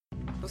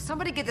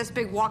somebody get this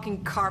big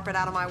walking carpet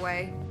out of my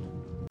way?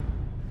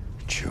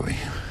 Chewie,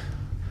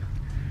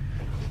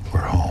 we're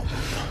home.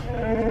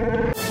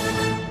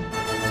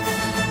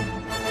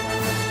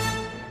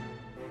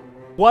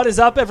 What is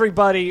up,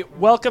 everybody?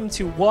 Welcome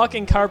to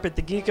Walking Carpet,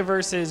 the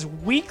Geekiverse's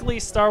weekly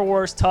Star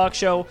Wars talk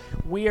show.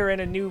 We are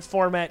in a new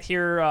format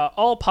here,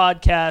 all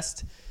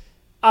podcast.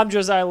 I'm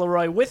Josiah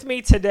LeRoy. With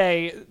me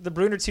today, the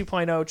Bruner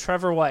 2.0,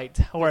 Trevor White.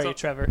 How are you,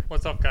 Trevor?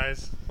 What's up,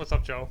 guys? What's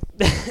up, Joe?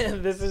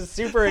 This is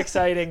super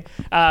exciting.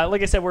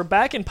 Like I said, we're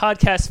back in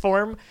podcast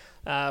form.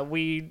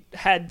 We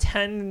had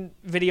 10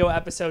 video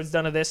episodes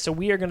done of this, so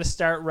we are going to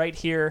start right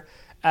here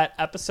at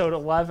episode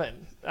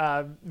 11.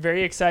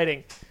 Very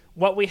exciting.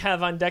 What we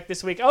have on deck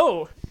this week.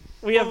 Oh,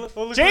 we have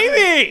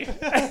Jamie!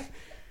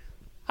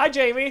 Hi,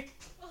 Jamie.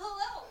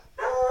 Well,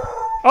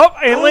 hello. Oh,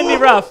 and Lindy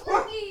Ruff.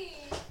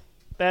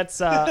 That's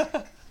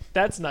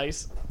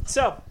nice.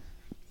 So,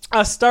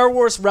 Star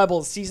Wars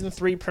Rebels Season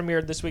 3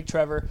 premiered this week,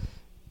 Trevor.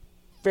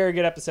 Very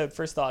good episode.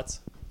 First thoughts?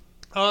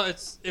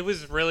 It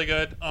was really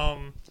good.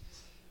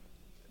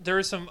 There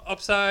were some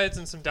upsides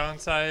and some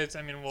downsides.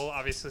 I mean, we'll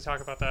obviously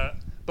talk about that.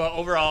 But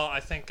overall, I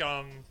think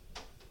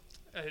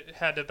it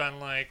had to have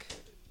been like,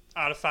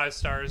 out of 5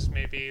 stars,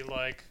 maybe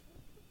like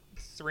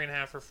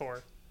 3.5 or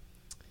 4.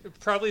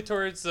 Probably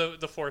towards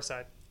the 4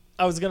 side.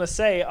 I was gonna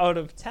say out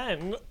of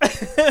 10.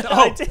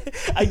 Oh.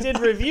 I did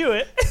review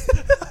it.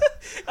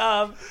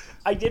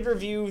 I did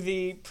review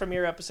the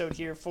premiere episode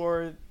here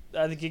for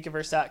the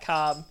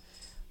Geekiverse.com.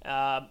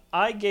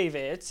 I gave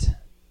it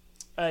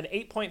an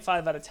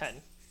 8.5 out of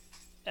 10.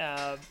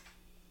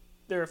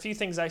 There are a few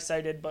things I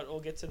cited, but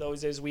we'll get to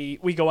those as we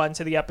go on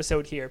to the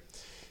episode here.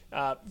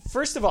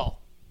 First of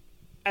all,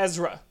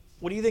 Ezra.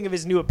 What do you think of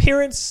his new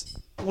appearance?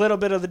 A little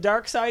bit of the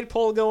dark side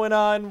pull going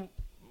on.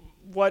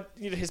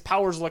 His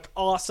powers look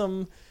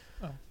awesome.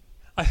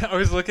 I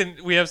was looking.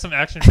 We have some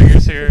action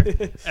figures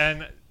here,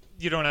 and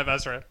you don't have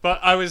Ezra. But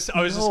I was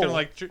just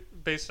gonna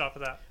base it off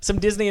of that. Some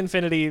Disney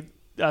Infinity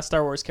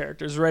Star Wars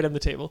characters right on the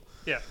table.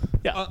 Yeah.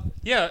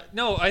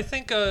 No, I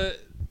think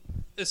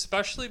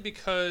especially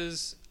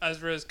because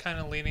Ezra is kind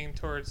of leaning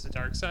towards the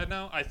dark side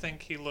now. I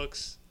think he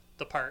looks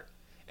the part,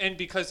 and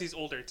because he's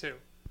older too.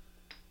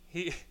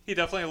 He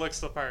definitely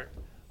looks the part.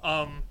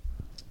 How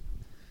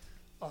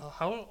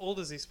old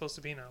is he supposed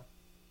to be now?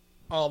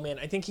 Oh, man.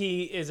 I think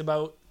he is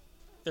about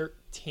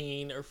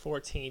 13 or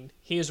 14.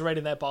 He is right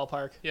in that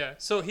ballpark. Yeah.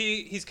 So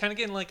he's kind of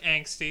getting like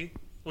angsty,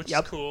 which is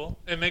cool.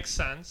 It makes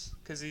sense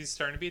because he's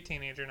starting to be a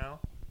teenager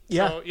now.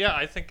 Yeah. So, yeah,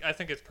 I think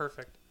it's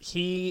perfect.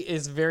 He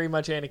is very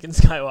much Anakin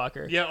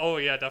Skywalker. Yeah. Oh,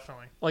 yeah,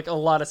 definitely. Like a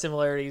lot of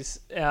similarities.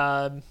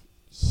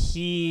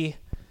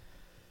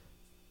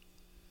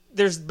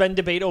 There's been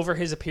debate over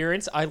his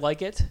appearance. I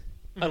like it.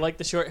 I like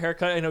the short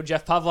haircut. I know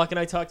Jeff Pavlak and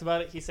I talked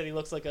about it. He said he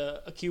looks like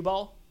a cue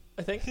ball,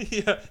 I think.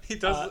 Yeah, he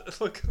does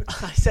look good.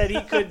 I said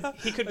he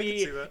could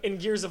be in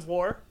Gears of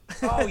War.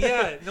 Oh,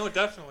 yeah. No,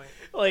 definitely.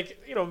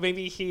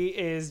 Maybe he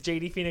is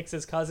JD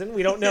Phoenix's cousin.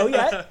 We don't know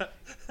yet.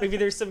 Maybe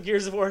there's some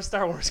Gears of War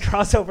Star Wars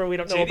crossover we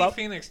don't know about. JD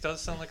Phoenix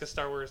does sound like a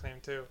Star Wars name,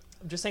 too.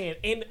 I'm just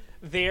saying,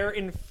 they're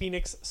in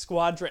Phoenix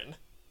Squadron.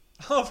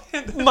 Oh,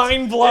 man.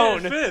 Mind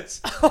blown. It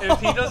fits. If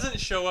he doesn't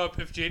show up,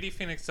 if JD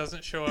Phoenix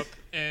doesn't show up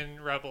in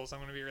Rebels, I'm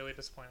going to be really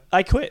disappointed.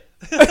 I quit.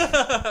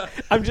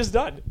 I'm just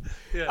done.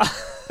 Yeah.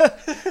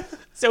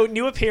 So,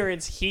 new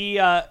appearance.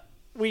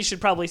 We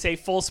should probably say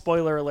full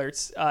spoiler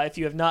alerts if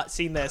you have not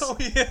seen this. Oh,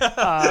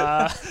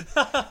 yeah.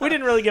 We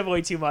didn't really give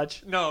away too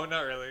much. No,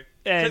 not really.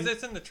 Because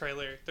it's in the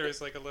trailer.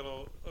 There's like a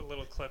little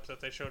clip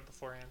that they showed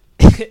beforehand.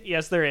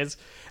 Yes, there is.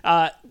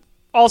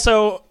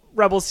 Also,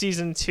 Rebels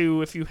Season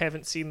 2, if you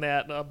haven't seen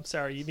that, I'm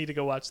sorry, you need to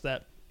go watch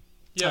that.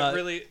 Yeah,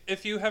 really.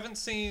 If you haven't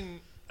seen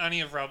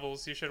any of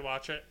Rebels, you should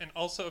watch it. And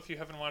also, if you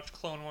haven't watched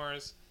Clone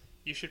Wars,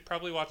 you should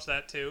probably watch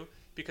that too,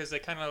 because they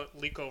kind of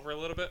leak over a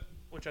little bit,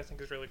 which I think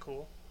is really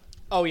cool.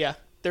 Oh, yeah.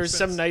 There's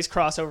some nice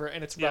crossover,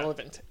 and it's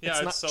relevant. Yeah,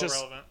 it's not so just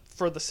relevant.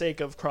 for the sake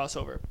of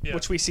crossover,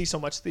 which we see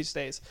so much these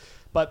days.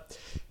 But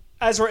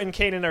Ezra and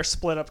Kanan are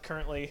split up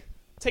currently.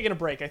 Taking a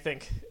break, I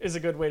think, is a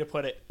good way to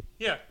put it.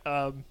 Yeah.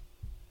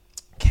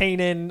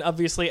 Kanan,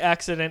 obviously,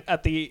 accident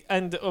at the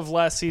end of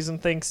last season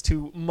thanks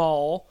to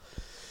Maul.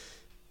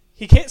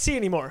 He can't see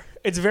anymore.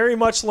 It's very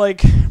much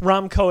like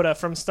Ram Koda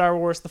from Star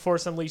Wars The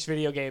Force Unleashed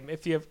video game.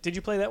 Did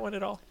you play that one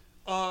at all?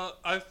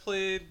 I've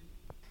played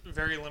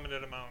very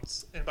limited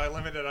amounts. And by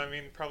limited, I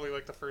mean probably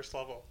like the first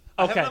level.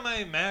 Okay. I have it on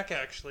my Mac,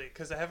 actually,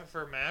 because I have it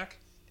for Mac.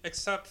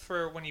 Except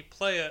for when you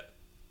play it,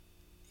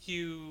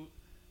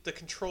 the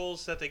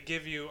controls that they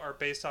give you are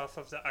based off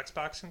of the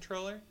Xbox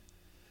controller.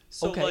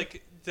 So,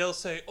 they'll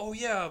say, oh,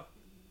 yeah,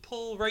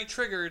 pull right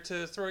trigger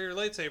to throw your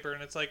lightsaber.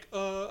 And it's like,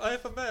 I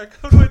have a Mac.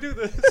 How do I do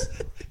this?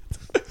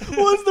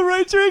 What's the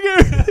right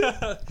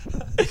trigger?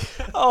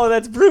 Oh,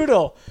 that's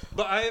brutal.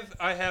 But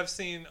I have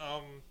seen,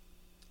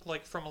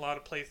 from a lot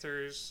of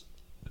playthroughs,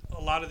 a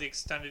lot of the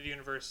extended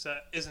universe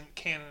that isn't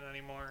canon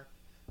anymore,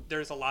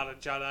 there's a lot of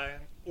Jedi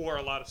or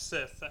a lot of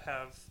Sith that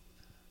have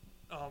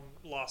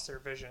lost their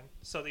vision.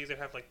 So they either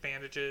have like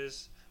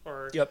bandages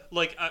or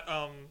like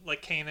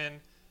Kanan.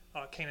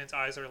 Kanan's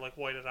eyes are like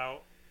whited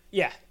out.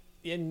 Yeah,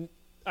 and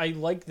I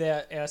like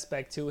that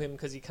aspect to him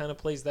because he kind of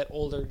plays that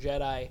older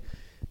Jedi.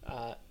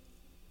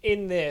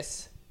 In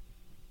this,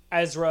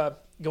 Ezra,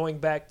 going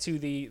back to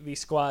the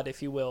squad,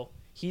 if you will,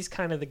 he's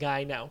kind of the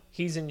guy now.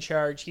 He's in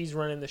charge. He's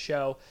running the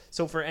show.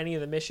 So for any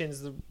of the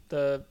missions,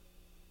 the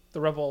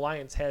Rebel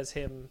Alliance has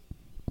him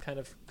kind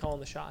of calling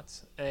the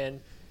shots. And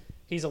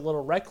he's a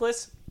little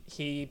reckless.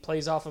 He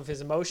plays off of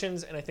his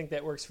emotions, and I think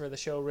that works for the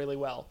show really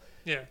well.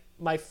 Yeah.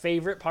 My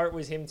favorite part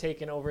was him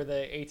taking over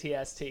the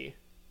ATST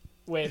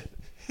with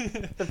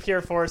the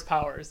pure force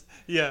powers.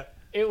 Yeah.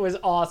 It was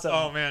awesome.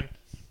 Oh, man.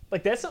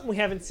 Like, that's something we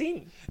haven't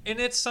seen. And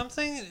it's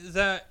something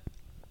that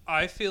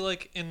I feel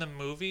like in the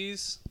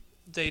movies,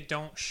 they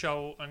don't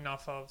show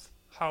enough of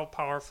how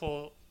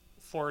powerful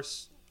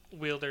force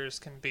wielders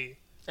can be.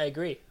 I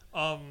agree.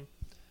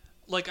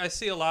 Like, I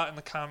see a lot in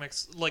the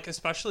comics, like,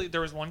 especially,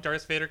 there was one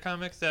Darth Vader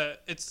comic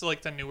that, it's,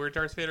 like, the newer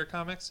Darth Vader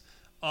comics,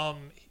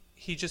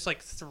 he just, like,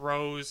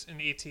 throws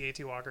an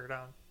AT-AT Walker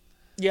down.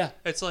 Yeah.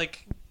 It's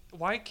like,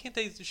 why can't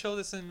they show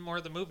this in more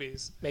of the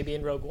movies? Maybe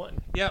in Rogue One.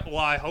 Yeah, well,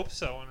 I hope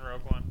so in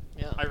Rogue One.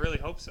 Yeah. I really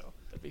hope so.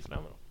 That'd be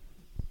phenomenal.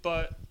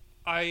 But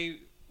I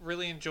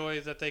really enjoy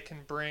that they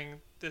can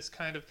bring this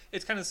kind of,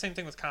 it's kind of the same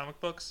thing with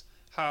comic books,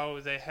 how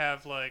they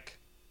have, like,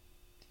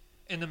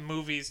 in the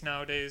movies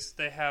nowadays,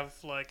 they have,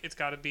 like, it's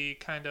got to be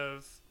kind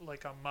of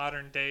like a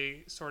modern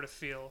day sort of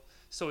feel.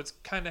 So it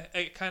kind of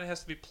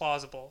has to be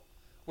plausible.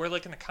 Where,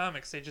 like, in the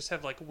comics, they just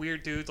have, like,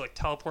 weird dudes, like,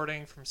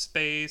 teleporting from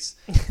space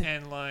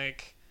and,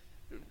 like,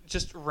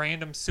 just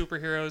random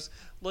superheroes.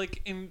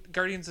 Like, in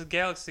Guardians of the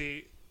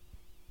Galaxy,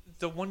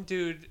 the one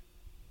dude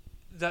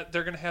that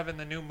they're going to have in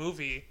the new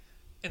movie,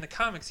 in the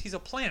comics, he's a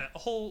planet, a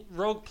whole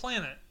rogue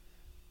planet.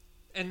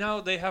 And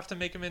now they have to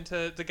make him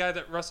into the guy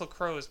that Russell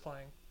Crowe is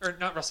playing. Or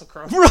not Russell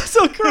Crowe.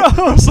 Russell Crowe.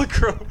 Russell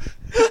Crowe.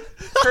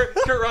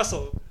 Kurt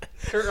Russell.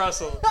 Kurt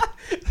Russell.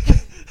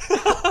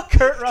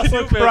 Kurt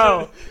Russell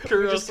Crowe.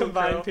 Kurt Just Russell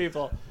combine Crowe.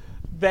 people.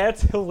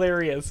 That's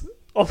hilarious.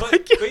 Oh my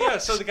god. But yeah,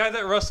 so the guy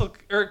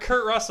that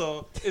Kurt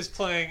Russell is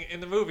playing in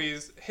the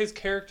movies, his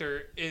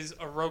character is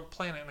a rogue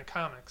planet in the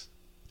comics.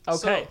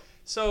 Okay.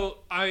 So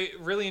I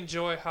really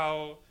enjoy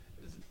how,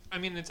 I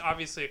mean, it's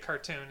obviously a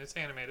cartoon, it's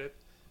animated,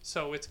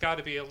 so it's got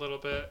to be a little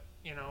bit,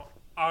 you know,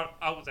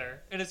 out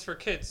there, and it's for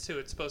kids too.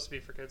 It's supposed to be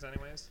for kids,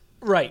 anyways.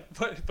 Right.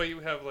 But you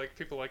have like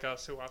people like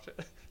us who watch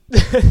it.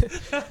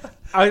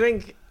 I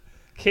think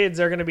kids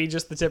are going to be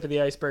just the tip of the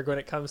iceberg when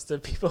it comes to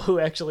people who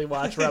actually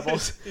watch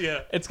Rebels.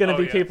 Yeah. It's going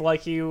to be people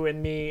like you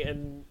and me,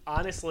 and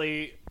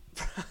honestly,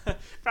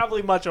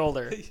 probably much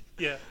older.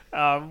 Yeah.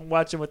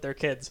 Watching with their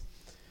kids.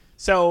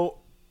 So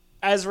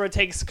Ezra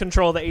takes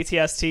control of the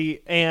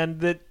ATST,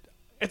 and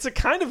it's a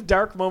kind of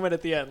dark moment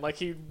at the end. Like,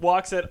 he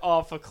walks it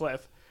off a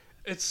cliff.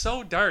 It's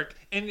so dark,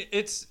 and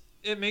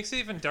it makes it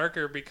even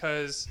darker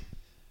because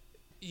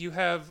you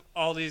have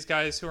all these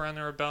guys who are on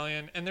the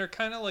rebellion, and they're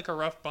kind of like a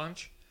rough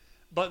bunch,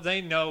 but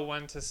they know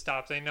when to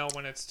stop. They know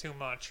when it's too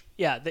much.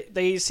 Yeah,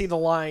 they see the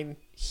line.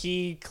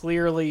 He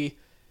clearly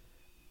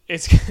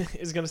is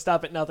going to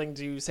stop at nothing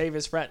to save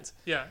his friends.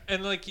 Yeah,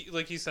 and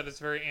like you said, it's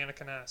very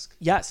Anakin-esque.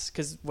 Yes,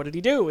 because what did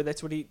he do?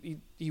 That's what he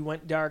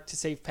went dark to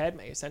save Padme,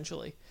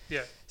 essentially.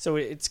 Yeah. So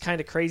it's kind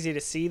of crazy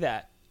to see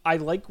that. I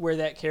like where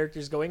that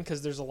character's going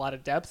because there's a lot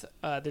of depth.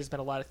 There's been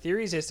a lot of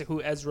theories as to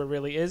who Ezra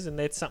really is, and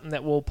that's something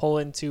that we'll pull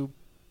into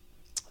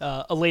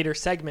a later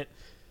segment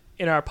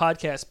in our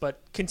podcast. But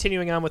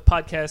continuing on with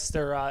podcast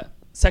or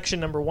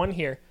section number 1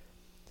 here,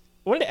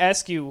 I wanted to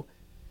ask you,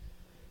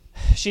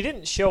 she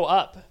didn't show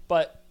up,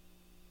 but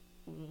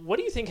what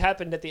do you think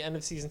happened at the end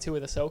of season 2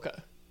 with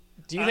Ahsoka?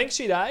 Do you think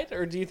she died,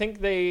 or do you think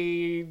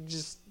they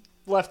just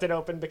left it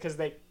open because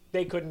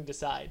they couldn't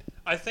decide?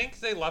 I think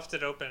they left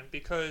it open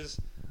because,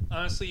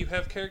 honestly, you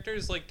have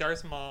characters like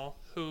Darth Maul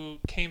who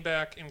came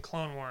back in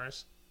Clone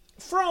Wars.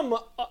 From,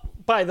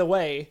 by the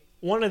way,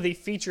 one of the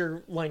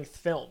feature-length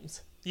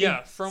films.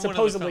 Yeah, from one of the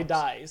supposedly films.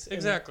 dies.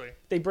 Exactly.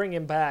 They bring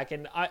him back,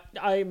 and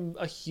I'm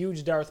a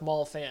huge Darth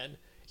Maul fan.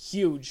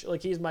 Huge.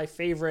 Like, he's my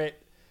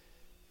favorite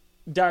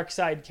dark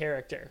side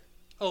character.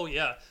 Oh,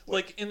 yeah.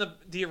 Like, in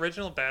the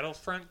original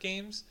Battlefront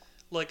games,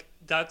 like,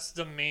 that's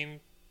the main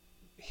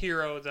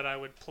hero that I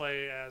would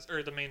play as,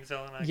 or the main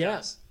villain, I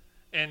guess,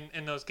 in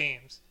those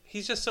games.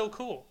 He's just so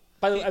cool.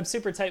 By the way, I'm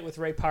super tight with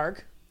Ray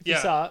Park. You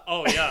saw it.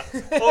 Oh, yeah.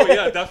 Oh,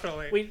 yeah,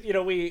 definitely.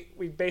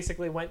 We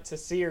basically went to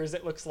Sears,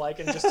 it looks like,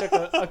 and just took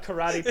a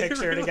karate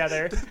picture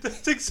together.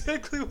 That's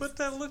exactly what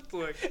that looked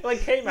like. Like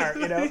Kmart,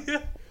 you know?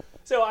 Yeah.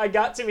 So I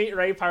got to meet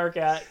Ray Park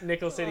at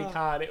Nickel City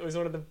Con. It was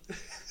one of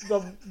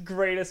the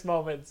greatest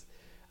moments.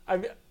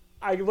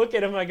 I look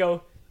at him and I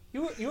go,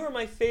 you are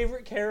my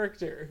favorite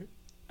character.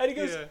 And he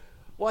goes,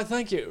 why,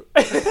 thank you.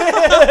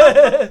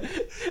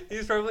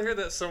 He's probably heard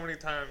that so many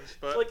times,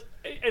 but Like,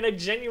 and I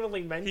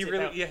genuinely meant he it.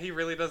 really, he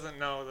really doesn't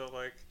know that,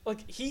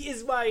 Like, he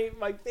is my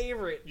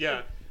favorite.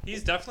 Yeah,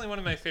 he's definitely one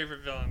of my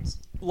favorite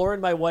villains. Lauren,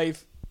 my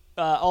wife,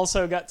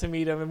 also got to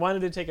meet him and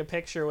wanted to take a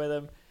picture with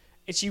him.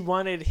 and she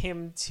wanted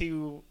him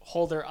to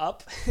hold her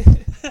up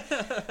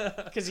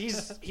because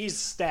he's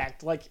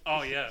stacked. Like,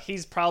 Oh yeah.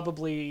 he's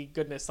probably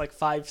goodness like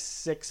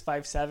 5'6",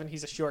 5'7".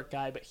 He's a short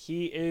guy, but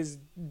he is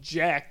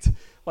jacked.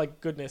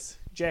 Like goodness,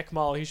 Jack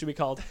Mall, he should be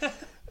called.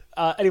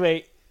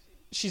 Anyway,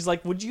 she's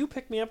like, "Would you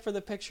pick me up for the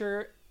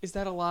picture? Is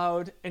that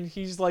allowed?" And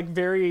he's like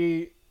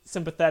very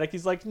sympathetic.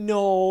 He's like,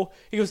 "No."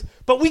 He goes,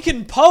 "But we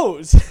can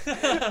pose."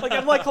 Like,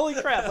 I'm like, holy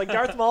crap. Like,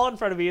 Darth Maul in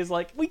front of me is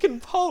like, "We can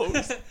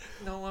pose."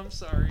 No, I'm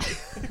sorry.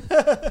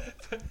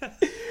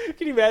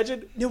 Can you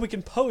imagine? No, we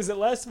can pose. At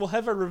last we'll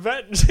have our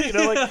revenge. You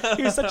know, like,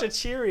 he was such a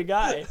cheery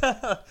guy.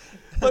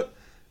 But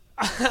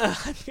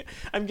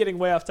I'm getting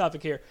way off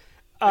topic here.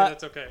 Yeah,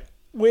 that's okay.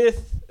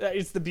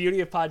 It's the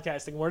beauty of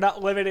podcasting. We're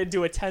not limited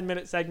to a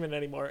 10-minute segment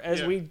anymore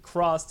as we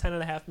cross 10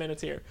 and a half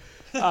minutes here.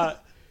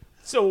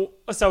 So,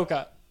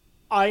 Ahsoka,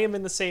 I am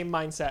in the same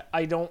mindset.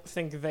 I don't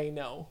think they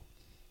know.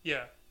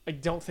 Yeah. I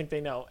don't think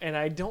they know. And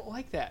I don't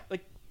like that.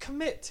 Like,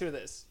 commit to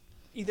this.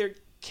 Either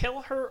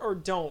kill her or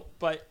don't.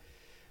 But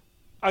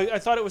I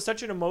thought it was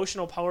such an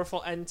emotional,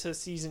 powerful end to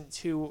season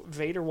 2.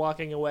 Vader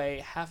walking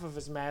away, half of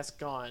his mask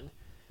gone.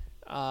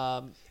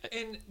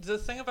 And the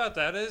thing about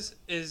that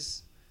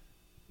is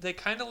they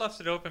kind of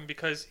left it open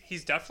because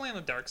he's definitely on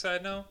the dark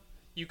side now.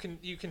 You can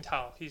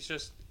tell he's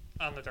just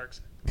on the dark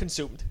side.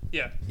 Consumed.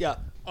 Yeah. Yeah.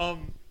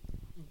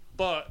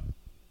 But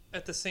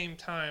at the same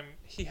time,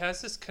 he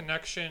has this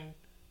connection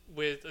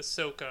with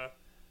Ahsoka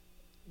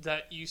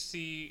that you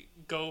see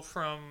go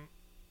from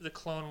the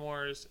Clone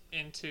Wars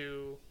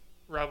into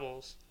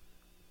Rebels.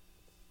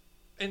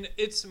 And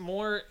it's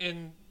more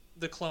in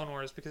the Clone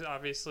Wars because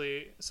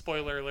obviously,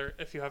 spoiler alert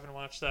if you haven't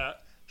watched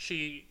that,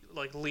 she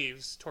like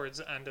leaves towards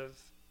the end of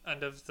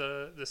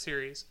the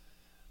series.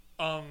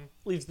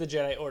 Leaves the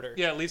Jedi Order.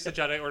 Yeah, leaves the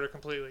Jedi Order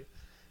completely.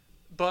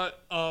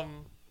 But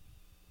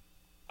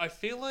I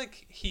feel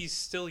like he's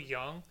still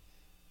young,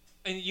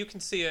 and you can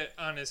see it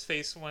on his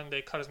face when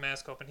they cut his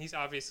mask open. He's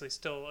obviously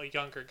still a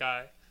younger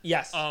guy.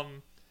 Yes.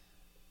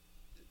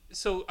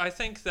 So I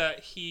think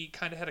that he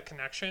kind of had a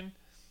connection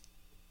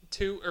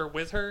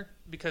with her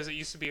because it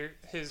used to be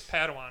his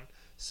Padawan.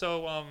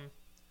 So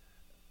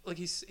like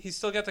he's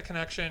still got the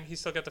connection. He's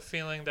still got the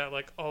feeling that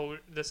like, oh,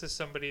 this is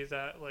somebody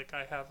that like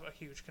I have a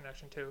huge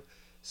connection to.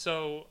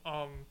 So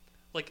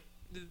like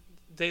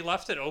they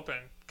left it open,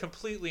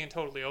 completely and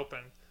totally open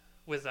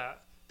with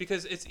that,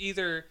 because it's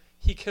either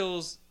he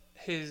kills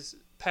his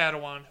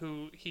Padawan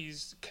who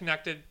he's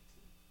connected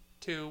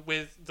to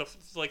with the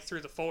like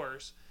through the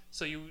Force,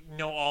 so you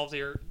know all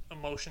their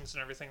emotions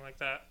and everything like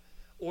that,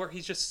 or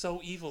he's just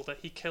so evil that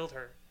he killed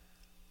her.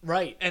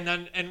 Right.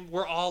 And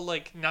we're all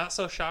like not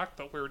so shocked,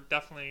 but we're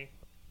definitely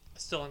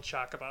still in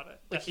shock about it.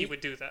 Like he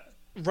would do that.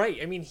 Right.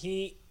 I mean,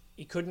 he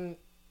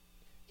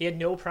had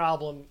no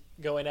problem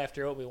going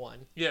after Obi-Wan.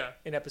 Yeah.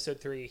 In episode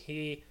 3.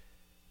 He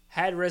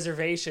had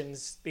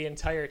reservations the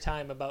entire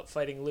time about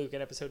fighting Luke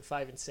in episode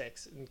 5 and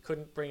 6 and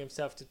couldn't bring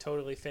himself to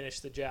totally finish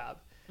the job.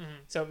 Mm-hmm.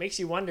 So it makes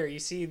you wonder, you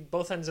see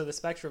both ends of the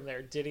spectrum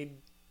there. Did he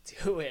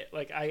do it?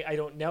 Like, I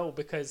don't know,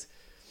 because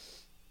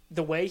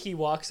the way he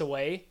walks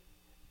away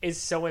is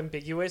so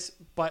ambiguous,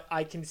 but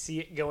I can see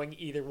it going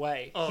either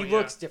way. Oh, he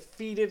looks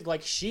defeated,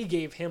 like she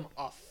gave him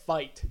a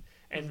fight,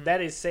 and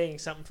that is saying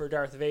something for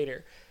Darth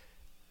Vader.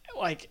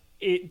 Like,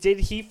 did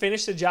he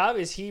finish the job?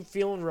 Is he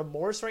feeling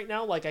remorse right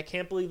now? Like, I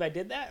can't believe I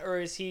did that? Or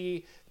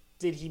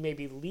did he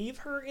maybe leave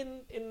her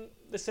in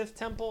the Sith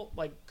Temple?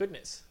 Like,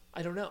 goodness,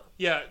 I don't know.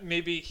 Yeah,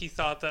 maybe he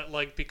thought that,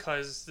 like,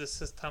 because the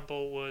Sith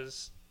Temple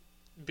was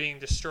being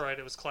destroyed,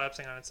 it was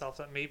collapsing on itself,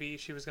 that maybe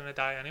she was going to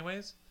die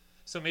anyways.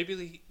 So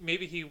maybe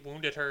he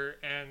wounded her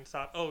and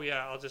thought, oh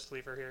yeah, I'll just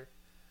leave her here.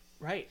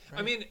 Right.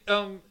 I mean,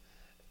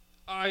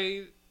 I've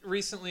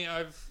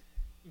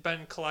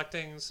been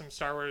collecting some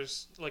Star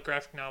Wars like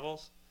graphic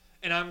novels,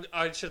 and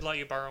I should let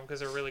you borrow them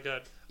because they're really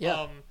good.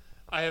 Yeah.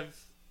 I have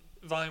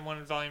Volume 1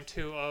 and Volume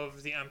 2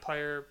 of The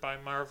Empire by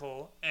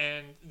Marvel,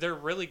 and they're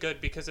really good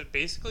because it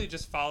basically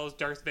just follows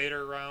Darth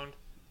Vader around,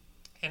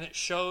 and it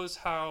shows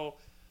how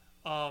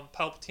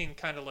Palpatine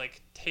kind of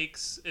like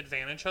takes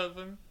advantage of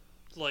him.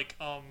 Like,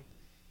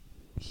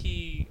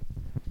 he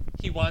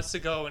wants to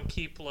go and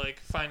keep like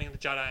finding the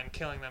Jedi and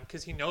killing them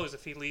because he knows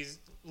if he leaves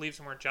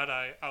more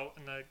Jedi out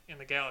in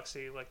the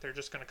galaxy, like they're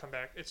just gonna come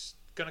back. It's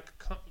gonna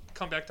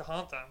come back to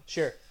haunt them.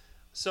 Sure.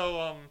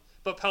 So,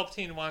 but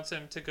Palpatine wants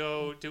him to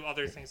go do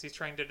other things. He's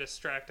trying to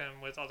distract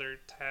him with other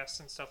tasks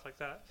and stuff like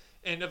that.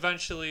 And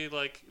eventually,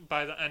 like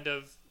by the end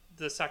of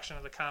the section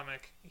of the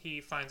comic,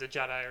 he finds a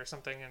Jedi or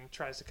something and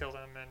tries to kill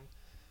them and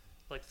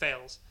like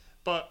fails.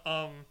 But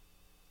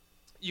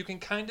you can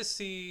kind of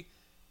see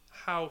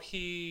how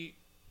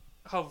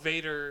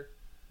Vader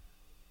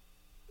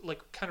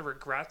like kind of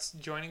regrets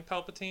joining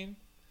Palpatine,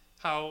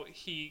 how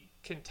he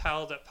can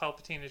tell that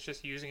Palpatine is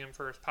just using him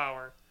for his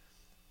power.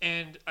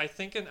 And I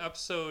think in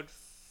episode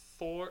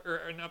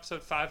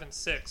 5 and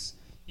 6,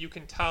 you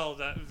can tell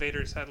that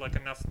Vader's had like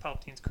enough of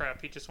Palpatine's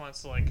crap. He just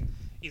wants to like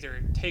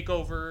either take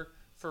over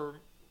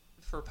for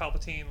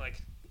Palpatine,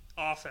 like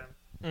off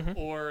him,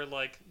 or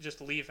like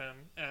just leave him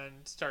and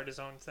start his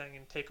own thing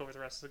and take over the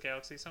rest of the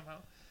galaxy somehow.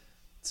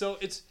 So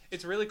it's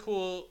really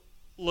cool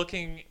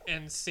looking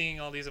and seeing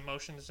all these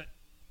emotions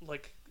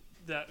like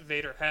that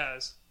Vader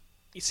has.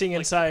 Seeing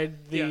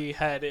inside the yeah.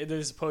 head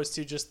as opposed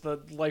to just the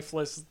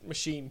lifeless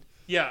machine.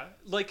 Yeah,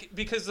 like,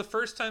 because the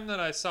first time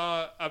that I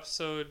saw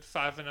episode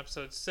 5 and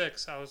episode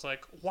 6, I was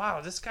like,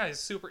 wow, this guy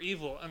is super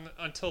evil, and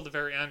until the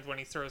very end when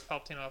he throws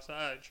Palpatine off the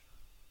edge.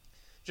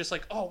 Just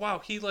like, oh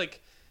wow,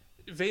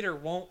 Vader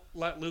won't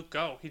let Luke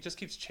go. He just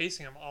keeps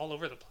chasing him all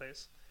over the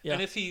place. Yeah.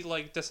 And if he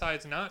like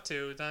decides not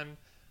to, then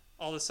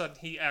all of a sudden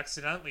he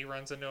accidentally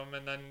runs into him,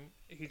 and then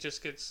he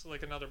just gets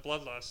like another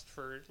bloodlust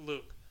for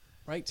Luke.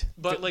 Right.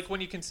 But like when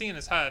you can see in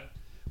his head,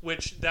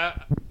 which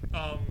that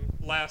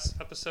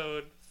last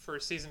episode for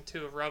season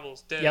 2 of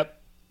Rebels did.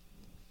 Yep.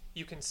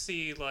 You can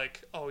see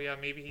like, oh yeah,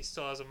 maybe he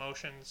still has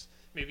emotions,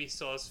 maybe he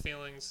still has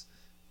feelings,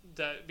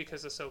 that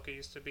because Ahsoka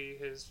used to be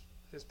his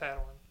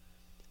Padawan.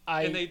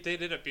 And they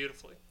did it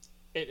beautifully.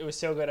 It was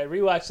so good. I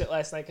rewatched it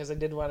last night because I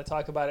did want to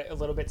talk about it a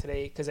little bit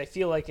today because I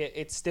feel like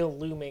it's still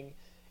looming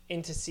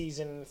into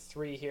season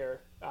 3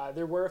 here.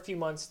 There were a few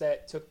months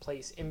that took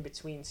place in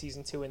between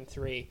season 2 and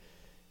 3,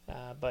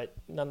 but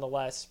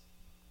nonetheless,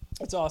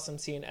 it's awesome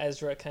seeing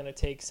Ezra kind of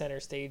take center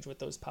stage with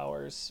those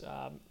powers,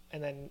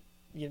 and then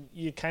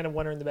you kind of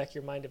wonder in the back of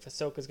your mind if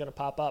Ahsoka's going to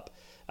pop up.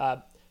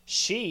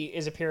 She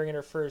is appearing in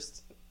her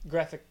first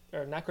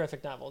not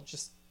graphic novel,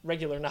 just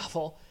regular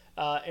novel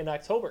in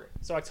October.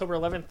 So October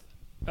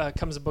 11th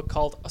comes a book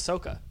called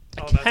Ahsoka.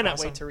 I cannot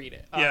wait to read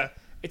it. Yeah.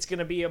 It's going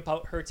to be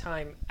about her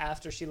time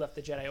after she left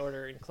the Jedi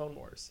Order in Clone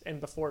Wars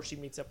and before she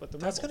meets up with the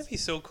Rebels. That's going to be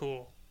so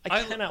cool.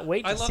 I cannot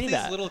wait to see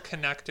that. I love these little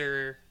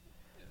connector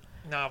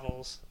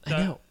novels. I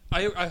know.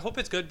 I hope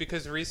it's good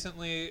because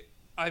recently,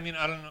 I mean,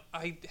 I don't know,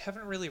 I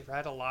haven't really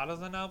read a lot of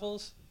the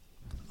novels,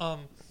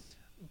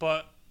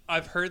 but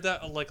I've heard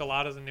that like a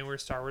lot of the newer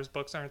Star Wars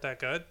books aren't that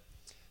good,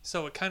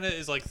 so it kind of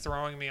is like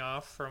throwing me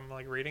off from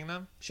like reading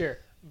them. Sure.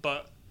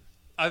 But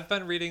I've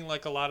been reading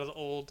like a lot of the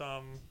old,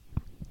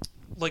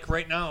 like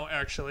right now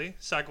actually,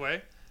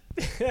 segue,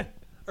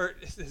 or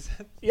is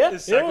that, yeah,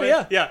 is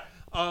segue? yeah.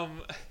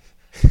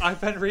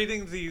 I've been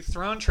reading the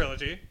Thrawn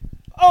trilogy.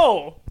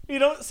 Oh, you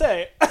don't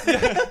say.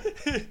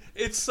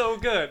 It's so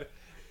good.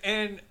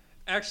 And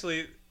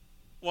actually,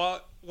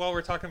 while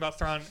we're talking about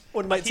Thrawn,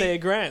 one might say a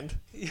Grand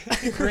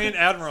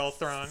Admiral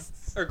Thrawn,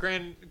 or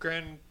Grand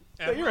Admiral.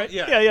 Oh, you're right.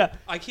 Yeah. Yeah.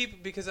 I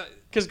keep because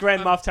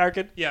Grand Moff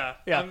Tarkin. Yeah.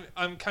 Yeah.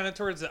 I'm kind of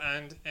towards the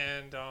end,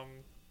 and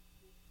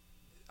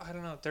I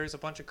don't know. There's a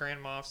bunch of Grand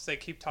Moffs. They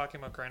keep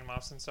talking about Grand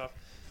Moffs and stuff,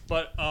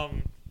 but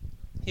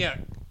yeah,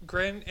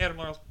 Grand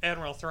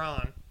Admiral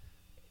Thrawn.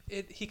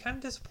 He kind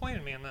of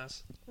disappointed me in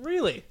this.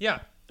 Really?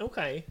 Yeah.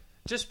 Okay.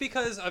 Just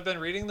because I've been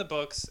reading the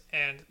books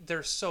and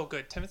they're so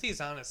good. Timothy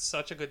Zahn is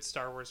such a good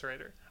Star Wars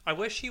writer. I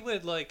wish he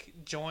would like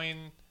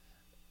join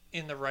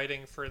in the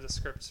writing for the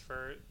scripts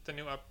for the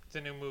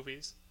new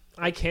movies.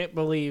 I can't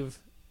believe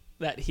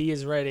that he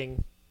is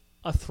writing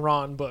a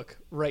Thrawn book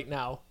right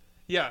now.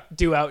 Yeah.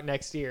 Due out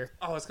next year.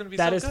 Oh, it's going to be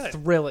that so is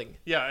good. Thrilling.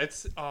 Yeah,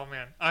 it's oh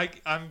man.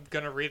 I'm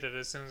going to read it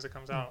as soon as it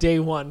comes out. Day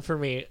one for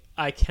me.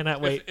 I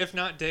cannot wait. If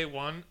not day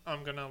one,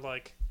 I'm going to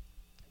like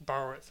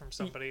borrow it from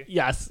somebody.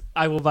 Yes,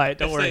 I will buy it.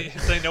 Don't worry.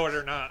 If they know it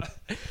or not.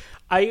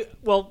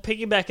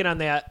 Piggybacking on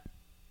that,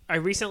 I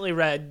recently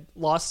read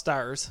Lost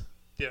Stars,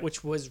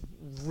 which was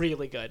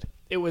really good.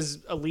 It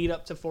was a lead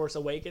up to Force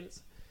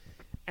Awakens,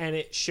 and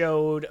it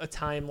showed a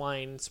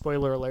timeline,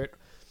 spoiler alert,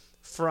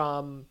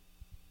 from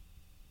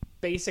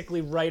basically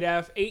right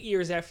after 8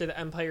 years after the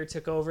Empire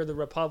took over the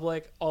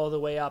Republic, all the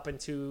way up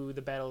into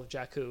the Battle of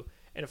Jakku,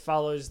 and it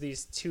follows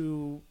these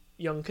two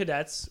young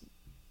cadets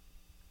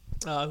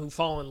who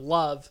fall in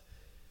love,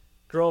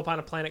 grow up on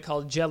a planet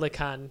called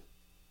Jellican,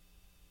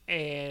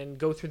 and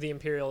go through the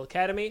Imperial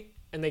Academy,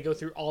 and they go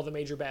through all the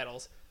major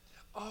battles.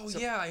 Oh, so,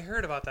 yeah, I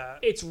heard about that.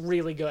 It's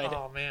really good.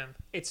 Oh, man.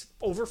 It's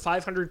over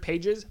 500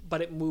 pages,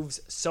 but it moves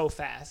so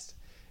fast.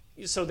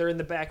 So they're in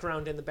the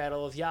background in the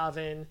Battle of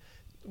Yavin.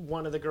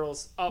 One of the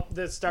girls up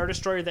the Star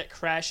Destroyer that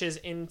crashes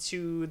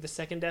into the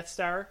second Death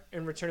Star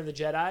in Return of the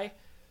Jedi.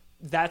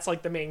 That's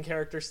like the main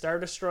character Star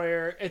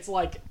Destroyer. It's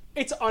like,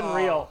 it's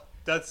unreal. Oh,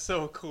 that's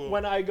so cool.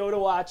 When I go to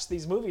watch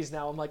these movies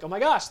now, I'm like, oh my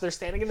gosh, they're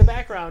standing in the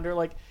background. Or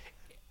like,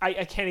 I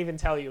can't even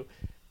tell you.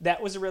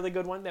 That was a really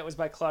good one. That was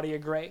by Claudia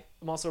Gray.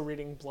 I'm also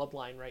reading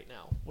Bloodline right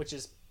now, which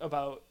is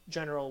about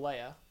General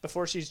Leia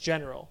before she's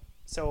General.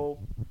 So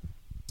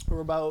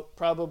we're about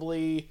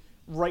probably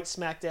right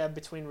smack dab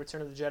between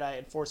Return of the Jedi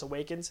and Force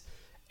Awakens,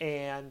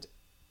 and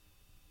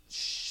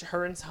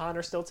her and Han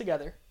are still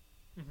together.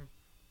 Mm-hmm.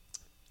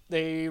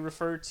 They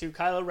refer to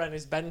Kylo Ren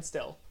as Ben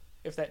still,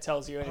 if that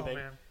tells you anything.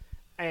 Oh, man.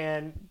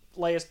 And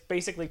Leia's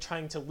basically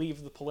trying to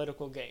leave the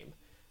political game,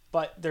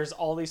 but there's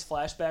all these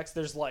flashbacks.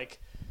 There's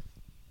like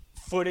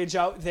footage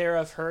out there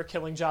of her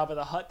killing Jabba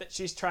the Hutt that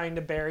she's trying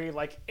to bury.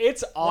 Like,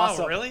 it's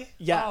awesome. Wow, really?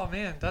 Yeah. Oh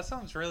man, that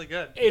sounds really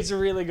good. It's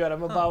really good.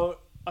 I'm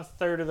about a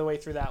third of the way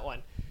through that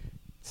one.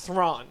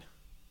 Thrawn.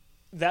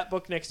 That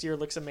book next year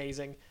looks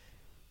amazing.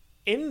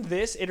 In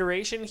this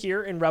iteration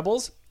here in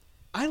Rebels,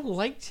 I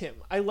liked him.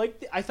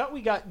 I thought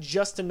we got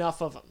just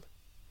enough of him.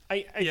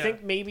 I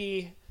think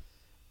maybe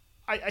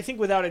I think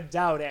without a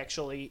doubt,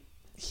 actually,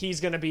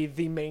 he's going to be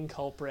the main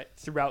culprit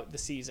throughout the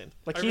season.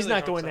 Like, he's really not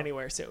hope going so.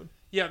 anywhere soon.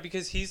 Yeah,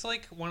 because he's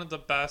like one of the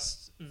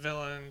best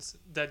villains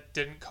that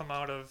didn't come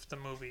out of the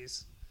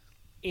movies.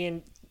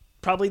 And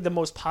probably the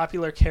most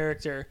popular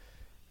character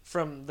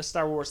from the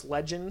Star Wars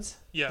Legends,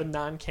 Yeah. the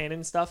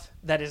non-canon stuff,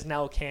 that is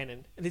now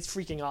canon. And it's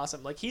freaking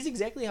awesome. Like, he's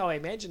exactly how I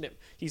imagined him.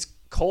 He's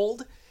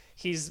cold.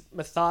 He's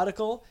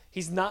methodical.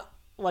 He's not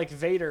like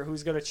Vader,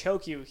 who's going to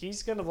choke you.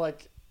 He's going to,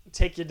 like,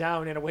 take you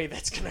down in a way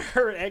that's going to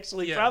hurt,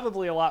 actually, Yeah.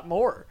 probably a lot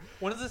more.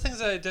 One of the things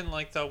that I didn't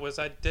like, though, was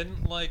I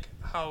didn't like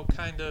how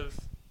kind of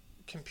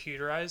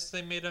computerized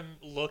they made him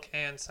look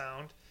and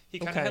sound. He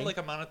kind of Okay. had, like,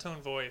 a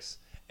monotone voice.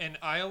 And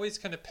I always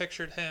kind of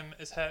pictured him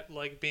as,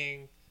 like,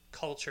 being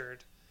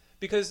cultured.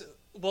 Because,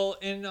 well,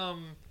 in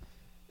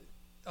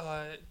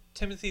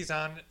Timothy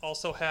Zahn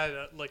also had,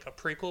 like, a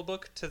prequel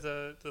book to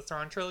the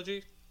Thrawn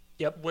trilogy.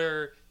 Yep.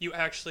 Where you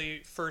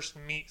actually first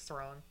meet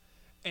Thrawn.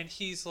 And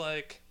he's,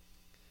 like,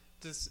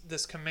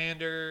 this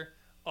commander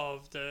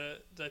of the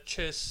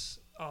Chiss,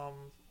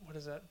 what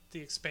is that?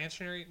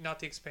 Not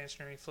the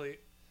expansionary fleet.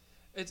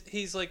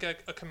 He's like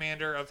a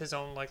commander of his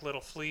own like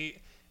little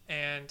fleet,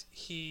 and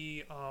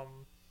he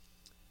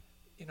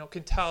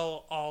can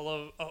tell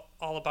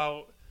all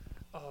about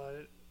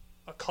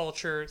a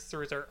culture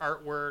through their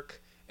artwork,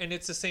 and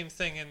it's the same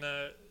thing in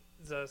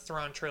the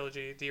Thrawn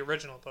trilogy, the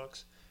original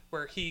books,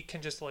 where he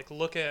can just like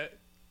look at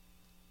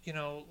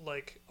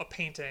like a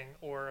painting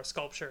or a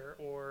sculpture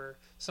or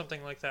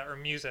something like that, or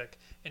music,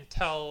 and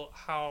tell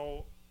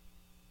how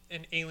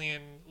an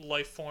alien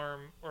life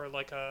form or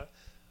like a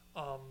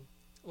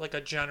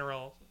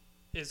general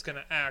is going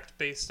to act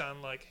based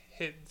on like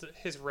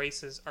his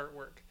race's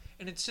artwork.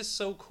 And it's just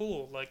so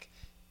cool. Like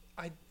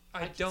I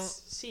don't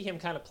see him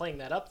kind of playing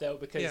that up though,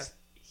 because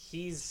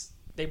Yeah.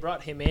 they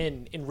brought him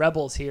in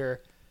Rebels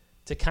here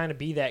to kind of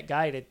be that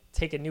guy to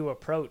take a new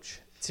approach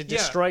to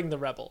destroying the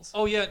rebels.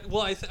 Oh yeah,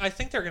 well I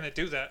think they're gonna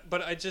do that,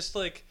 but I just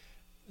like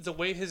the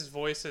way his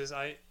voice is.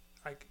 I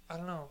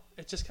don't know.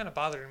 It just kind of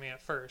bothered me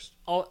at first.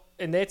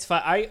 And that's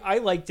fine. I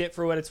liked it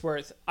for what it's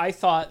worth. I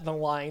thought the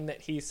line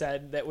that he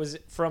said that was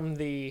from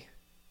the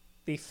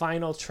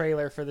final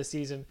trailer for the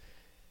season,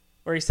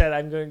 where he said,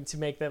 "I'm going to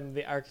make them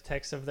the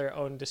architects of their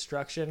own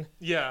destruction,"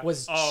 Yeah,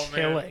 was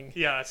chilling. Man.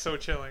 Yeah, so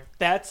chilling.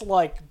 That's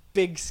like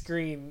big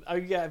screen. I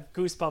got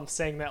goosebumps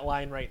saying that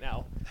line right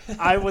now.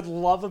 I would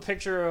love a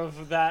picture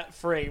of that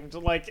framed.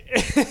 Like,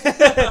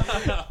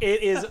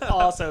 it is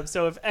awesome.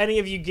 So if any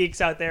of you geeks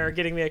out there are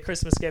getting me a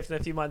Christmas gift in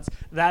a few months,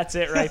 that's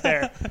it right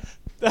there.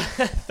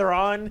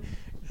 Thrawn,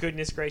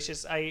 goodness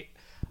gracious. I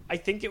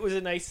think it was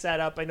a nice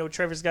setup. I know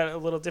Trevor's got a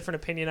little different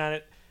opinion on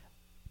it.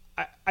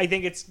 I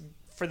think it's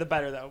for the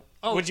better, though.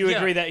 Oh, Would you yeah.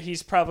 agree that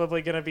he's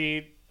probably going to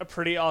be a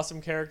pretty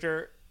awesome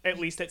character, at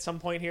least at some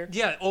point here?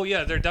 Yeah. Oh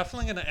yeah, they're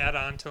definitely going to add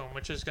on to him,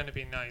 which is going to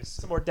be nice.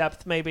 Some more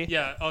depth, maybe?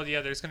 Yeah. Oh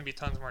yeah, there's going to be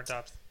tons more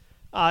depth.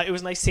 It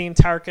was nice seeing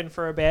Tarkin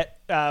for a bit.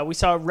 We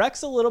saw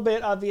Rex a little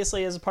bit,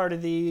 obviously, as a part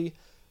of the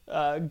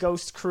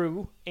Ghost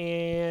crew,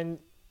 and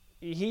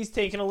he's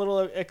taken a little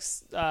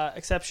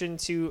exception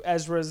to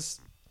Ezra's,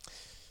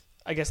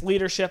 I guess,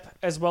 leadership,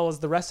 as well as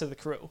the rest of the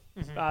crew.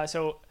 Mm-hmm.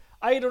 So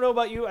I don't know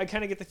about you. I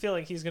kind of get the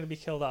feeling he's going to be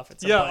killed off at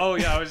some Yeah. point. Oh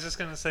yeah, I was just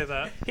going to say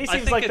that. He I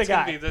seems think like the it's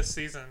going guy. to be this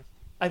season,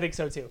 I think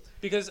so, too.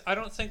 because I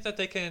don't think that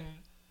they can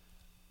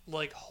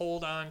like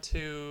hold on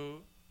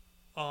to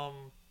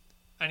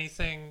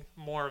anything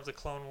more of the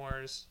Clone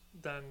Wars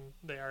than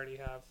they already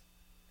have.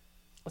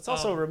 Let's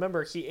also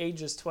remember he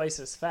ages twice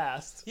as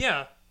fast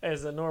Yeah.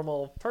 as a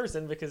normal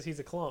person because he's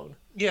a clone.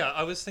 Yeah,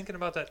 I was thinking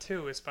about that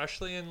too,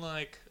 especially in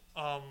like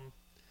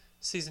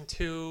season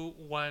 2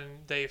 when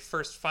they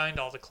first find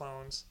all the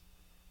clones.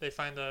 They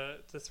find the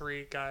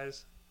 3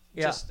 guys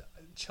just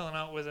chilling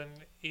out with an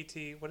AT.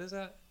 What is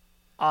that?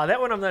 That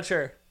one I'm not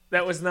sure.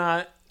 That was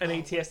not an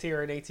ATST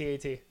or an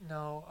AT-AT.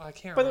 No, I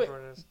can't By the remember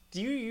way, what it is.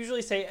 do you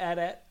usually say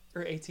AT-AT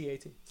or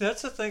AT-AT?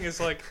 That's the thing is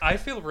like I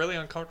feel really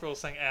uncomfortable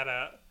saying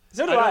AT-AT.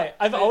 So do I.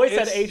 I've always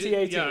said It's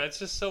AT-AT. Yeah, it's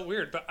just so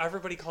weird, but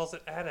everybody calls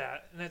it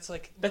AT-AT, and it's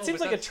like That no, seems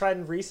but like a that's-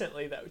 trend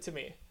recently, though, to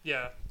me.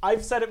 Yeah,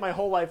 I've said it my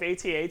whole life,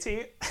 AT-AT.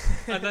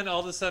 and then all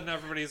of a sudden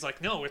everybody's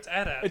like, no, it's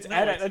AT-AT. It's no,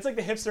 AT-AT. That's like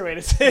the hipster way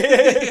to say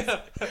it.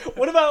 Yeah.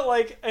 What about,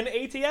 like, an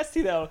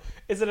ATST, though?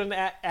 Is it an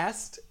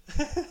AT-AST?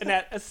 An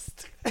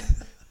AT-AST?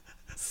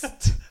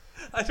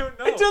 I don't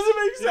know. It doesn't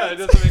make sense. Yeah, it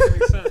doesn't make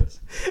any sense.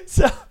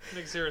 So, It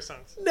makes zero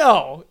sense.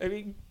 no. I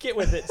mean, get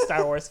with it,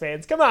 Star Wars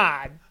fans. Come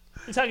on.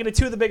 You're talking to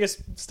 2 of the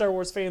biggest Star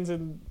Wars fans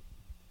in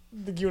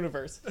the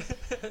universe.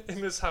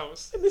 In this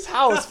house. In this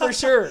house, for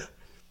sure.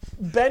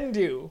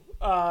 Bendu,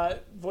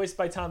 voiced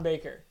by Tom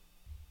Baker.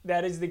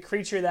 That is the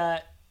creature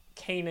that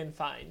Kanan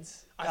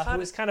finds, who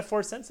is kind of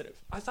force sensitive.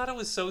 I thought it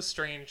was so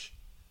strange,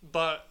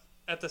 but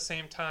at the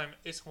same time,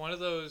 it's one of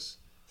those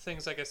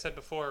things, like I said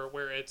before,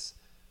 where it's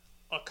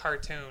a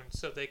cartoon,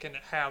 so they can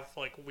have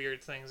like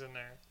weird things in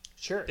there.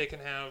 Sure. They can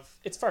have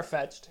It's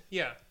far-fetched,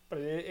 yeah. but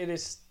it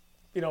is,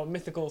 a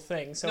mythical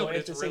thing. So No, but at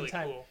it's the same really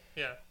time, cool.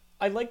 Yeah.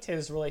 I liked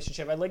his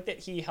relationship. I liked that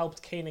he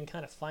helped Kanan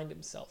kind of find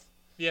himself.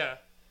 Yeah.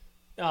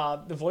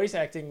 The voice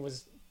acting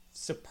was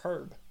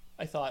superb.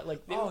 I thought,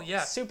 like,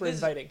 super his,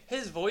 inviting.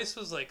 His voice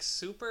was like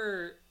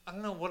super. I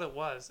don't know what it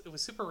was. It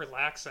was super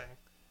relaxing,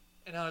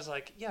 and I was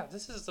like, yeah,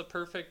 this is the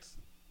perfect.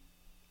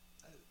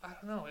 I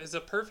don't know. It's a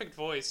perfect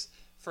voice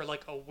for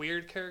like a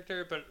weird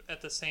character, but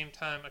at the same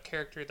time, a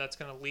character that's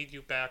going to lead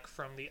you back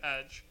from the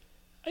edge.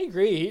 I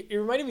agree. He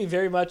reminded me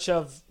very much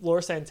of Lor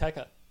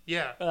Santeca.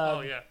 Yeah.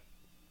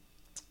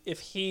 If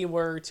he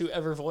were to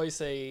ever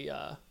voice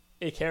a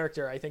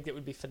character, I think it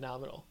would be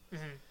phenomenal.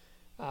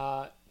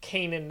 Mm-hmm.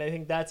 Kanan, I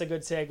think that's a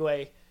good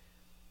segue.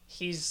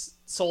 He's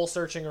soul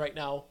searching right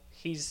now.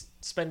 He's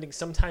spending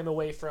some time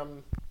away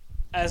from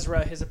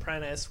Ezra, his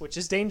apprentice, which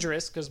is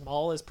dangerous because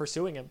Maul is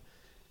pursuing him,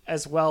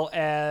 as well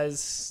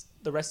as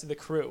the rest of the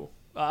crew.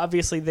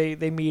 Obviously,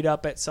 they meet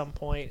up at some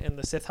point, and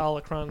the Sith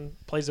holocron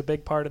plays a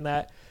big part in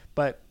that.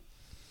 But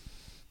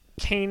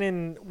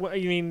Kanan,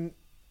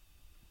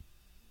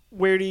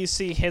 where do you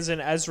see his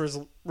and Ezra's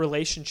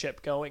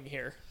relationship going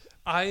here?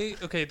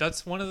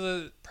 That's one of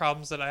the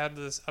problems that I had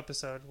with this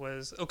episode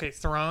was,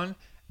 Thrawn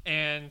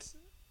and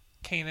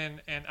Kanan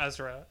and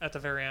Ezra at the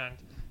very end.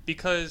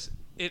 Because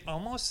it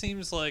almost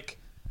seems like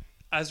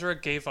Ezra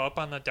gave up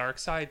on the dark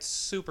side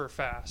super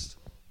fast.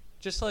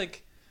 Just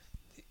like,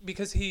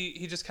 because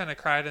he just kind of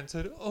cried and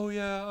said, oh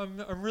yeah,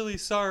 I'm really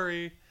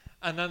sorry.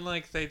 And then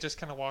like they just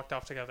kind of walked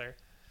off together.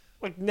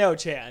 Like no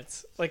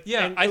chance. Like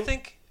yeah, I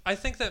think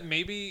that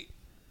maybe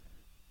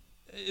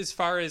as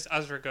far as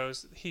Ezra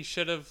goes, he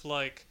should have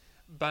like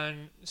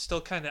been still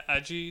kind of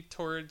edgy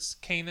towards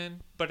Kanan,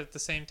 but at the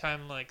same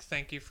time, like,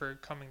 thank you for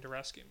coming to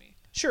rescue me.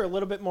 Sure, a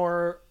little bit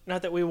more,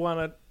 not that we want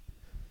to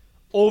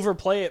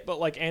overplay it,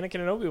 but like Anakin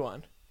and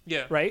Obi-Wan.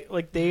 Yeah. Right?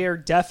 Like, they are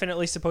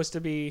definitely supposed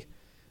to be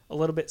a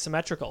little bit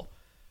symmetrical.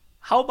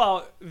 How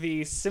about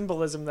the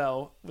symbolism,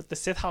 though, with the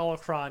Sith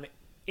holocron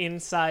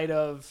inside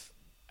of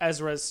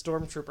Ezra's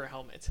Stormtrooper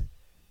helmet?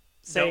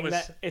 Saying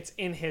that it's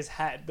in his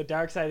head. The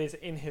dark side is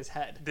in his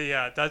head.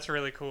 Yeah, that's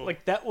really cool.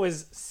 Like, that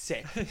was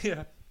sick.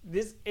 Yeah.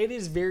 It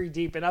is very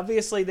deep, and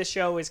obviously the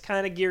show is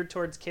kind of geared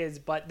towards kids,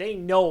 but they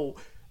know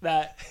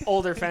that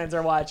older fans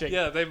are watching.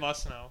 Yeah, they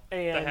must know.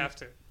 They have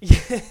to.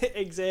 Yeah,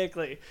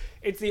 exactly.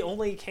 It's the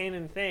only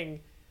canon thing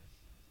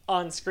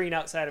on screen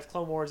outside of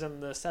Clone Wars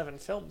and the 7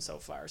 films so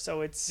far. So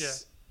it's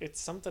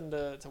something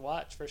to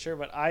watch for sure.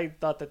 But I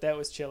thought that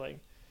was chilling.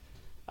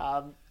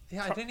 I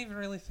didn't even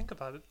really think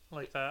about it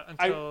like that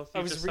until I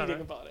was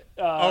reading about it.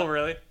 Oh,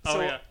 really? Oh,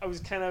 so yeah.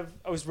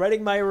 I was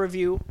writing my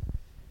review.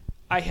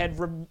 I had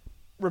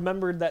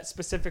remembered that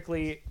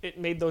specifically it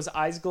made those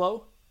eyes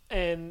glow.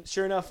 And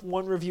sure enough,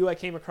 one review I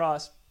came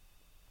across,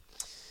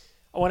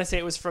 I want to say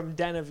it was from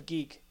Den of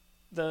Geek.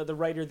 The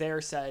writer there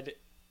said,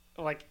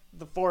 like,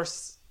 the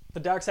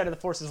dark side of the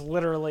Force is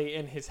literally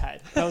in his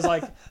head. And I was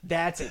like,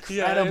 that's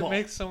incredible. Yeah, it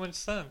makes so much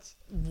sense.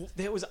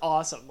 It was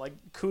awesome. Like,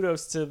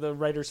 kudos to the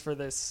writers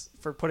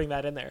for putting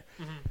that in there.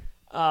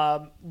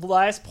 Mm-hmm.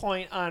 Last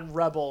point on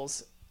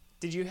Rebels.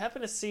 Did you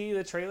happen to see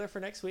the trailer for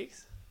next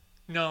week's?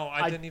 No,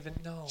 I didn't even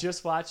know.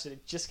 Just watched it.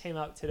 It just came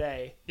out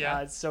today.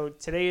 Yeah. So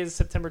today is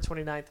September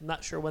 29th. I'm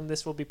not sure when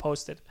this will be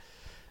posted.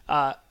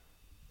 It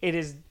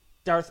is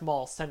Darth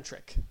Maul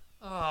centric.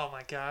 Oh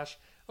my gosh.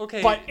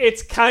 Okay. But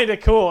it's kind of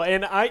cool.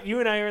 And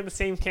you and I are in the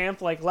same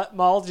camp. Like, let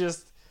Maul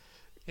just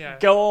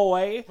go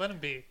away. Let him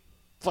be.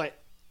 But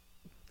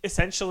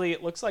essentially,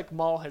 it looks like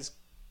Maul has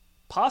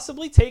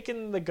possibly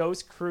taken the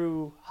Ghost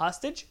crew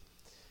hostage.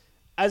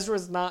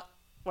 Ezra's not,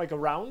 like,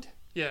 around.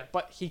 Yeah.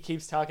 But he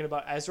keeps talking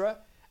about Ezra.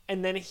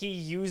 And then he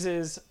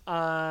uses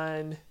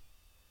on...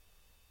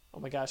 Oh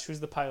my gosh, who's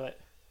the pilot?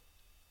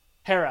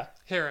 Hera.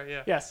 Hera,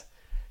 yeah. Yes.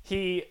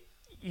 He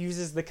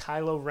uses the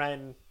Kylo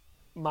Ren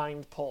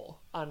mind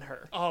pull on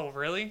her. Oh,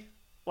 really?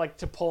 Like,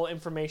 to pull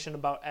information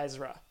about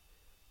Ezra.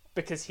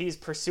 Because he's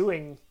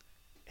pursuing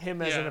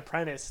him as an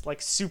apprentice,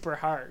 like, super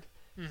hard.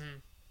 Mm-hmm.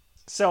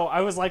 So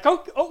I was like,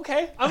 oh,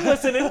 okay, I'm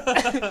listening.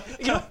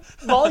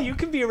 Maul, you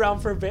can be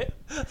around for a bit.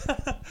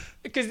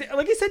 Because,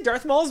 like I said,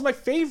 Darth Maul is my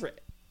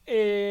favorite.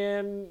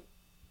 And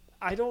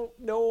I don't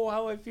know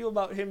how I feel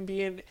about him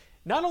being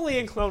not only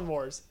in Clone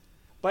Wars,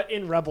 but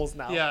in Rebels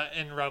now. Yeah,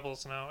 in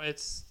Rebels now.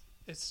 It's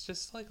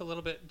just like a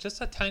little bit, just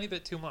a tiny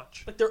bit too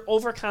much. Like, they're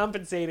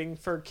overcompensating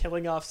for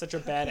killing off such a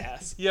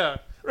badass. Yeah.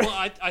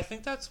 Well, I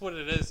think that's what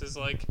it is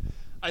like,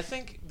 I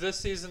think this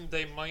season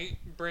they might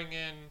bring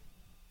in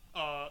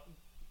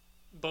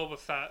Boba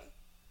Fett.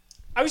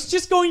 I was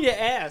just going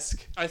to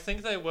ask. I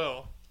think they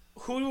will.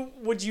 Who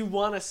would you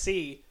want to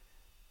see?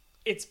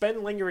 It's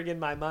been lingering in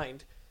my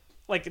mind.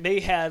 Like, they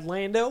had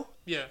Lando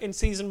in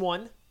season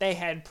 1. They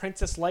had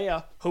Princess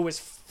Leia, who was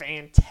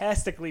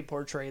fantastically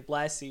portrayed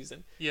last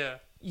season. Yeah.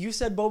 You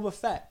said Boba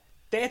Fett.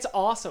 That's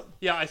awesome.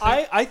 Yeah,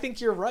 I think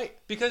you're right.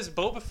 Because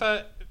Boba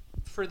Fett,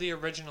 for the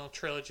original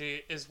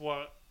trilogy, is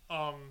what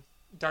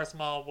Darth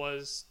Maul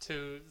was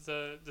to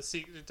the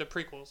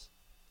prequels.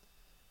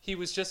 He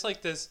was just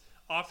like this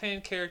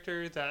offhand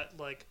character that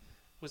like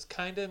was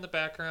kind of in the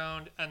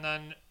background, and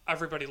then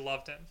everybody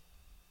loved him.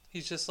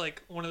 He's just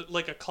like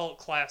like a cult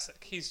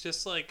classic. He's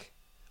just like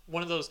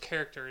one of those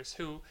characters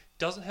who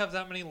doesn't have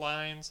that many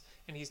lines,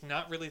 and he's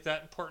not really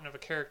that important of a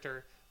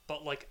character,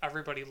 but like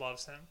everybody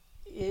loves him.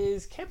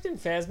 Is Captain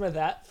Phasma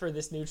that for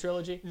this new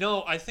trilogy?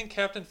 No, I think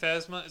Captain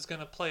Phasma is going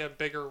to play a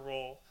bigger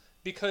role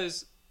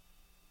because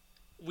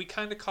we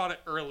kind of caught it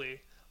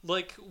early.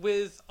 Like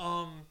with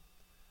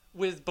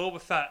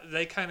Boba Fett,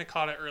 they kind of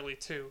caught it early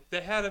too.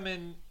 They had him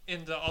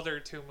in the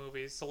other two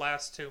movies, the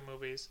last two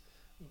movies,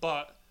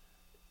 but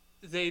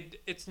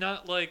it's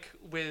not like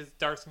with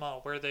Darth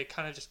Maul where they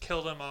kind of just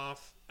killed him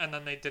off and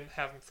then they didn't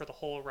have him for the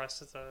whole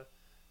rest of the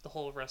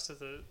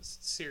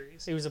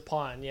series. He was a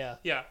pawn, yeah.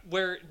 Yeah,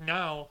 where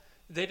now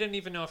they didn't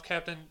even know if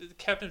Captain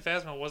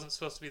Phasma wasn't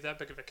supposed to be that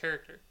big of a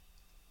character.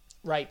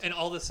 Right. And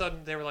all of a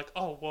sudden they were like,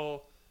 "Oh,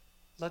 well,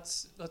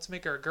 let's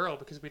make her a girl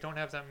because we don't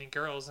have that many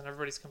girls and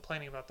everybody's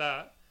complaining about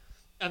that."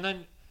 And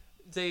then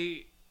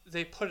they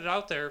put it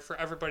out there for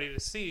everybody to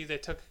see. They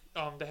took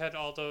they had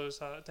all those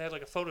they had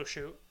like a photo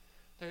shoot.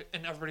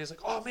 And everybody's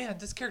like, "Oh man,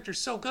 this character's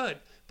so good."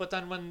 But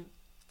then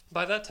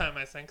by that time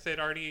I think they'd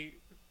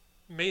already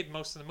made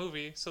most of the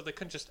movie, so they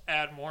couldn't just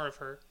add more of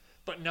her.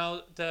 But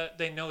now that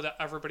they know that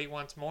everybody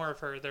wants more of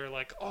her, they're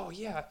like, "Oh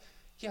yeah,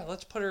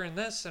 let's put her in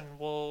this, and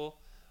we'll."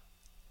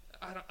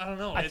 I don't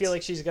know. I feel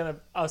like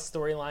a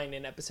storyline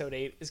in episode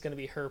 8 is gonna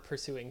be her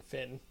pursuing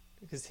Finn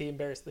because he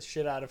embarrassed the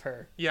shit out of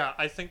her. Yeah,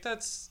 I think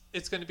it's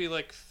gonna be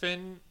like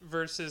Finn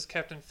versus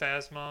Captain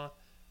Phasma,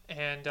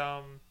 and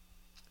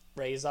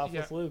Rey's off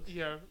with Luke.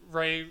 Yeah,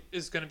 Rey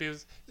is gonna be.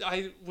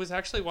 I was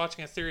actually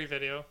watching a theory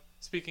video.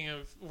 Speaking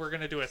of, we're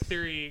gonna do a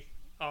theory.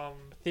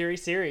 Theory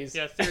series.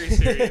 Yeah, theory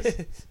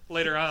series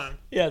later on.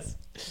 Yes.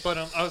 But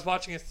I was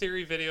watching a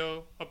theory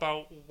video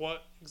about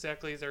what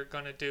exactly they're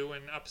gonna do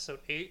in episode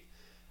 8,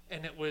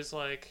 and it was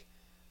like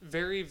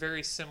very,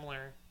 very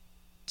similar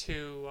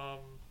to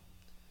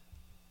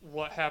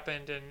what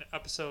happened in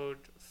episode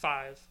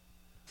 5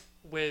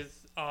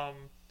 with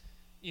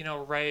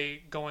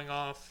Rey going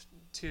off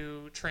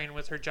to train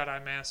with her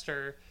Jedi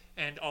Master,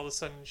 and all of a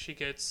sudden she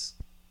gets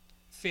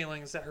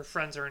feelings that her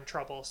friends are in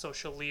trouble, so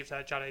she'll leave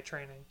that Jedi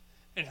training.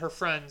 And her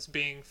friends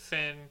being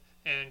Finn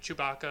and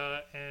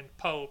Chewbacca and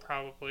Poe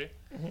probably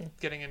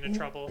getting into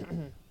trouble.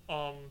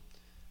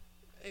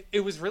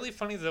 It was really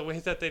funny the way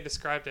that they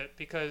described it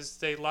because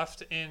they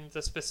left in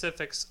the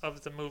specifics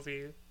of the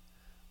movie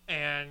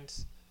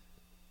and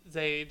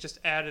they just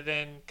added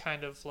in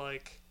kind of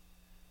like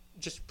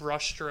just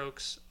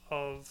brushstrokes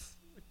of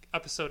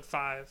episode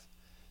 5.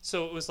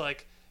 So it was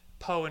like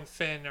Poe and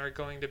Finn are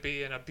going to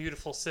be in a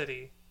beautiful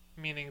city,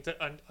 meaning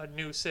a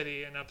new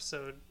city in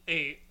episode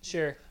 8.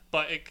 Sure.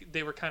 But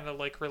they were kind of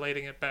like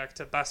relating it back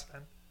to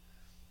Bespin.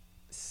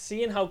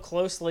 Seeing how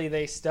closely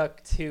they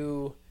stuck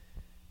to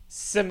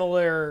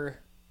similar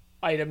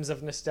items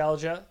of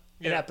nostalgia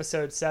in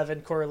episode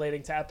 7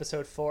 correlating to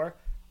episode 4,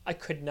 I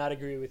could not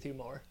agree with you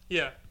more.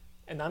 Yeah.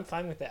 And I'm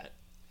fine with that.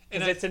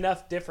 And it's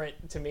enough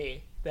different to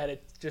me that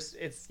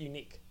it's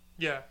unique.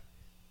 Yeah.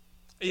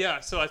 Yeah,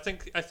 so I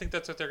think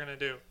that's what they're going to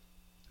do.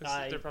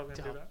 They're probably going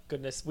to do that.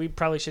 Goodness, we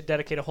probably should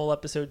dedicate a whole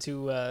episode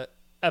to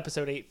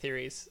episode 8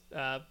 theories.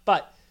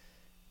 But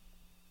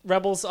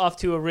Rebels off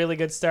to a really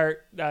good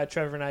start.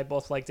 Trevor and I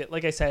both liked it.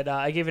 Like I said,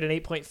 I gave it an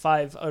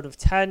 8.5 out of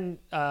 10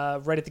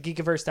 right at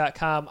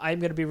thegeekiverse.com. I'm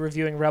going to be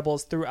reviewing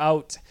Rebels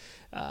throughout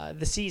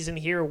the season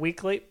here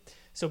weekly,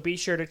 so be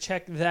sure to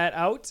check that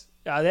out.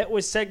 That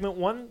was segment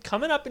 1.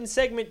 Coming up in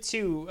segment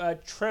 2,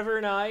 Trevor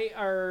and I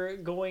are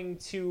going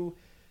to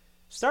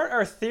start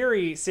our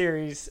theories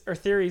series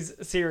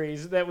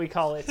that we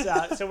call it.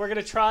 So we're going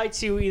to try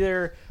to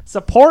either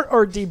support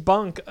or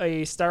debunk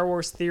a Star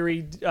Wars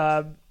theory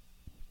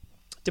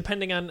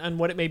depending on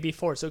what it may be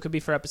for. So it could be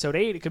for episode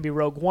 8, it could be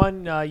Rogue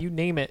One, you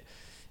name it.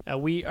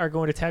 We are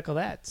going to tackle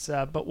that.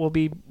 But we'll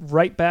be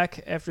right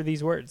back after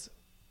these words.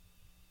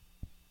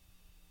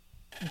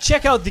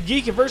 Check out the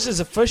Geekiverse's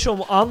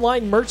official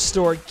online merch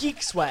store,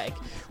 Geek Swag,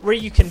 where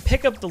you can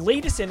pick up the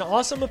latest and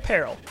awesome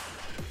apparel.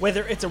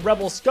 Whether it's a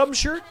Rebel Scum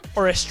shirt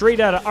or a Straight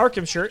Outta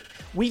Arkham shirt,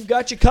 we've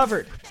got you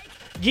covered.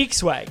 Geek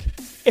Swag.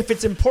 If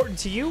it's important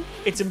to you,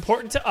 it's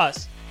important to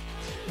us.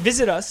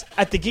 Visit us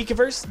at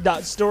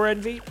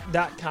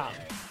thegeekiverse.storeenvy.com.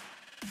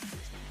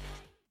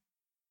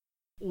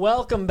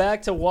 Welcome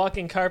back to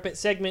Walking Carpet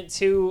segment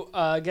 2.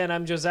 Again,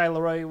 I'm Josiah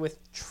LeRoy with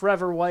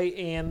Trevor White,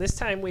 and this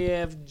time we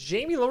have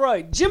Jamie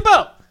LeRoy.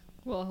 Jimbo!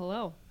 Well,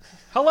 hello.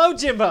 Hello,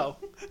 Jimbo.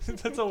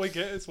 That's all we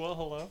get is well,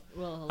 hello.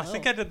 Well, hello. I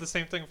think I did the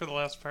same thing for the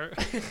last part.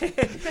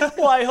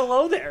 Why,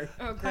 hello there.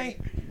 Oh, great.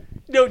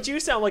 Don't you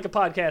sound like a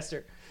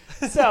podcaster?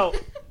 So,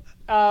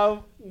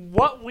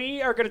 what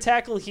we are going to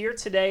tackle here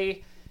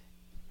today,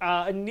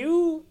 a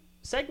new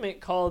segment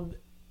called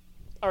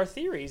our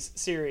Theories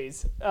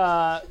series.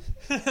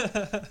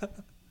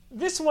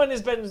 This one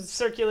has been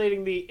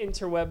circulating the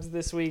interwebs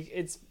this week.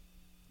 It's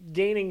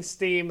gaining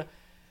steam.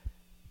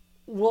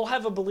 We'll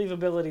have a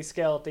believability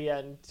scale at the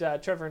end.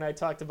 Trevor and I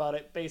talked about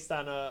it based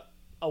on a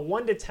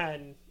 1 to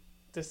 10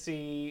 to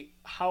see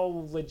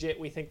how legit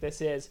we think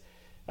this is.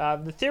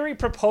 The theory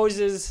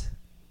proposes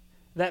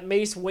that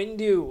Mace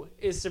Windu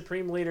is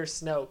Supreme Leader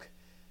Snoke.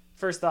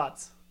 First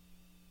thoughts?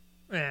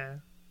 Yeah.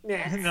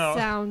 Nah. No.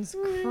 Sounds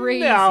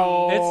crazy.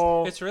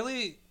 No. It's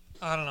really,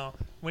 I don't know.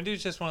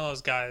 Windu's just one of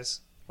those guys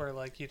where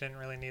like you didn't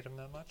really need him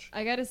that much.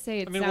 I gotta say,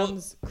 it I mean,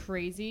 sounds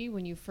crazy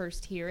when you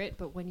first hear it,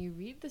 but when you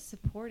read the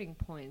supporting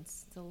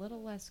points, it's a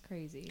little less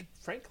crazy.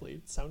 Frankly,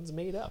 it sounds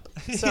made up.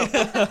 So,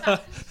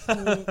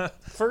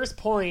 first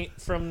point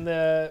from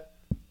the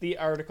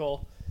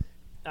article.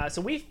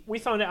 So we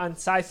found it on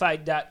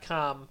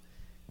sci-fi.com.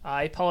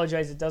 I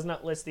apologize, it does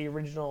not list the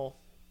original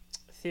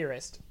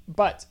theorist,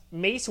 but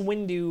Mace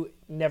Windu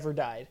never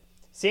died.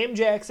 Sam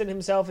Jackson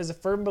himself is a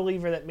firm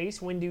believer that Mace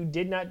Windu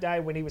did not die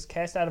when he was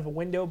cast out of a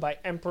window by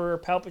Emperor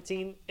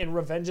Palpatine in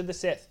Revenge of the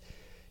Sith.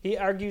 He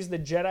argues the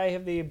Jedi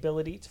have the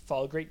ability to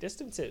fall great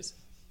distances.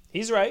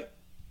 He's right.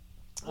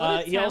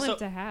 What a talent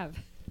to have.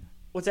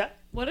 What's that?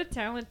 What a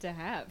talent to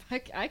have.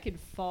 I could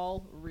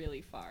fall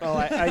really far. Oh,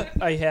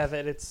 I have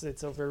it.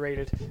 It's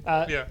overrated.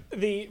 Yeah.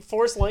 The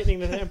Force lightning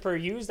that the Emperor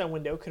used on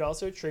Windu could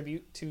also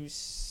attribute to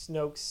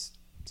Snoke's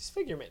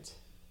disfigurement.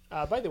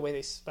 By the way,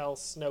 they spell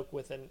Snoke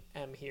with an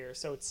M here,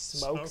 so it's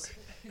smokes.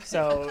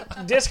 So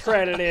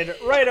discredited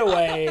right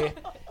away.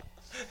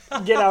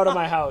 Get out of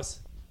my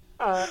house.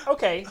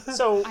 Okay,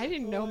 so I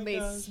didn't know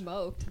Mace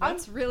smoked.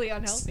 That's really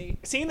unhealthy.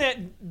 Seeing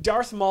that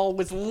Darth Maul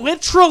was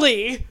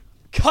literally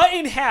cut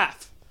in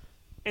half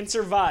and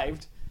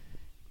survived.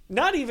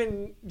 Not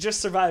even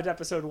just survived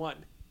episode 1.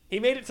 He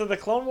made it to the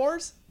Clone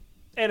Wars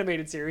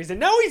animated series, and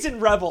now he's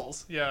in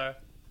Rebels. Yeah.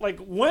 Like,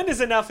 when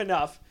is enough?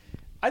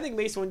 I think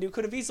Mace Windu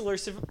could have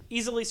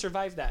easily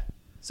survived that.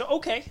 So,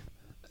 okay.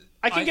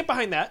 I can get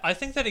behind that. I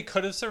think that he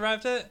could have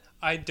survived it.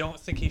 I don't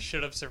think he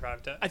should have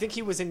survived it. I think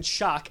he was in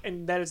shock,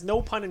 and that is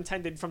no pun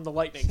intended from the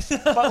lightning.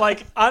 But,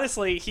 like,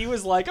 honestly, he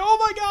was like, oh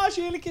my gosh,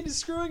 Anakin is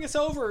screwing us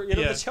over. You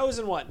know, the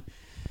chosen one.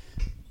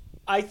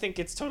 I think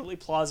it's totally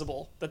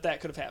plausible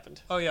that could have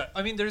happened. Oh, yeah.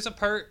 I mean, there's a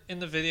part in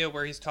the video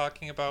where he's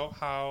talking about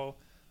how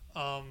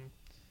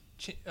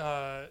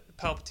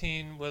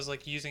Palpatine was,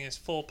 like, using his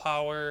full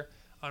power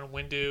on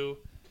Windu,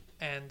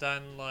 and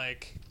then,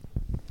 like,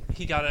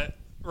 he got it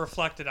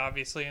reflected,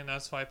 obviously, and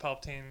that's why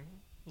Palpatine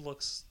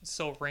looks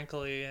so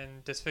wrinkly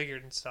and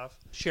disfigured and stuff.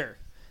 Sure.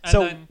 And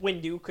so then,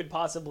 Windu could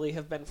possibly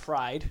have been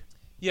fried.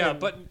 Yeah,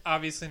 but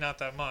obviously not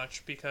that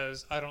much,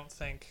 because I don't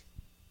think,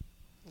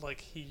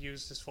 like, he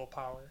used his full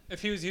power.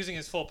 If he was using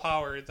his full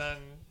power, then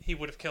he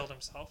would have killed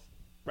himself.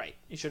 Right.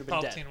 He should have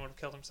been dead. Palpatine would have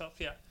killed himself,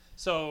 yeah.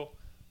 So,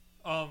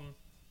 I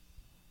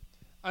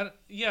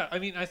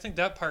mean, I think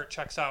that part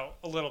checks out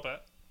a little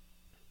bit.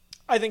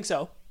 I think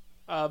so.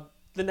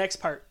 The next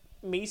part,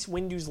 Mace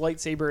Windu's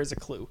lightsaber is a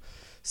clue.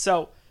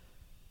 So,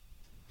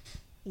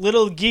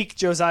 little geek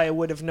Josiah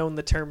would have known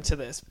the term to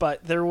this,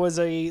 but there was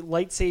a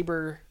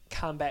lightsaber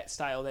combat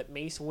style that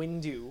Mace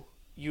Windu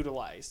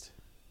utilized.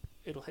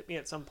 It'll hit me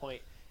at some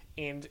point.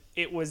 And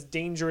it was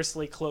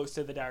dangerously close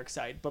to the dark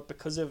side, but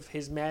because of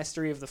his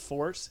mastery of the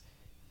Force,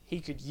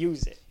 he could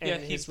use it. And yeah,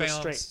 his he's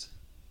balanced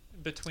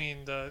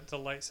between the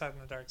light side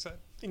and the dark side.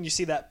 And you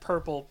see that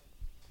purple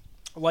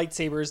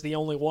lightsaber is the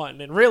only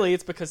one, and really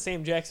it's because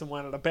Sam Jackson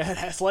wanted a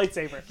badass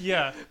lightsaber.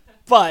 Yeah,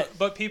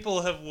 but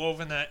people have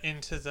woven that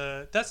into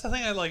that's the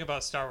thing I like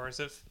about Star Wars.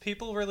 If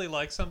people really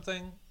like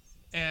something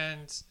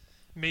and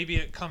maybe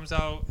it comes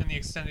out in the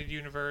extended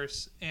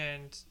universe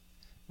and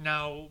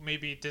now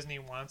maybe Disney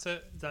wants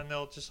it, then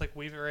they'll just like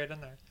weave it right in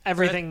there.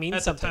 Everything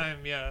means something at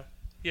the time.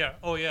 Yeah.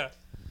 Oh yeah.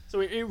 So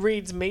it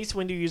reads, Mace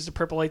Windu used a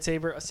purple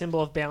lightsaber, a symbol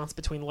of balance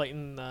between light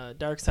and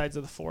dark sides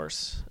of the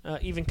Force,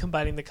 even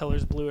combining the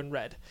colors blue and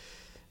red.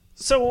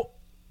 So,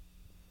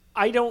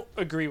 I don't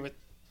agree with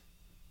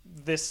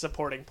this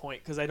supporting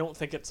point, because I don't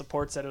think it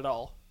supports it at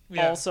all.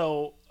 Yeah.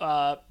 Also,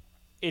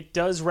 it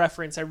does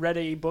reference, I read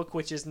a book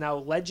which is now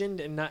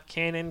legend and not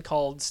canon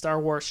called Star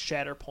Wars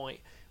Shatterpoint,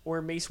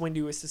 where Mace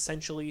Windu is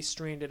essentially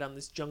stranded on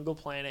this jungle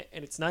planet,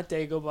 and it's not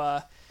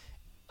Dagobah.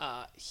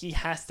 He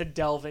has to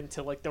delve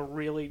into like the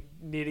really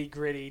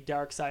nitty-gritty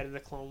dark side of the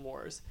Clone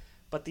Wars.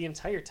 But the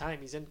entire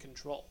time, he's in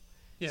control.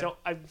 Yeah. So,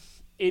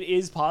 it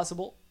is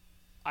possible.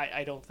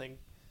 I don't think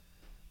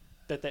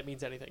that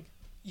means anything.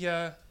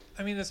 Yeah,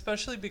 I mean,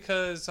 especially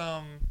because,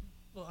 I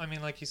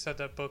mean, like you said,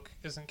 that book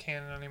isn't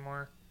canon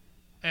anymore.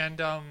 And,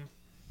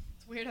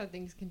 it's weird how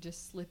things can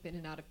just slip in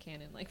and out of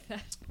canon like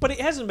that. But it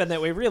hasn't been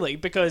that way, really,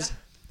 because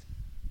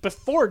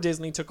before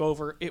Disney took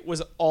over, it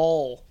was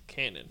all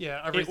canon.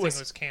 Yeah, everything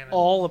was canon.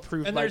 All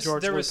approved and by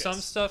George Lucas. There was some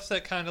stuff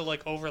that kind of,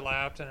 like,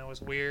 overlapped, and it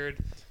was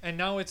weird. And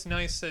now it's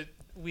nice that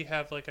we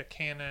have, like, a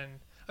canon.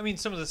 I mean,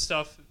 some of the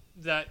stuff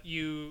that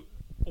you,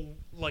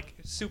 like,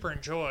 super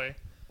enjoy.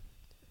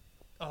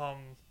 I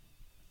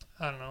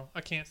don't know.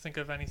 I can't think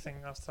of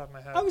anything off the top of my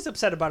head. I was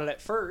upset about it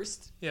at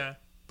first. Yeah.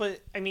 But,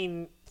 I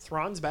mean,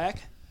 Thrawn's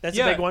back. That's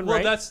a big one, well,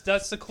 right? Well,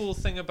 that's the cool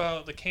thing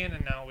about the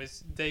canon now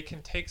is they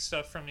can take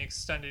stuff from the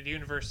extended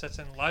universe that's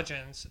in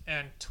Legends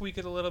and tweak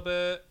it a little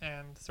bit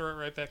and throw it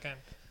right back in.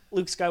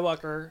 Luke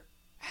Skywalker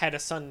had a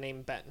son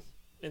named Ben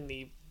in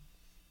the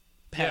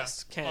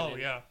past canon. Oh,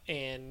 yeah.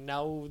 And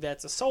now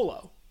that's a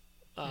Solo.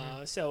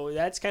 So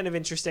that's kind of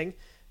interesting.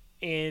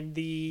 And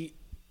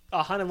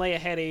Han and Leia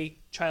had a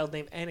child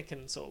named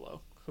Anakin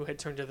Solo who had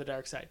turned to the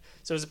dark side.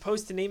 So as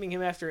opposed to naming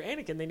him after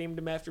Anakin, they named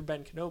him after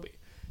Ben Kenobi.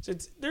 So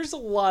there's a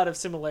lot of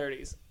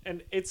similarities,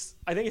 and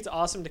I think it's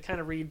awesome to kind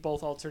of read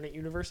both alternate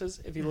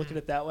universes if you look at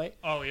it that way.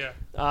 Oh yeah.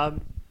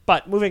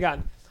 But moving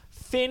on,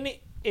 Finn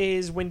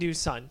is Windu's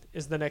son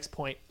is the next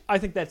point. I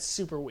think that's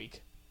super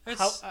weak.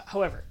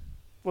 However,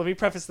 let me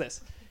preface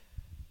this.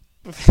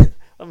 I'm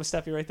gonna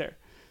stop you right there.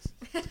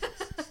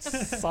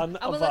 Son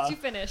I'm of gonna let you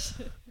finish.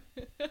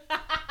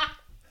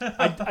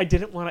 I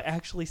didn't want to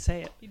actually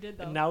say it. You did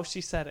though. And now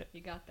she said it.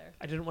 You got there.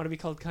 I didn't want to be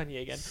called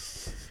Kanye again.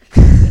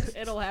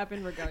 It'll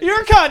happen regardless.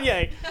 You're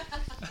Kanye.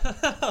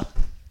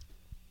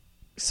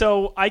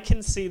 So I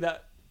can see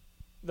that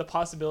the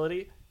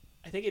possibility.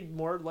 I think it'd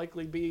more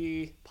likely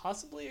be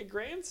possibly a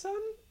grandson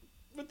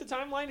with the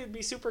timeline. It'd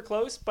be super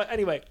close. But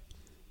anyway,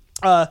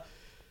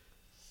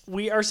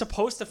 we are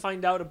supposed to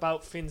find out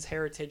about Finn's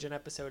heritage in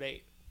episode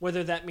 8.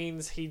 Whether that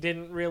means he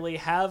didn't really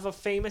have a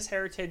famous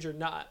heritage or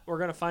not, we're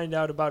going to find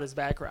out about his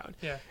background.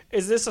 Yeah.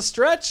 Is this a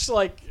stretch?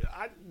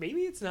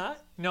 Maybe it's not.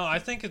 No, I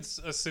think it's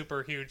a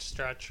super huge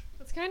stretch.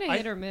 It's kind of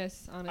hit or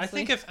miss, honestly. I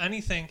think if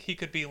anything, he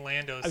could be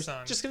Lando's I was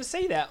son. just going to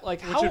say that.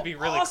 Like, Which how would be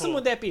really awesome cool.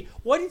 would that be?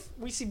 What if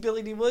we see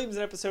Billy D. Williams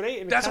in episode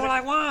 8? And That's what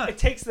I want. It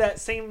takes that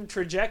same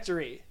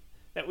trajectory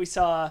that we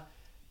saw.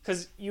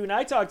 Because you and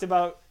I talked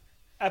about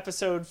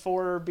episode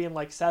 4 being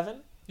like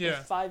 7.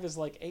 Yeah. 5 is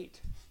like 8.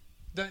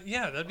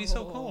 That'd be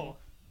so cool.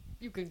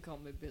 You can call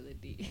me Billy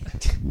D.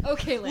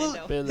 Okay,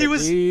 Lando. Billy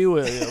D.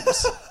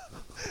 Williams.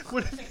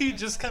 What if he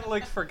just kind of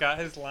like forgot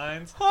his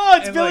lines? Oh,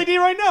 it's And, Billy like, D.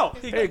 right now.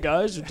 Hey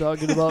guys, you're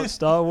talking about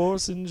Star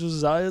Wars in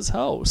Josiah's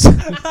house.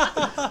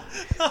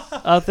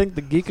 I think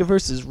the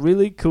Geekiverse is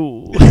really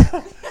cool.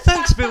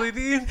 Thanks, Billy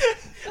D.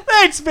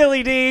 Thanks,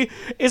 Billy D.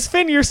 Is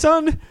Finn your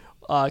son?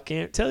 I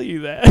can't tell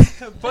you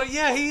that. But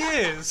yeah, he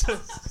is.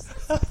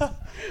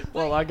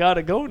 Well, I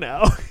gotta go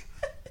now.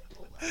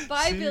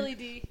 Bye, Billy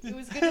D. It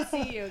was good to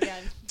see you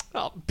again.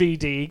 Oh,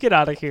 BD, get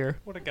out of here.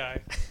 What a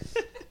guy.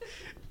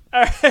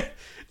 All right,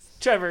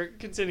 Trevor,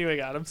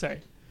 continuing on. I'm sorry.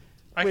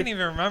 I can't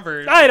even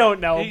remember. I don't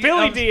know.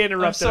 Billy D. I'm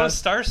interrupted so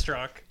us.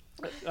 starstruck.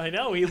 I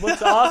know. He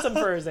looks awesome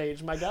for his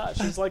age. My gosh,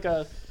 he's like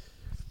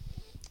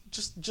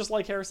just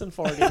like Harrison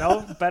Ford, you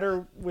know,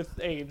 better with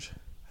age.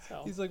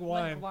 So. He's like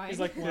wine. He's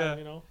like wine, Yeah.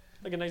 you know,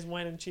 like a nice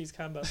wine and cheese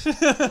combo.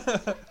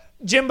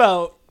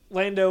 Jimbo,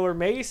 Lando, or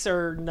Mace,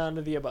 or none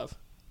of the above?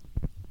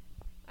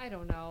 I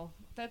don't know.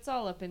 That's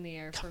all up in the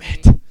air for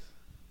Commit. me.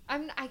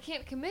 I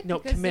can't commit No,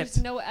 because commit.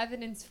 there's no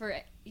evidence for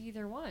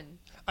either one.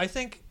 I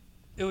think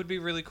it would be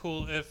really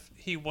cool if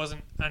he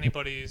wasn't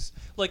anybody's.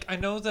 Like, I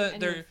know that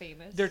Anyone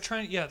famous. they're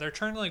trying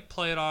to like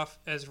play it off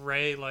as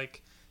Rey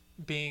like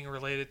being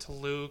related to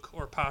Luke,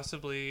 or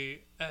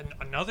possibly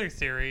another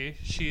theory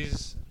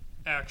she's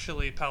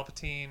actually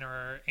Palpatine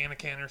or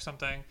Anakin or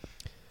something.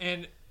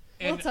 And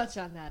We'll touch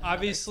on that.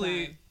 another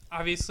time.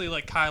 obviously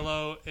like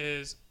Kylo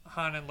is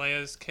Han and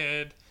Leia's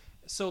kid.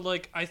 So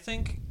like I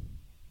think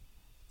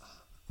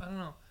I don't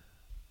know.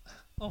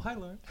 Oh, hi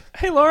Lauren.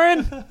 Hey,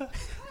 Lauren.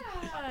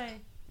 Hi.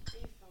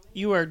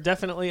 You are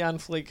definitely on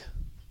fleek.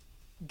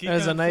 Geek That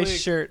is a on nice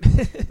fleek. shirt.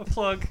 A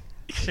plug.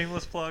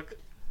 Shameless plug.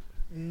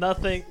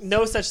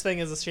 No such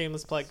thing as a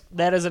shameless plug.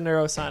 That is a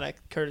neurosonic,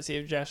 courtesy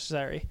of Josh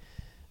Zari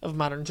of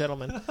Modern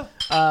Gentlemen.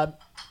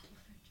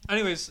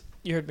 Anyways,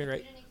 You heard me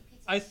right.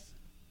 I'm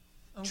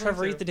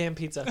Trevor, going eat the damn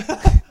pizza.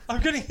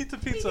 I'm gonna eat the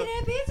pizza.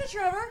 pizza,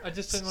 Trevor. I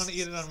just didn't want to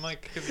eat it on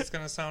mic because it's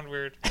gonna sound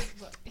weird.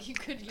 You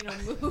could,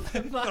 move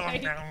the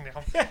mic.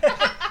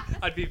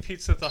 I'd be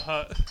Pizza the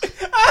Hut.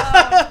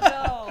 Oh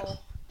no.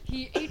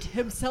 He ate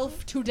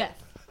himself to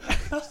death.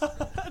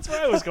 That's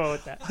where I was going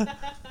with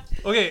that.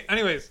 Okay,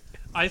 anyways,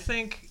 I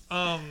think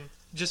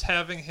just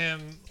having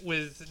him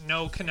with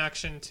no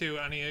connection to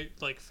any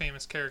like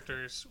famous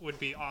characters would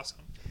be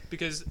awesome,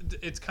 because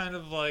it's kind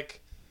of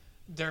like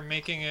they're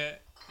making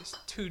it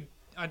too.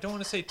 I don't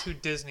want to say too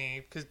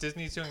Disney, because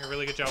Disney's doing a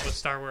really good job with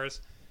Star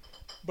Wars,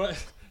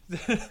 but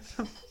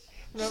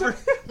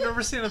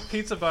never seen a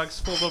pizza box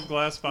full of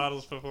glass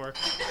bottles before.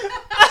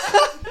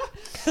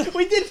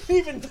 We didn't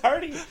even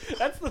party.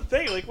 That's the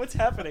thing. Like, what's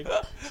happening?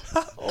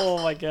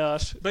 Oh my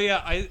gosh. But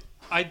yeah,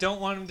 I don't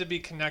want him to be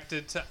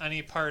connected to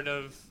any part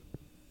of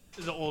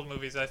the old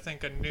movies. I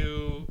think a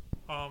new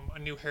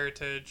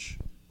heritage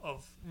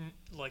of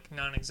like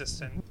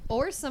non-existent.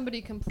 Or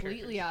somebody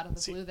completely out of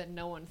the blue that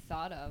no one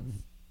thought of.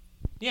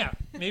 Yeah,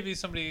 maybe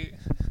somebody.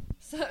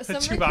 Some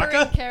Chewbacca?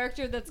 recurring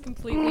character that's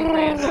completely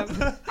random.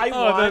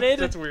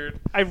 That's weird.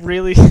 I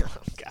really.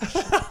 Oh gosh.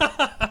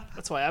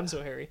 That's why I'm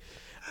so hairy.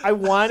 I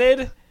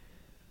wanted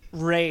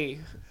Rey,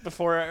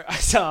 before I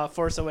saw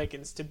Force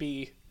Awakens, to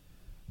be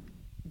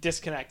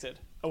disconnected.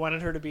 I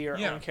wanted her to be her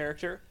own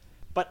character.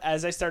 But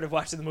as I started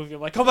watching the movie,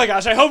 I'm like, oh my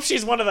gosh, I hope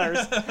she's one of theirs.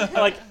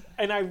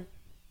 And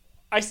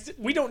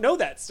we don't know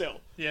that still.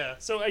 Yeah.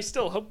 So I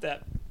still hope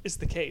that is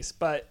the case.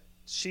 But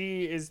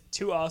she is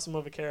too awesome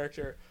of a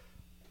character,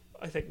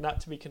 I think, not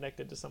to be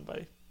connected to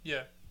somebody.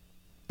 Yeah.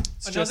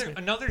 It's just me.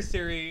 Another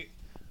theory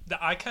that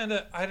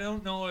I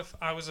don't know if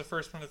I was the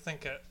first one to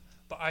think it,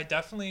 but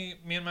me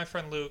and my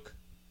friend Luke,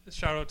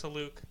 shout out to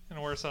Luke in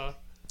Warsaw.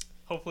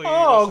 Hopefully. he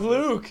Oh,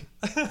 listens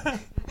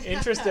Luke.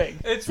 Interesting.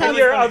 It's And really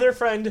your funny. other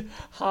friend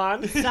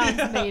Han.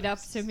 Sounds made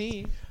up to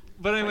me.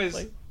 But anyways,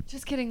 Frankly.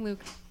 Just kidding, Luke.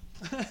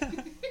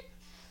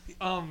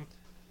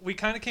 we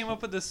kind of came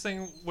up with this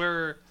thing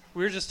where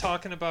we were just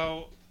talking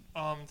about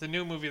the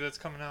new movie that's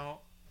coming out,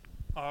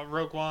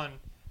 Rogue One,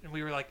 and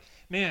we were like,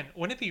 man,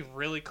 wouldn't it be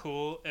really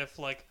cool if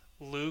like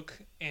Luke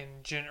and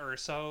Jyn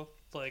Erso,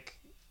 like,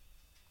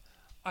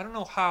 I don't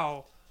know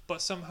how,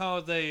 but somehow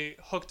they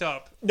hooked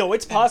up. No,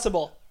 it's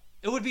possible.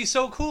 It would be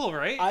so cool,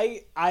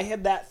 right? I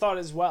had that thought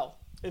as well.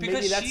 And Because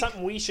maybe that's she-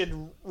 something we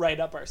should write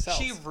up ourselves.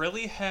 She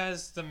really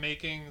has the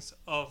makings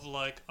of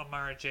like a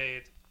Mara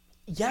Jade.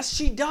 Yes,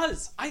 she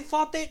does. I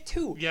thought that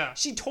too. Yeah.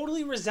 She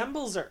totally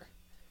resembles her.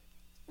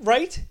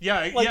 Right?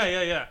 Yeah, Like-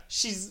 yeah.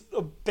 She's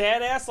a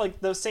badass,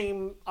 like the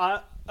same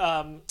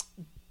kind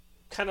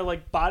of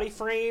like body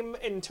frame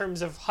in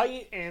terms of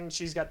height, and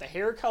she's got the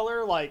hair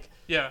color. Like,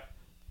 Yeah.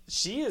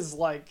 she is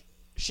like,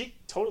 she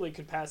totally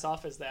could pass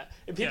off as that.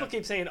 And people Yeah.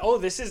 keep saying, oh,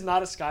 this is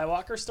not a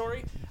Skywalker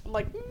story. I'm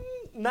like,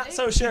 not It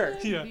so sure.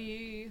 could Yeah.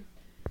 be.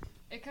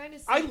 It kind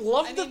of. I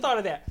love the thought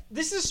of that.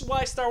 This is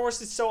why Star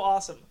Wars is so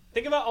awesome.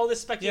 Think about all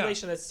this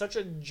speculation. That's such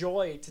a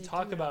joy to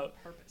talk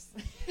about. Purpose.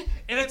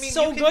 And I It's mean,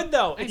 so you can- good,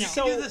 though. I It's You know.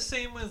 so can do the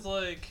same with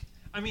like,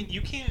 I mean,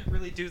 you can't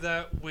really do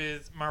that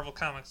with Marvel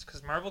Comics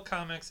because Marvel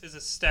Comics is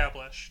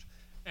established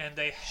and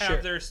they have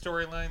Sure. their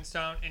storylines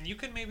down, and you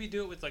can maybe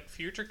do it with like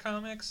future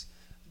comics,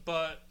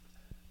 but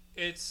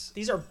it's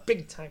These are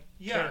big time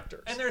yeah.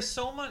 characters. And there's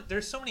so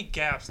many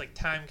gaps, like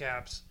time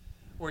gaps,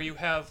 where you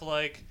have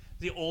like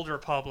the Old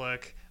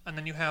Republic, and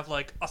then you have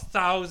like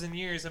 1,000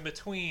 years in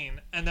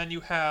between, and then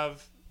you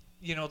have,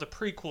 you know, the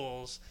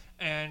prequels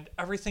and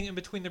everything in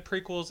between the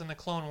prequels and the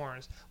Clone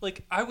Wars.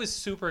 Like, I was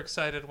super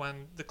excited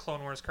when the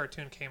Clone Wars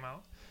cartoon came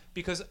out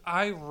because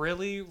I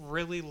really,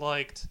 really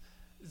liked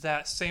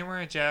that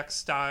Samurai Jack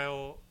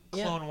style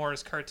Clone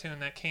Wars cartoon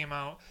that came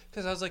out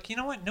because I was like, you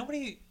know what,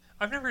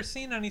 I've never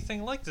seen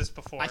anything like this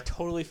before. I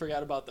totally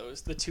forgot about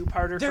those. The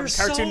two-parter They're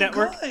from Cartoon so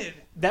Network. good.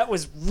 That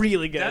was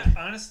really good. That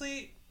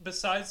honestly,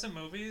 besides the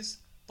movies,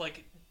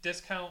 like,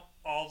 discount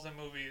all of the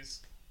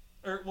movies,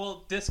 or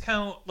well,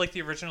 discount like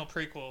the original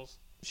prequels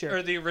Sure.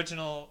 or the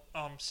original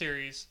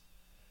series.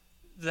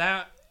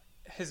 That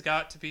has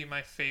got to be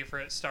my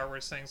favorite Star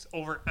Wars things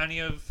over any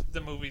of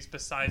the movies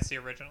besides the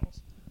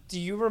originals. Do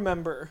you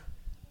remember?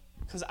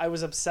 Because I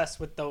was obsessed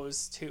with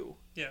those two.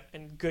 Yeah.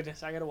 And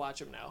goodness, I gotta watch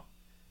them now.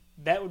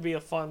 That would be a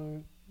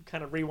fun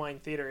kind of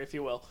rewind theater, if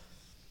you will.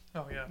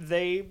 Oh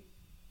yeah.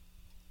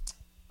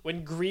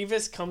 When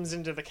Grievous comes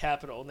into the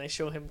Capitol and they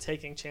show him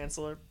taking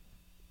Chancellor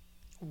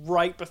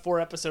right before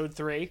Episode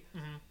 3,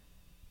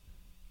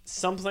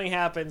 something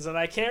happens, and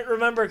I can't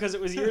remember because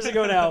it was years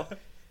ago now,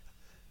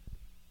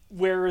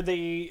 where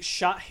they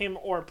shot him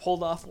or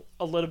pulled off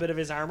a little bit of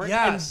his armor,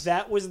 Yes. and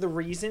that was the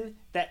reason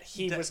that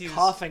he That was he was-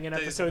 coughing in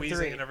that he was Episode wheezing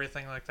 3. and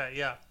everything like that.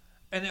 Yeah.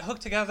 And it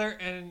hooked together,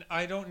 and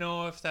I don't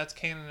know if that's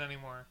canon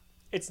anymore.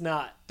 It's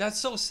not. That's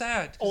so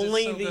sad. 'Cause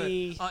Only it's so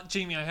the- good.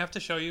 Jamie, I have to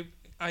show you.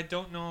 I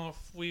don't know if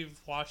we've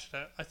watched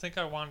it. I think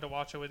I wanted to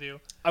watch it with you.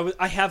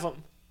 I have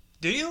them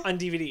Do you? on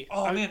DVD.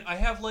 Oh man, I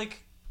have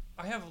like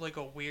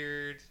a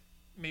weird.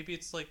 Maybe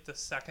it's like the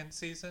second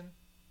season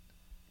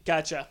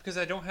Gotcha. because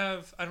I don't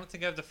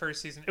think I have the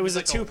first season. It was a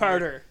like two-parter.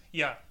 weird-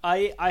 yeah.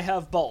 I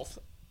have both.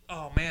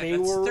 Oh man, They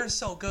were- they're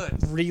so good.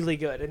 Really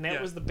good, and that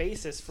Yeah. was the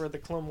basis for the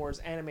Clone Wars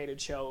animated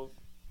show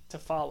to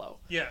follow.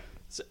 Yeah.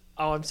 So,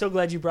 I'm so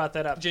glad you brought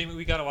that up. Jamie,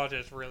 we gotta watch it.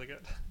 It's really good.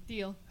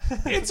 Deal.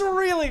 It's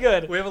really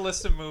good. We have a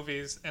list of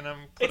movies, and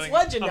I'm putting.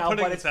 legend I'm now,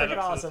 putting but it's that freaking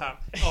up to the awesome.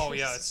 top. Oh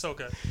yeah, it's so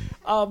good.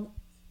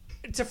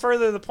 To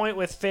further the point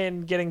with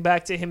Finn, getting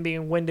back to him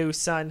being Windu's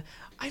son,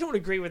 I don't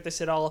agree with this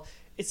at all.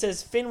 It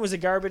says Finn was a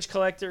garbage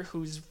collector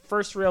whose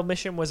first real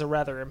mission was a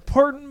rather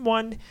important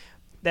one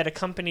that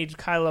accompanied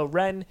Kylo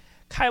Ren.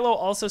 Kylo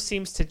also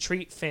seems to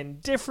treat Finn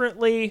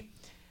differently.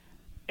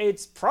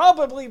 It's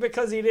probably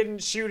because he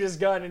didn't shoot his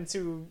gun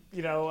into,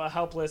 a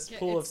helpless Yeah,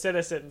 pool of it's-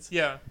 citizens.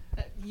 Yeah.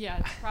 Yeah,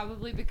 it's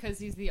probably because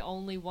he's the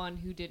only one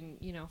who didn't,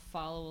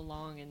 follow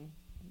along and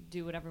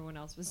do what everyone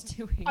else was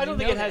doing. I don't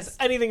think it has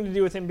anything to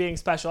do with him being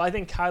special. I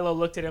think Kylo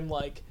looked at him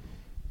like,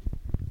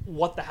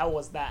 what the hell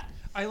was that?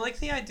 I like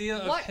the idea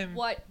of him.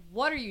 What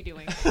are you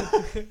doing?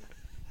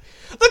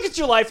 Look at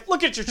your life.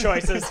 Look at your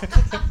choices.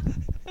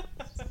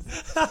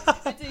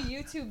 It's a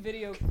YouTube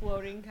video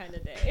quoting kind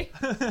of day.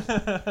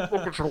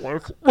 Look at your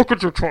life. Look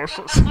at your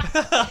choices.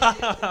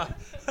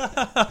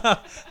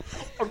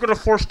 I'm going to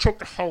force choke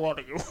the hell out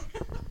of you.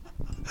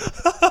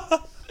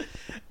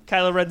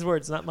 Kylo Ren's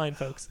words, not mine,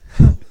 folks.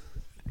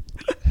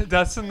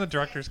 That's in the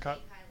director's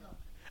cut.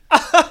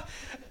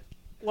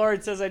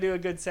 Lauren says I do a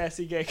good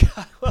sassy gay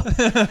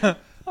Kylo.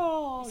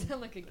 You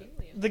sound like a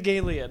Galilean. The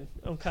Galilean.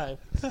 Okay.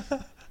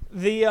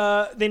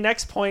 The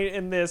next point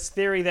in this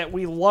theory that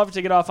we love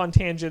to get off on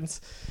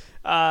tangents.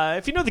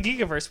 If you know the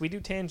Geekiverse, we do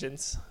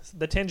tangents.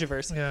 The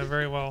Tangiverse. Yeah,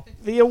 very well.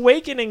 The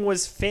awakening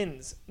was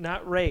Finn's,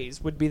 not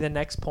Rey's, would be the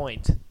next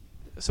point.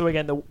 So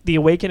again, the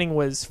awakening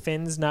was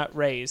Finn's, not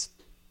Rey's.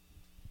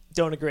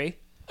 Don't agree.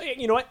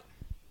 You know what?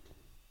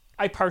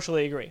 I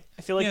partially agree.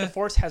 I feel like Yeah. the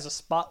Force has a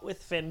spot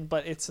with Finn,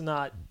 but it's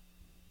not.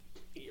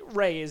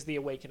 Rey is the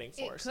awakening It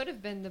Force. could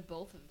have been the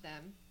both of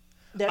them.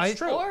 That's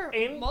true. Or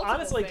And multiple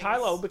honestly, things.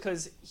 Kylo,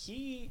 because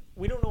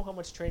we don't know how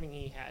much training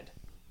he had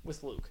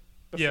with Luke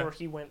before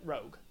he went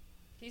rogue.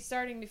 He's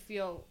starting to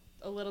feel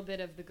a little bit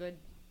of the good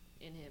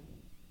in him,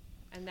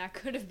 and that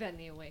could have been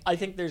the awakening. I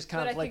think there's But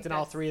I conflict think in all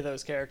that's- three of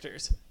those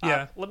characters.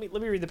 Yeah. Let me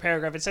read the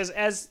paragraph. It says,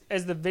 as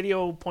the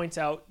video points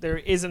out, there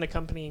is an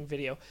accompanying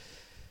video.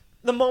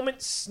 The moment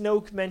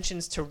Snoke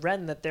mentions to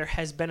Ren that there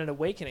has been an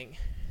awakening,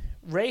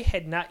 Rey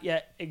had not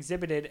yet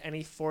exhibited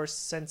any Force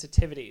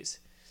sensitivities.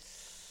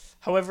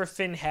 However,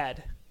 Finn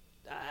had.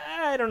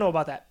 I don't know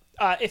about that.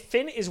 If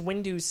Finn is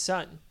Windu's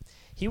son,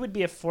 he would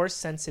be a Force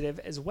sensitive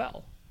as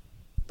well.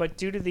 But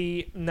due to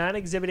the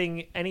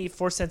non-exhibiting any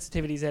Force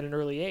sensitivities at an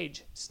early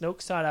age,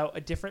 Snoke sought out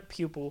a different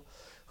pupil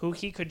who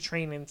he could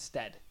train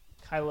instead,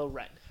 Kylo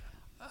Ren.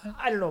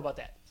 I don't know about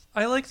that.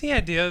 I like the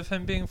idea of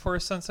him being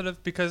Force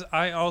sensitive because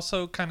I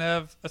also kind of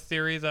have a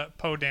theory that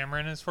Poe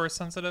Dameron is Force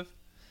sensitive.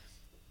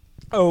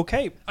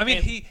 Okay. I mean,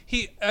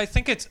 And- I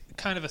think it's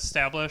kind of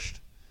established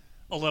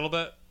a little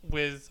bit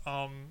with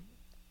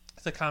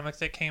the comic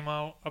that came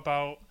out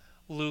about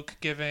Luke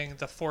giving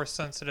the Force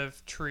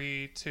sensitive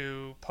tree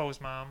to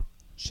Poe's mom.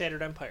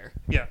 Shattered Empire.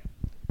 Yeah.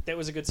 That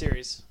was a good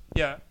series.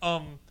 Yeah.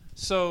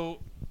 So,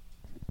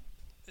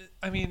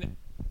 I mean,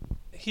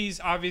 he's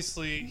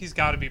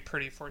got to be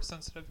pretty Force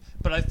sensitive,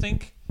 but I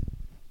think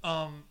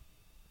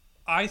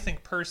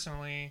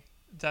personally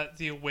that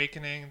the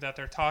awakening that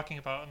they're talking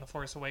about in The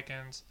Force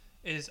Awakens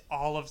is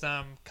all of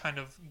them kind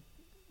of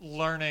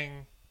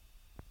learning,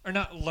 or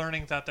not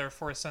learning that they're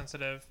Force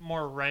sensitive,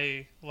 more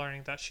Rey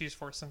learning that she's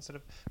Force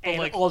sensitive, but And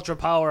like ultra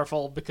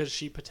powerful because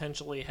she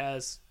potentially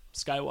has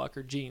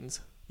Skywalker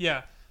genes.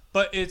 yeah.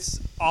 But it's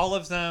all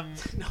of them.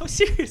 No,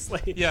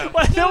 seriously. Yeah.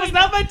 Well, that was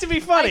not meant to be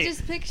funny. I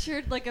just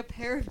pictured like a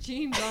pair of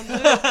jeans on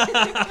Luke.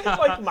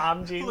 like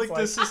mom jeans. Like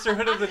the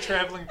Sisterhood of the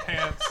Traveling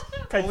Pants.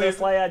 Princess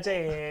Leia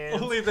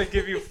jeans. Only they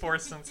give you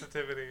Force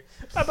sensitivity.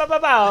 Bow, bow, bow,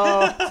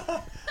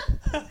 bow.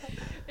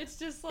 It's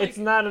just like It's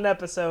not an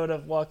episode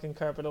of Walking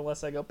Carpet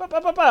unless I go bow, bow,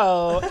 bow,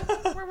 bow.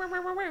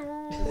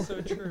 So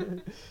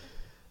true.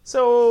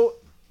 So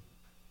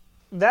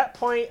that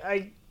point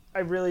I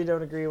really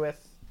don't agree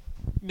with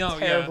No,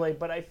 terribly,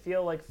 but I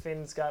feel like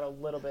Finn's got a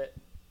little bit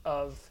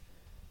of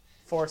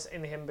Force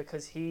in him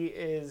because he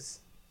is,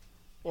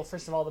 well,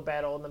 first of all, the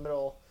battle in the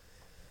middle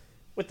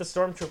with the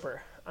Stormtrooper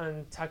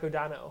on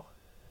Takodano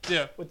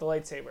yeah. with the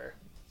lightsaber.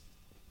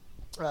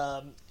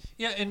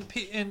 Yeah,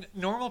 and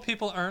normal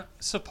people aren't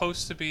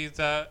supposed to be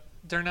that.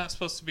 They're not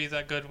supposed to be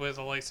that good with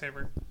a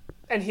lightsaber.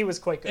 And he was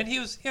quite good. And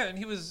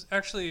he was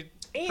actually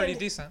pretty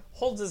decent.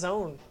 Holds his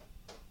own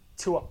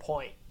to a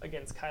point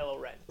against Kylo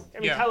Ren. I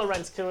mean, Yeah. Kylo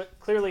Ren's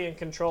clearly in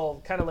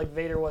control, kind of like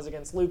Vader was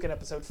against Luke in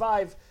Episode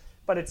 5,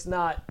 but it's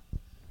not.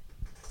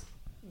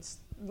 It's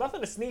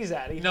nothing to sneeze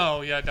at. Even.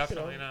 No, yeah,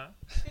 definitely not.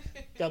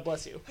 God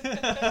bless you.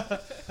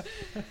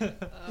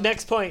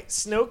 Next point.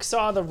 Snoke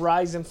saw the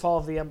rise and fall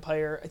of the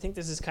Empire. I think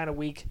this is kind of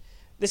weak.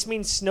 This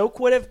means Snoke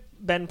would have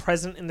been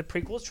present in the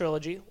prequel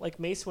trilogy, like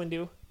Mace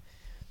Windu.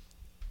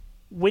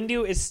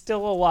 Windu is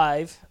still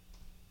alive.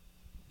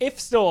 If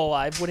still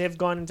alive, would have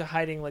gone into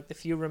hiding like the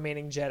few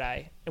remaining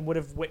Jedi and would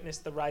have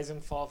witnessed the rise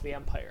and fall of the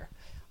Empire.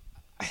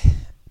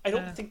 I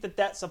don't think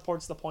that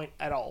supports the point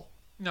at all.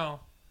 No,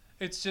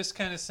 it's just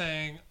kind of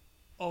saying,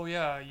 "Oh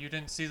yeah, you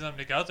didn't see them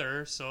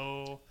together,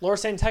 so Lor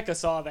San Tekka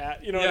saw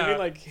that. You know what I Yeah. mean?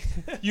 Like,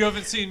 you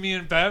haven't seen me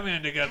and Batman I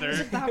was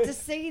together." about to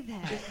say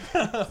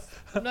that.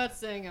 I'm not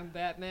saying I'm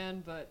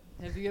Batman, but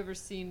have you ever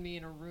seen me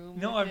in a room?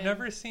 No, with I've him?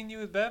 never seen you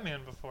with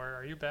Batman before.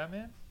 Are you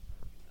Batman?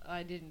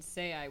 I didn't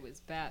say I was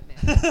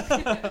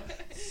Batman.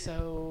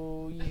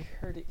 so you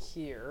heard it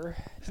here.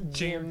 Jim.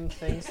 Jim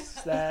thinks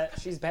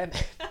that she's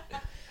Batman.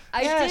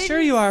 I Yeah, didn't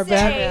sure you are, say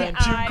Batman.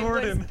 Jim I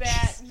Gordon. was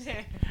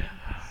Batman.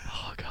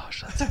 Oh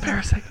gosh, that's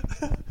embarrassing.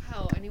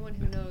 Hell, anyone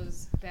who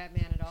knows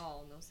Batman at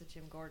all knows that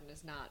Jim Gordon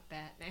is not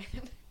Batman.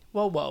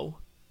 Whoa.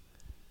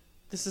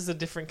 This is a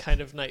different kind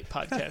of night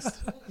podcast,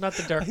 not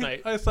the Dark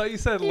Knight. I thought you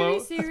said Very I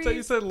thought you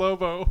serious. said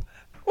Lobo.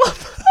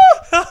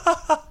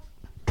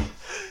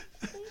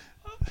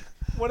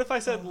 What if I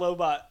said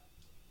Lobot?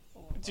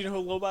 Do you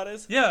know who Lobot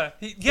is? Yeah,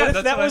 What if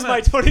that's that what was I my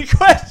meant. 20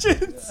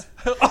 questions?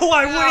 Oh,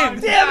 I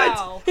win! Damn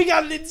Wow. it! He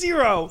got it at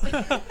 0.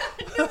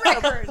 New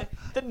record.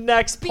 The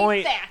next Beat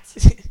point.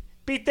 that.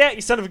 Beat that,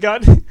 you son of a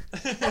gun.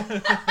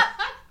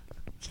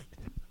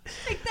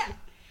 Take that.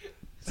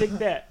 Take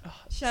that.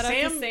 Shout out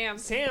to Sam.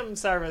 Sam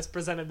Sarvis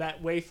presented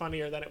that way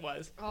funnier than it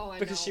was. Oh, I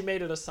because know. she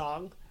made it a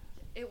song.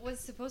 It was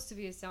supposed to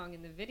be a song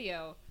in the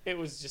video, It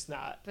was just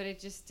not. but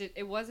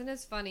it wasn't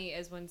as funny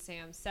as when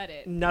Sam said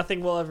it.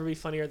 Nothing will ever be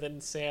funnier than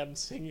Sam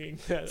singing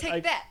that.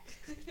 Take that.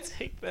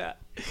 Take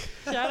that.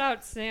 Shout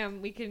out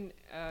Sam. We can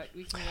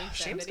link that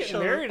Sam's video. getting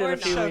married in Or a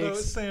few not. Shout out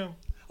weeks. Sam.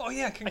 Oh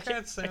yeah,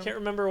 congrats, I Sam. can't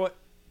remember what.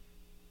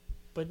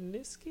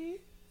 Budniski?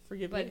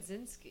 Forgive me.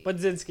 Budzinski.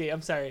 Budzinski.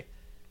 I'm sorry.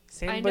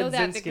 Sam I know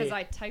that Budzinski. because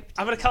I typed.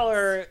 I'm gonna it. call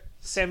her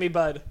Sammy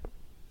Bud.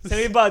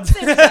 Sammy Buds.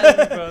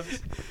 That's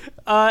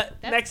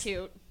Next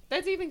cute.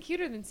 That's even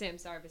cuter than Sam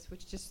Sarvis,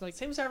 which just like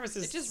Sam Sarvis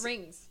is... it just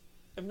rings.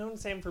 I've known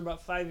Sam for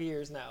about 5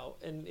 years now,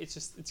 and it's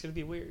going to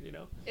be weird, you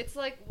know? It's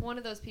like one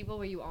of those people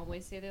where you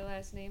always say their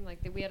last name. Like,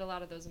 we had a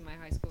lot of those in my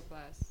high school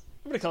class.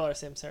 I'm going to call her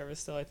Sam Sarvis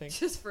still, I think.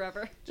 Just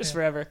forever. Just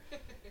forever.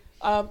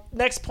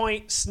 Next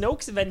point,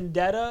 Snoke's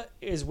vendetta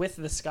is with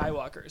the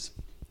Skywalkers.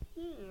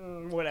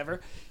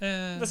 Whatever.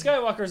 The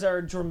Skywalkers are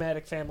a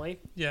dramatic family.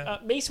 Yeah.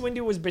 Mace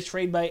Windu was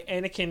betrayed by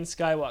Anakin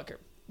Skywalker.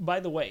 By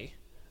the way,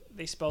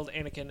 they spelled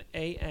Anakin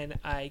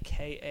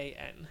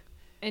Anikan.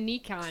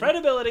 Anikon.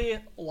 Credibility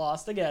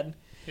lost again.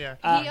 Yeah.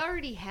 He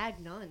already had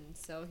none,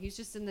 so he's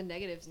just in the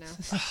negatives now.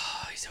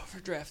 He's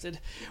overdrafted.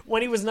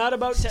 When he was not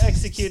about to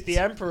execute the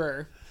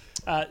Emperor,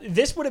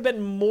 this would have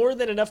been more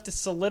than enough to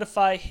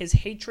solidify his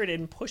hatred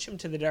and push him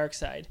to the dark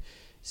side,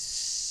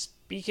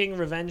 speaking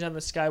revenge on the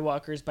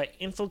Skywalkers by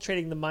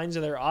infiltrating the minds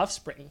of their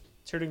offspring,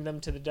 turning them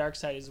to the dark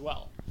side as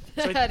well.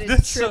 So That is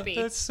trippy.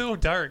 That's so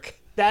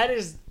dark. that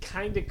is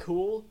kind of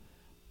cool.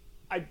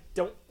 I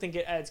don't think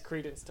it adds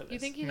credence to this. You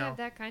think he No. had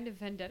that kind of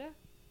vendetta?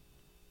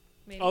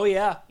 Maybe. Oh,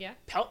 yeah. Yeah?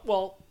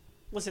 Well,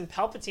 listen,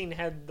 Palpatine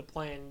had the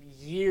plan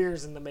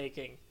years in the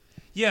making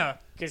Yeah.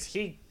 because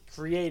he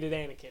created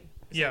Anakin,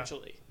 Yeah.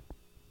 essentially.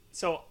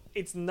 So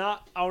it's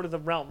not out of the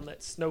realm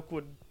that Snoke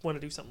would want to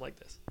do something like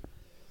this.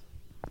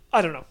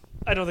 I don't know.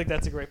 I don't think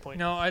that's a great point.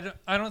 No, I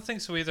don't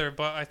think so either,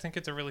 but I think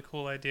it's a really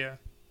cool idea.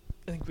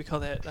 I think we call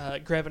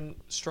that grabbing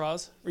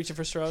straws, reaching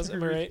for straws.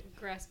 Am I right?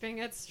 Grasping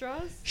at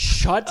straws?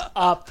 Shut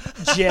up,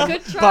 Jim.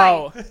 Good try.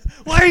 Bo.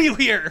 Why are you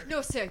here?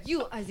 No, sir,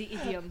 you are the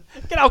idiom.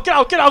 Get out, get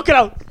out, get out, get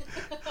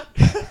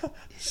out.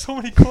 So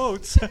many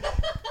quotes.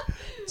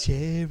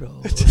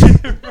 Gerald.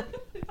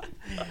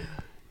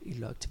 You'd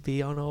like to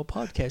be on our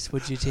podcast,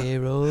 would you,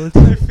 Gerald?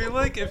 I feel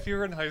like if you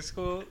were in high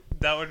school,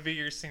 that would be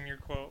your senior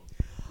quote.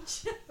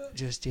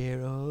 Just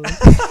Gerald.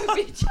 It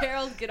would be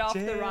Gerald, get off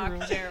the rock,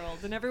 Gerald. Gerald.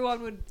 And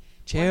everyone would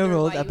Gerald,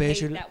 wonder why I bet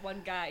hate you that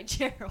one guy,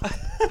 Gerald.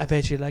 I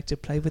bet you'd like to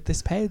play with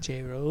this pal,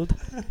 Gerald.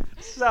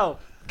 So,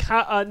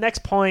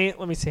 next point.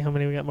 Let me see how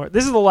many we got more.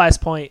 This is the last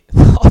point.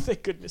 Oh,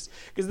 thank goodness.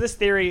 Because this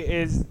theory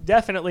is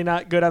definitely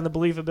not good on the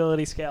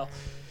believability scale.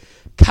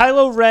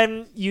 Kylo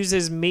Ren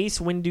uses Mace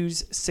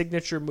Windu's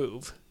signature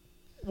move.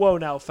 Whoa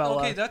now,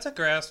 fella. Okay, that's a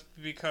grasp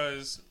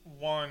because,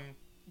 one,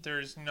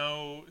 there's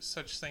no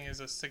such thing as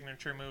a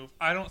signature move.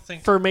 I don't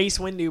think... For Mace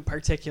Windu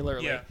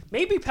particularly. Yeah.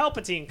 Maybe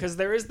Palpatine, because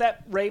there is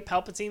that Rey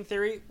Palpatine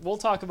theory we'll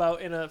talk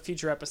about in a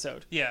future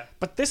episode. Yeah.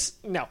 But this,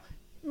 no.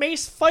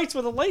 Mace fights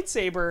with a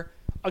lightsaber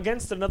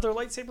against another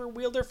lightsaber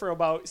wielder for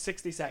about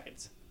 60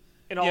 seconds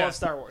in all Yeah. of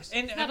Star Wars.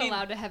 And, Not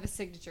allowed to have a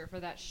signature for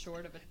that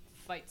short of a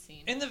fight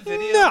scene. In the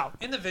video, No.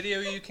 in the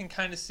video, you can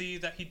kind of see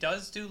that he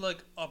does do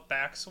like a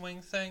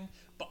backswing thing,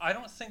 but I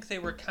don't think they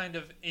were kind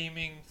of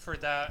aiming for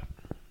that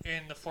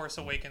in The Force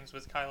Awakens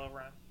with Kylo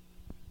Ren,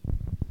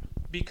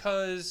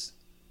 because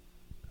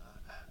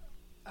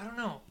I don't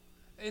know.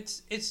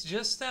 It's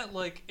just that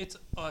like it's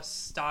a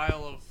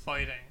style of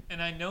fighting,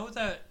 and I know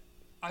that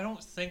I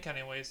don't think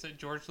anyways that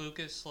George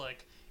Lucas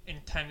like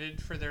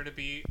intended for there to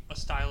be a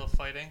style of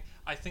fighting.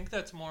 I think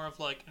that's more of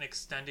like an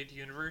extended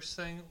universe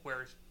thing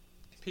where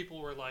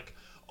people were like,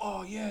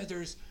 oh yeah,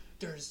 there's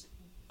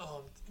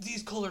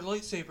these color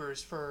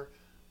lightsabers for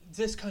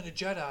this kind of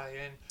Jedi,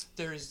 and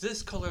there's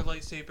this color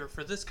lightsaber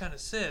for this kind of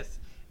Sith,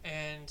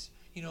 and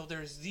you know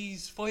there's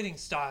these fighting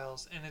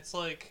styles, and it's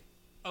like,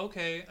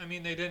 okay, I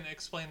mean they didn't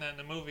explain that in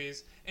the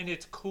movies, and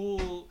it's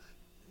cool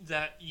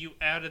that you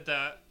added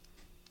that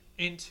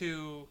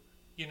into,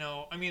 you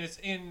know, I mean it's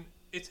in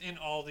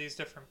all these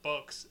different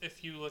books.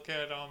 If you look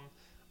at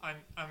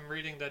I'm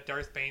reading the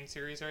Darth Bane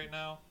series right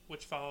now,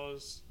 which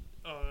follows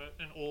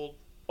an old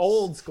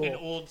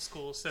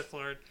school Sith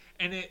Lord,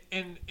 and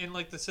in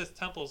like the Sith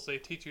temples they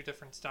teach you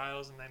different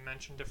styles, and they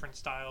mention different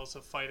styles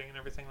of fighting and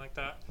everything like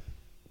that.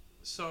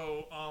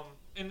 So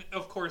and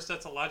of course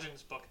that's a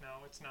Legends book now,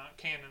 it's not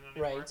canon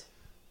anymore. Right.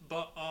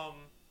 But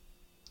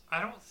I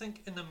don't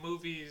think in the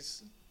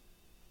movies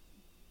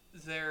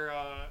they're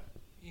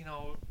you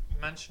know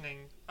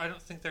mentioning. I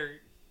don't think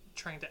they're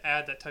trying to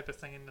add that type of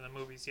thing into the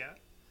movies yet.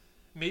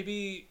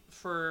 Maybe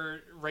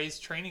for Rey's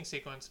training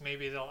sequence,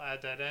 maybe they'll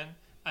add that in,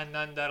 and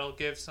then that'll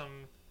give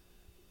some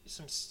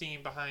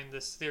steam behind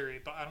this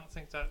theory. But I don't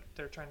think that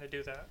they're trying to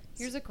do that.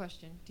 Here's a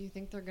question. Do you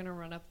think they're going to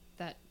run up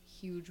that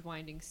huge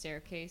winding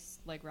staircase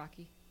like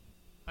Rocky?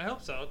 I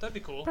hope so. That'd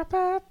be cool. That's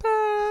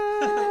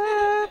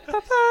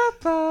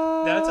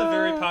That's a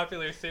very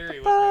popular theory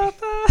with me.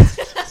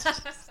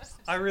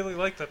 I really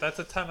like that. That's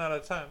a 10 out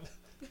of 10.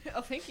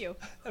 Oh, thank you.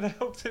 And I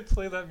hope they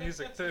play that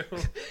music too.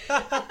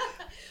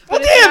 Well,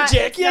 it's damn, not-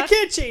 Jake, it's you not-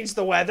 can't change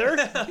the weather.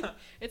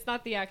 It's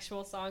not the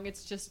actual song.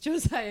 It's just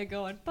Josiah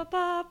going,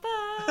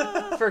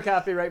 ba-ba-ba. For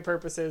copyright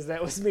purposes,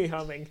 that was me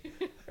humming.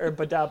 Or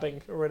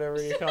badabbing, or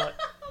whatever you call it.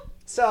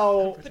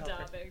 So,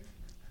 Ba-dabbing.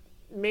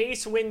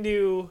 Mace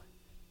Windu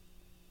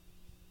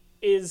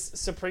is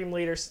Supreme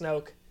Leader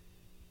Snoke.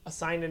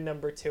 Assign a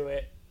number to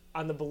it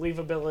on the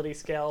believability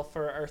scale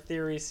for our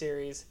theory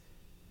series.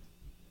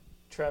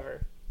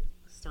 Trevor.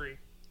 3.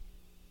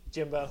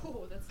 Jimbo.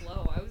 Oh, that's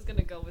low. I was going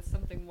to go with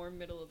something more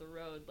middle of the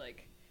road,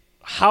 like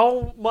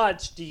How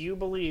much do you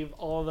believe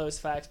all of those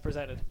facts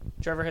presented?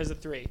 Trevor has a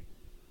 3.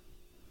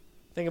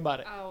 Think about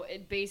it. Oh,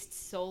 it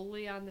based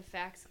solely on the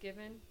facts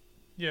given?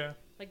 Yeah.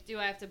 Like, do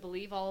I have to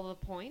believe all of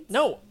the points?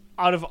 No.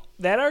 Out of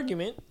that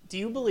argument, do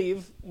you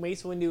believe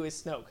Mace Windu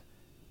is Snoke?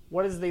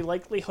 What is the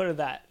likelihood of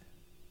that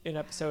in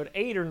episode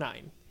 8 or 9?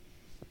 I'm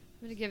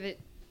going to give it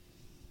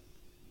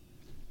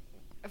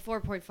a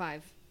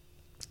 4.5.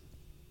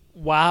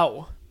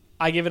 Wow.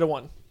 I give it a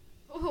 1.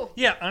 Ooh.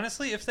 Yeah,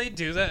 honestly, if they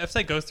do that, if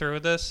they go through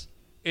with this,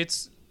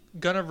 it's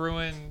gonna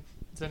ruin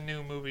the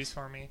new movies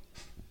for me.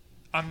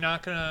 I'm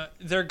not gonna.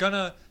 They're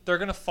gonna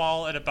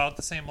fall at about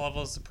the same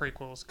level as the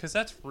prequels because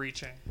that's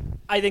reaching.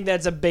 I think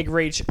that's a big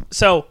reach.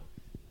 So,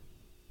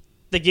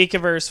 the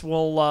Geekiverse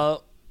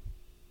will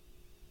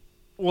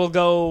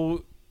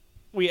go.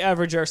 We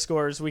average our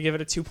scores. We give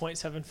it a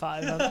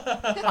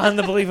 2.75 on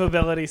the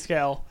believability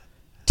scale.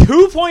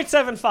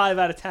 2.75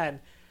 out of 10.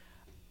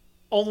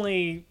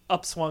 Only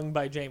upswung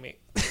by Jamie.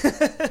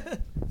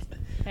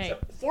 Hey,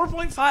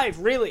 4.5,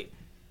 really?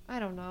 I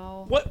don't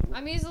know. What?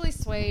 I'm easily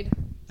swayed.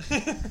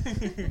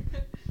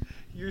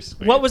 You're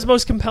sweet. What was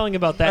most compelling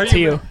about that Are to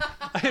you-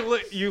 you?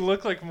 You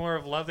look like more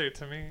of leather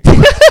to me.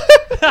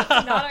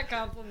 Not a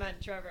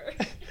compliment, Trevor.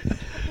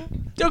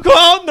 Don't go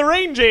out in the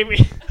rain,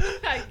 Jamie.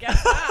 I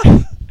guess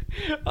not.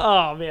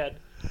 Oh man.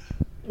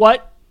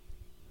 What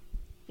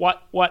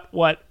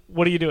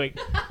are you doing?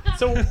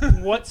 So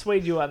what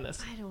swayed you on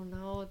this? I don't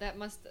know. That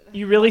must.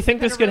 You really must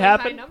think have this been could a really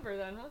happen? High number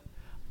then, huh?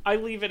 I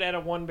leave it at a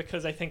 1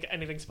 because I think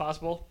anything's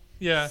possible.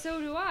 Yeah.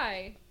 So do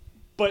I.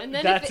 But And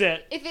then that's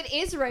if it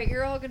is right,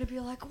 you're all gonna be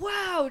like,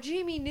 "Wow,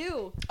 Jamie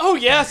knew." Oh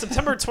yeah,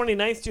 September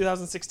 29th,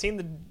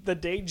 2016, the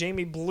day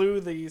Jamie blew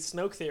the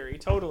Snoke theory.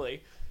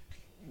 Totally.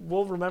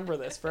 We'll remember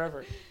this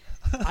forever.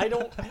 I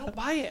don't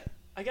buy it.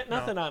 I got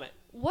nothing on it.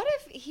 What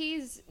if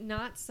he's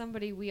not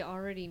somebody we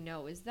already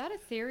know? Is that a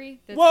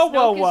theory? That Whoa.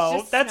 Snoke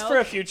is just That's for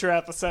a Snoke? future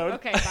episode.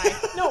 Okay, bye.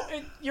 No,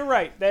 you're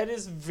right. That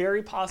is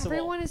very possible.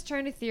 Everyone is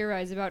trying to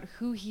theorize about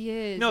who he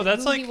is. No, and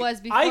that's who like- he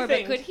was before. I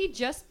think- but could he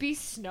just be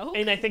Snoke?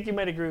 And I think you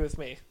might agree with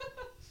me.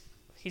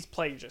 He's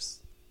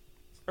plagiarist.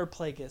 Or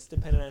plagueist,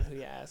 depending on who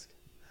you ask.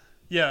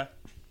 Yeah.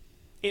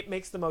 It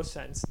makes the most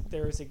sense.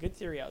 There is a good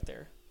theory out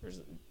there. There's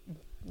a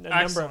number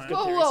of Excellent. good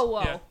Whoa, theories. whoa,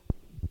 whoa! Yeah.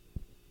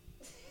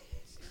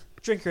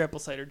 Drink your apple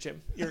cider, Jim.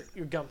 Your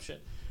gumption.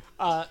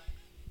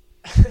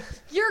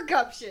 Your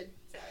gumption.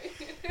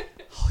 Sorry.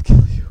 I'll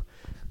kill you.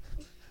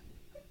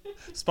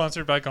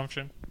 Sponsored by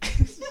Gumption.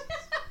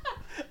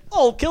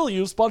 I'll kill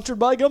you, sponsored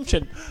by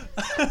Gumption.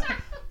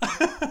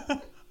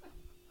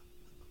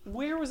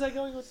 Where was I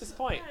going with this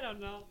point? I don't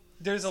know.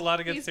 There's a lot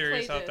of good He's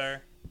theories played out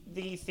there.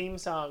 The theme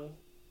song,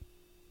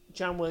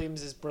 John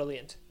Williams is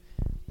brilliant.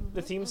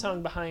 The theme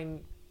song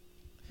behind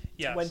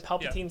Yes. when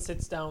Palpatine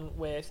sits down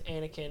with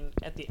Anakin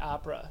at the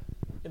opera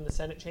in the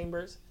Senate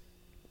chambers,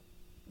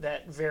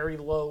 that very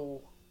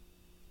low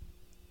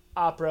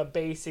opera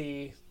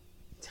bassy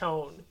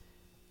tone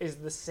is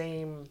the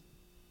same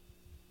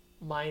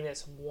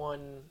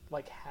 -1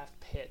 like half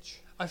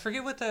pitch. I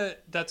forget what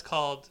that's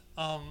called.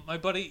 My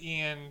buddy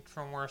Ian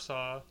from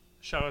Warsaw.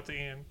 Shout out to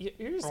Ian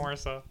You're just, from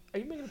Warsaw. are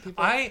you making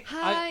people? Hi,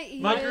 my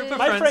Ian. group of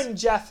My friends. friend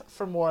Jeff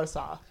from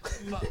Warsaw.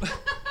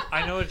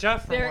 I know a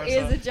Jeff from There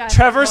Warsaw. is a giant.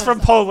 Trevor's from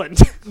Poland.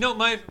 No,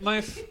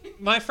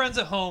 my friends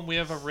at home. We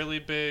have a really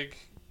big,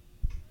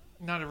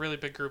 not a really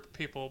big group of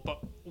people,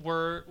 but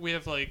we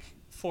have like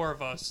 4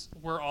 of us.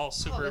 We're all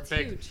super that's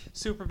big, huge.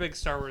 super big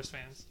Star Wars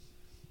fans.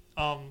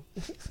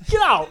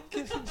 Get out!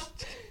 I'm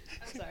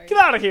sorry. Get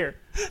out of here!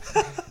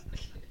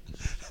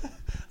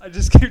 I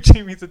just gave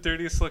Jamie the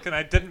dirtiest look, and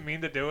I didn't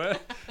mean to do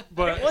it,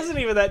 but It wasn't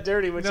even that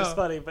dirty, which is No.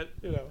 funny, but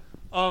you know.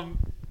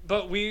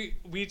 But we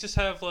just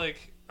have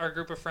like our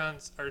group of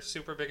friends are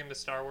super big into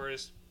Star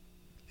Wars,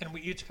 and we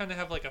each kind of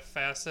have like a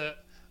facet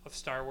of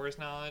Star Wars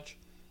knowledge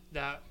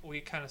that we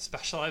kind of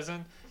specialize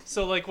in.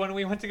 So like when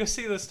we went to go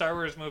see the Star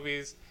Wars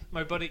movies,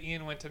 my buddy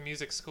Ian went to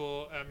music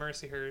school at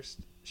Mercyhurst.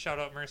 Shout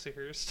out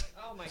Mercyhurst.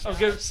 Oh my I'm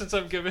god. since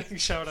I'm giving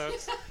shout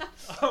outs.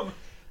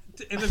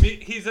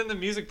 He's in the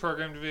music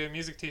program to be a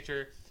music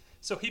teacher.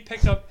 So he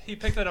picked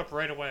that up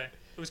right away.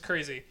 It was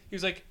crazy. He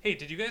was like, "Hey,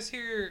 did you guys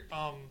hear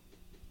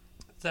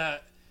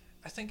that?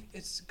 I think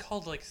it's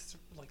called like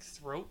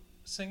throat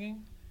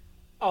singing."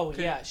 Oh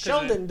Okay, yeah, 'cause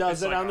Sheldon does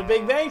it's it like, on The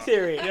Big Bang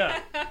Theory. Yeah,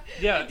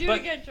 yeah. Do it but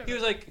again, Trevor. he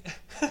was like,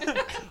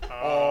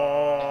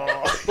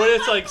 Oh, but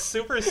it's like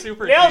super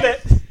nailed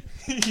deep. it.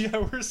 Yeah,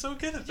 we're so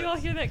good at Did you all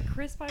this. hear that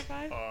crisp high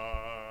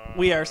five?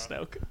 We are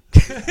Snoke.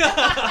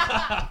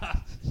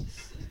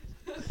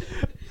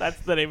 That's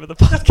the name of the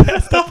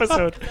podcast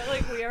episode. Is that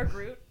like we are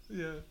Groot?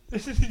 Yeah.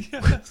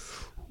 Yeah.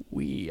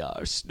 We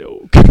are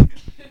Snoke.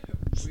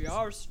 We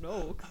are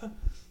Snoke.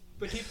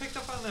 But he picked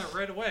up on that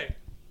right away,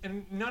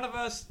 and none of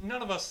us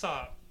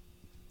saw it.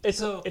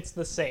 It's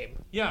the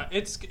same. Yeah,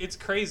 it's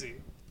crazy.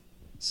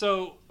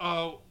 So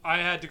I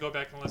had to go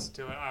back and listen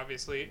to it,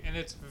 obviously, and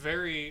it's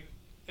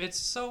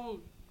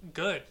so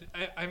good.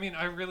 I mean,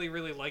 I really,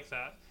 really like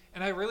that,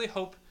 and I really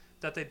hope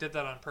that they did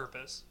that on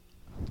purpose.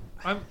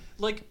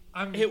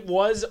 It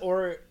was,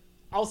 or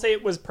I'll say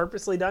it was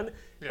purposely done,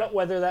 Yeah. but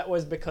whether that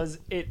was because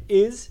it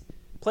is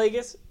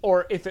Plagueis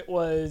or if it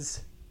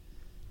was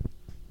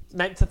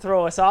meant to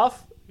throw us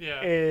off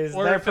is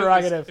or their if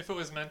prerogative. If it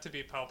was meant to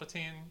be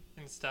Palpatine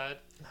instead,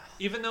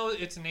 even though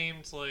it's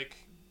named like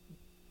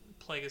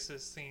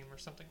Plagueis' theme or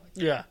something like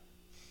that. Yeah.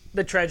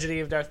 The Tragedy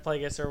of Darth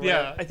Plagueis or whatever.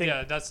 Yeah, I think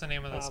that's the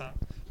name of the song.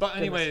 But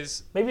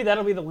anyways, maybe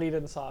that'll be the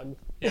lead-in song.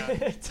 yeah.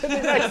 To the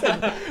next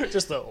one.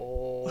 Just the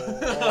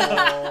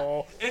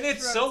And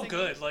it's so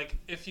good. Like,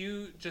 if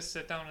you just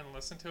sit down and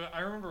listen to it.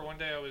 I remember one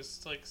day I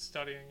was, like,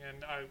 studying,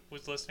 and I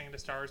was listening to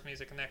Star Wars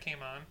music, and that came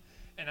on,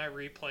 and I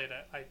replayed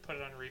it. I put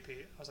it on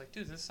repeat. I was like,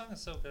 dude, this song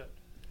is so good.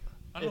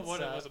 I don't know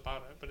what it was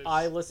about it, but it's...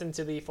 I listen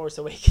to the Force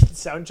Awakens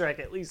soundtrack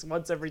at least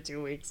once every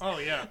 2 weeks. Oh,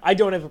 yeah. I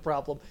don't have a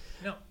problem.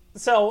 No.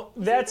 So,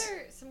 that's... Is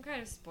there some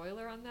kind of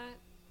spoiler on that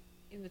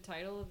in the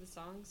title of the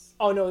songs?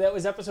 Oh, no, that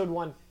was episode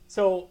 1.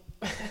 So,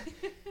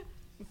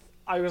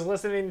 I was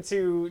listening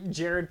to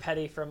Jared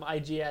Petty from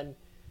IGN,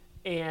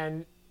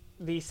 and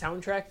the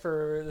soundtrack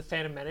for The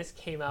Phantom Menace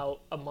came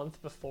out a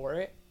month before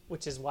it,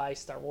 which is why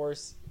Star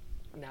Wars,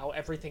 now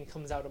everything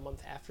comes out a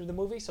month after the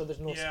movie, so there's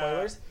no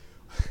spoilers.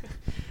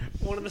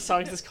 One of the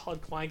songs is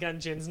called Qui-Gon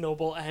Jinn's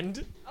Noble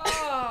End.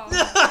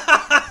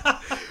 Oh!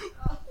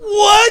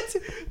 What?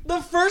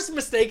 The first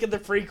mistake of the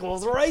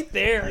prequels right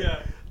there.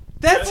 Yeah.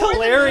 That's Before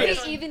hilarious.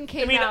 the movie even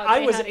came I mean, out, I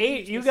they was had a 8.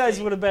 huge You guys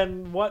mistake. would have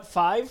been, what,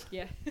 5?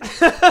 Yeah.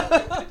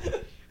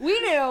 We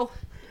knew.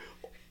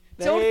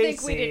 Don't They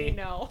think we see. didn't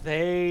know.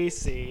 They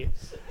see.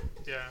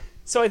 Yeah.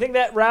 So I think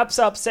that wraps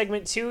up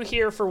segment 2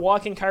 here for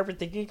Walking Carpet,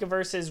 the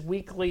Geekiverse's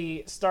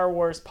weekly Star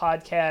Wars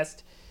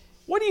podcast.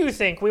 What do you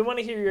think? We want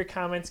to hear your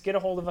comments. Get a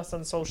hold of us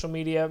on social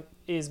media.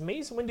 Is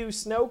Mace Windu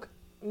Snoke?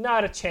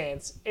 Not a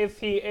chance. If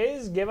he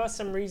is, give us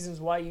some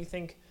reasons why you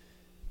think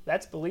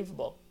that's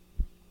believable.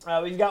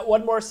 We've got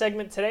one more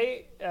segment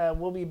today.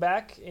 We'll be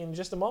back in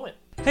just a moment.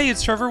 Hey,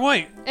 it's Trevor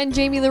White. And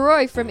Jamie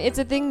LeRoy from It's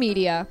a Thing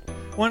Media.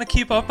 Want to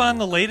keep up on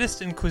the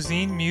latest in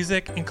cuisine,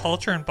 music, and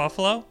culture in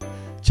Buffalo?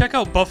 Check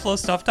out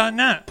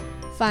buffalostuff.net.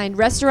 Find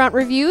restaurant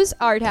reviews,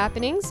 art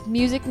happenings,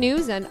 music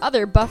news, and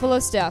other Buffalo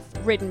stuff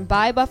written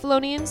by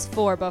Buffalonians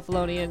for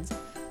Buffalonians.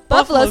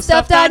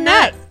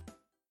 BuffaloStuff.net.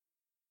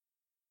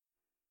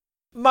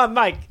 My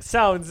mic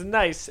sounds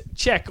nice.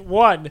 Check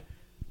 1.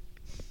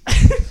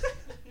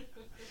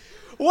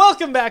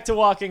 Welcome back to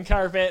Walking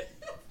Carpet.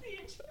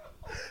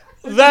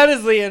 That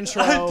is the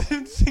intro. I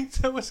didn't think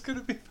that was going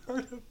to be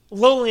part of...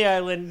 Lonely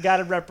Island,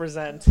 gotta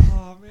represent.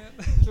 Oh, man.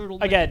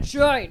 Again,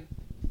 Join.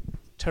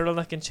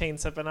 turtleneck and chain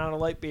sipping on a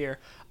light beer.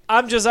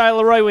 I'm Josiah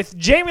LeRoy with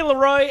Jamie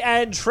LeRoy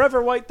and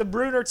Trevor White, the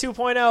Bruner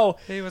 2.0.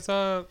 Hey, what's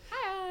up?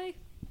 Hi.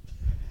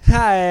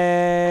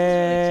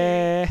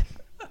 Hi.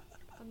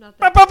 I'm not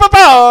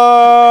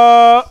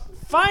that.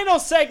 Final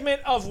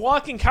segment of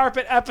Walking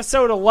Carpet,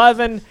 episode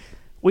 11.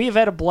 We've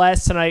had a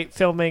blast tonight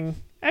filming,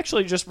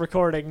 actually just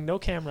recording, no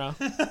camera.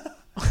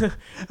 Wait,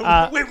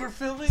 we're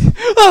filming?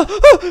 I've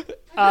been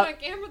on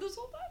camera this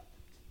whole time?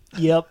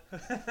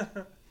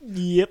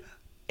 Yep.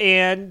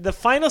 And the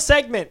final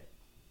segment,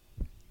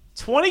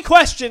 20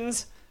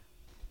 questions,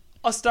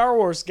 a Star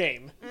Wars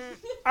game.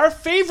 Our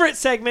favorite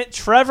segment,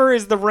 Trevor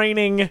is the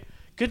reigning,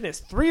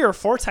 3 or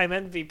 4 time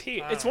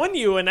MVP. It's won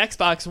you an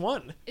Xbox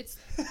One. It's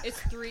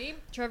 3.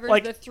 Trevor's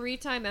Like- the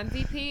 3-time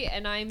MVP,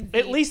 and I'm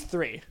At least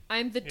 3.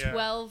 I'm the Yeah.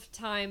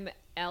 12-time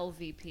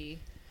LVP.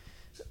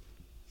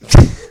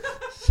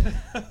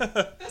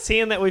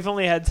 Seeing that we've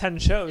only had 10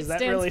 shows, It that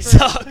stands really for-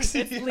 sucks.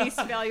 It's least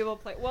valuable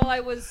player. Well, I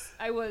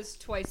was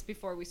twice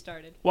before we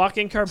started.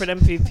 Walking Carpet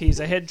MVPs.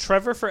 I had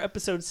Trevor for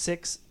episode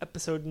 6,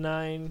 episode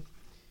 9,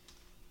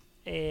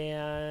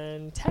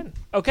 and 10.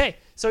 Okay,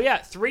 so yeah,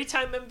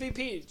 3-time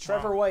MVP,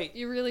 Trevor White.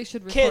 You really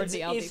should record Kids,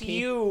 the LVP. if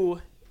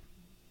you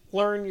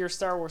learn your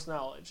Star Wars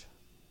knowledge,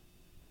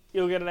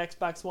 you'll get an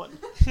Xbox One.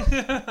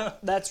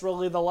 That's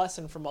really the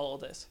lesson from all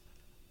of this.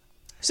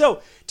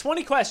 So,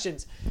 20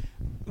 questions.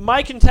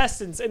 My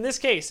contestants, in this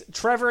case,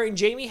 Trevor and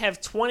Jamie,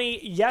 have 20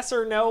 yes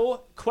or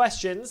no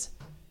questions.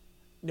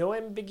 No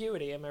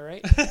ambiguity, am I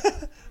right?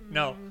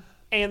 No.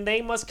 And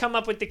they must come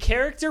up with the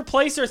character,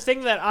 place, or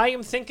thing that I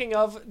am thinking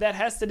of that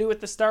has to do with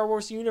the Star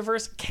Wars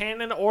universe,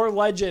 canon, or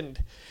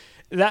legend.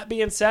 That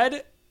being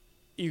said,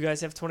 you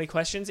guys have 20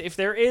 questions. If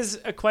there is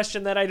a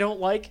question that I don't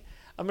like,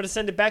 I'm going to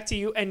send it back to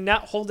you and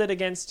not hold it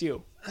against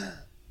you.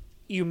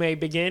 You may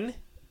begin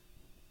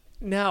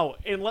now.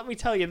 And let me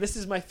tell you, this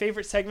is my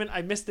favorite segment.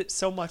 I missed it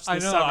so much I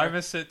this know, summer. I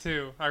missed it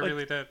too. I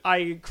really did.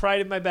 I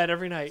cried in my bed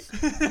every night.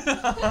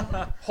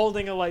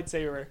 Holding a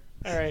lightsaber.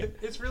 All right.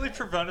 It's really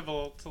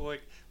preventable to,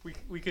 like,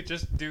 we could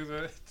just do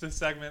the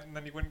segment and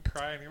then you wouldn't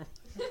cry anymore.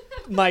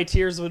 My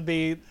tears would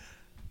be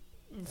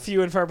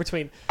few and far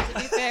between. To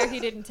be fair, he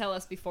didn't tell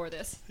us before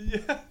this.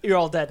 Yeah. You're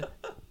all dead.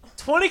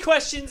 20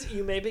 questions.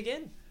 You may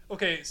begin.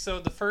 Okay, so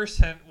the first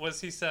hint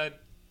was he said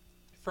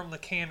from the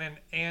canon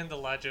and the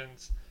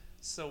legends,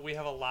 so we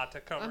have a lot to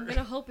cover. I'm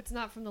gonna hope it's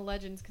not from the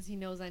legends because he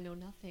knows I know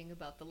nothing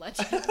about the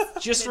legends.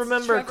 Just It's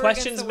remember, Trevor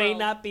questions against the may world.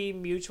 not be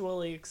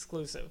mutually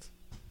exclusive.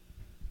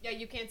 Yeah,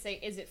 you can't say,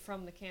 is it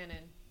from the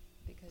canon?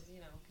 Because,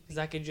 you know. it could be- Because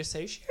I could just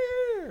say,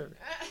 sure.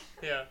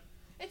 Yeah.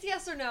 It's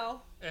yes or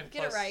no. And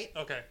Get it right.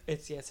 Okay.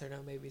 It's yes or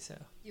no, maybe so.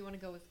 You want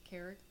to go with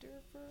character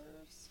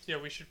first? Yeah,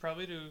 we should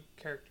probably do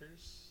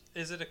characters.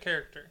 Is it a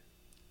character?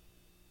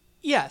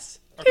 Yes.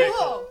 Okay.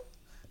 Oh.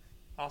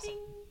 Cool. Awesome.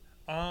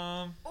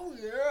 Oh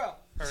yeah. All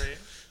right.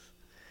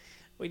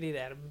 We need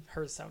Adam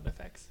her sound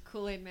effects.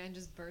 Kool-Aid Man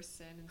just bursts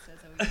in and says,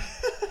 "Oh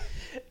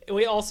yeah."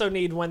 We also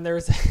need when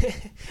there's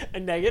a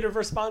negative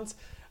response.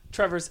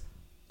 Trevor's,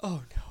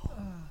 oh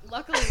no.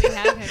 Luckily, we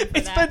have him for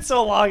It's that. been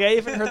so long. I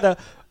even heard the,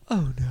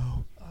 oh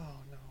no.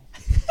 Oh no.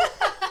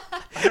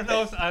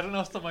 I don't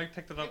know if the mic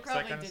picked it up It because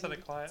I probably kind of said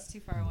didn't. it quiet. It's too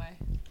far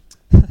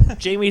away.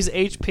 Jamie's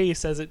HP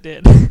says it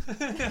did.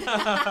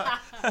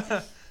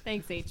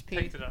 Thanks, HP.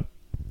 Picked it up.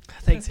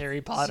 Thanks,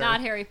 Harry Potter.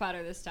 Not Harry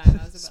Potter this time. I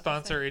was about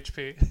Sponsor to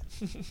say.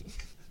 HP.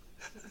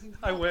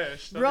 I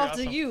wish. That'd be Brought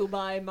awesome. to you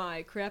by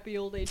my crappy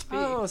old HP.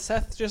 Oh,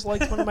 Seth just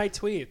liked one of my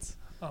tweets.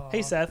 Aw.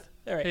 Hey, Seth.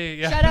 All right. Hey,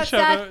 yeah. Shout out,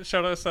 Seth.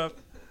 Shout out, Seth.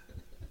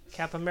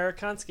 Cap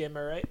Americanski, am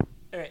I right?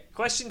 All right.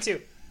 Question 2.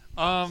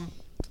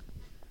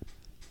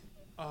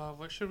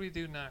 What should we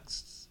do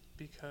next?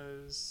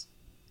 Because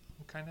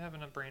I'm kind of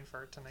having a brain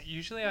fart tonight.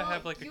 Usually Well, I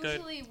have like a good.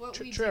 usually what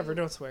we Trevor,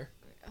 do... don't swear.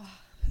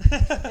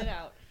 Get it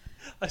out.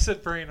 I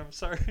said brain. I'm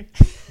sorry.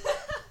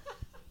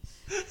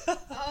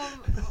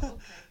 Okay.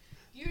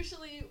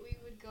 Usually we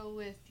would go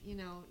with,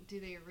 do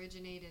they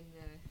originate in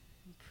the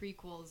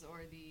prequels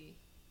or the,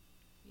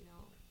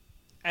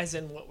 As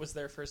in, what was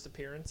their first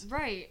appearance?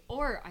 right,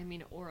 or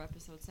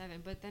episode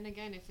 7. But then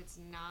again, if it's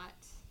not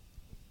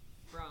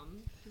from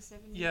the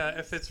 7 Yeah, movies,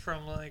 if it's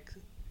from like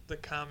the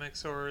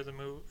comics or the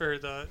or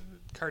the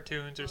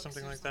cartoons or books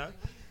something or like that,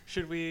 something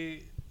should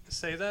we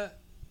say that?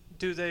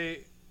 Do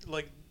they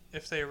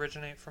if they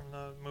originate from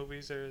the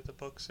movies or the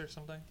books or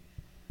something?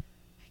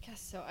 I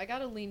guess so. I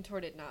gotta lean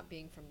toward it not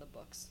being from the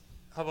books.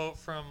 How about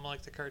from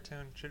like the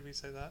cartoon? Should we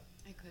say that?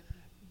 I could.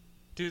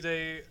 Do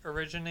they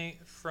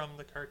originate from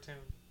the cartoon?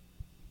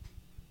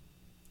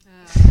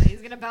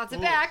 He's gonna bounce it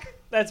Ooh. back.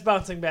 That's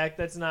bouncing back.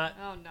 That's not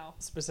Oh no.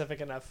 specific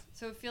enough.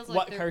 So it feels like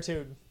What they're,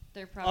 cartoon?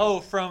 they're probably. Oh,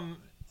 from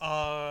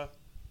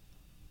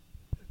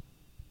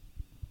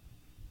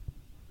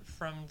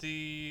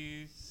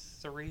the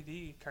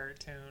 3D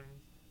cartoon.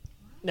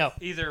 No.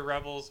 Either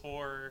Rebels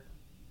or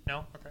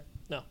no. Okay.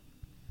 No.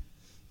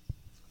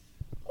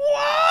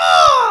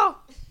 Whoa!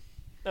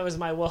 That was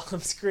my welcome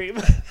scream.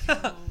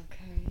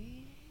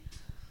 Okay.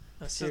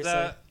 No, So seriously,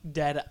 that-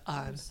 dead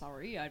I'm on.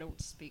 sorry, I don't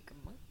speak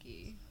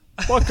monkey.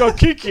 Waka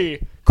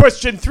Kiki.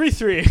 Question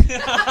 3-3.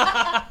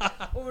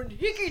 Or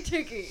hickey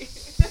ticky.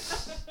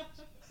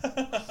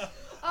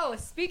 Oh,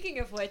 speaking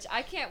of which,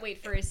 I can't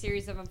wait for a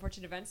series of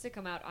unfortunate events to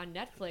come out on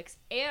Netflix.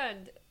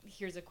 And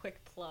here's a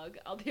quick plug: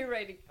 I'll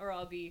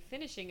be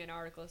finishing an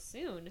article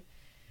soon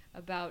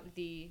about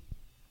the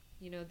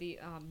movie.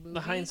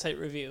 The hindsight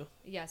review.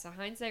 Yes, a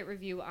hindsight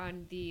review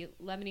on the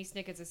Lemony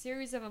Snicket's A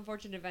Series of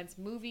Unfortunate Events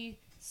movie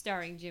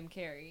starring Jim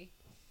Carrey,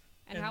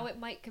 and how it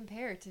might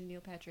compare to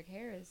Neil Patrick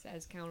Harris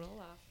as Count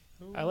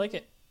Olaf. I like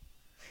it.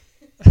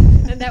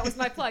 And that was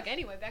my plug.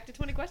 Anyway, back to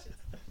 20 questions.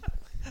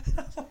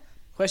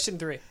 Question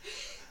 3.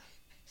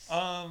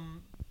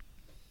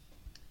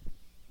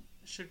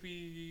 Should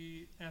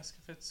we ask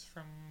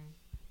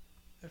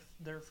if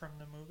they're from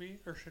the movie,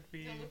 or should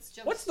we?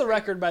 What's the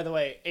record, by the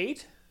way?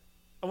 8?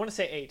 I want to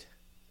say 8.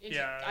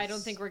 Yeah, I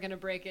don't think we're going to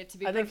break it, to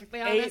be I think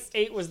perfectly honest.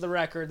 8 was the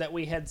record that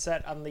we had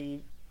set on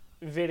the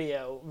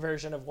video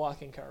version of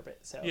Walking Carpet.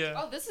 So Yeah.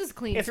 Oh, this is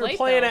clean if slate, you're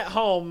playing though. at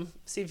home,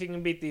 see if you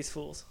can beat these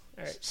fools.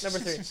 All right, number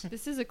 3.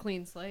 This is a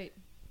clean slate.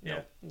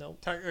 Yeah. No.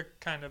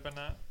 Kind of, but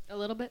not. A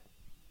little bit.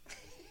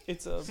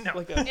 It's a No.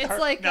 like a It's car-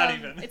 like not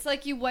even. It's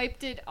like you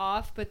wiped it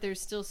off, but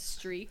there's still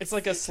streaks. it's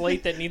like a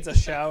slate that needs a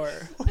shower.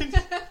 Needs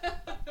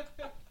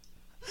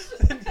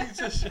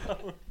a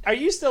shower. Are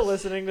you still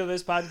listening to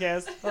this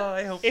podcast?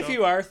 I hope If so.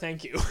 you are,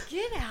 thank you.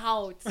 Get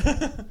out.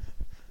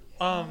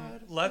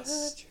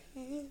 Let's.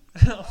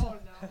 Oh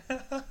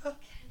no.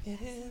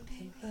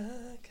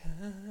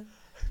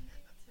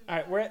 All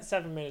right, we're at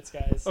 7 minutes,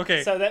 guys.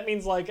 Okay. So that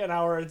means like an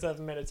hour and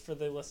 7 minutes for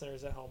the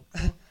listeners at home.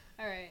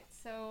 All right,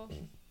 so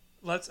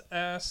Let's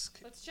ask,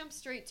 let's jump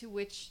straight to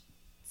which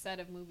set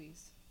of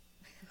movies.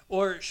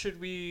 or should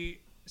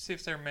we see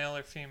if they're male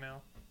or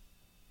female?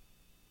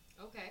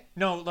 Okay.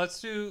 No,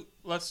 let's do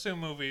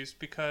movies,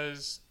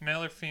 because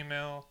male or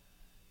female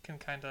can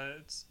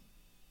it's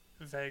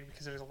vague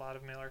because there's a lot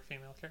of male or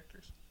female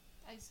characters.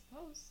 I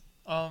suppose.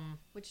 Let's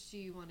Which do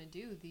you want to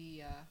do?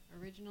 The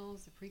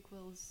originals, the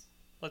prequels,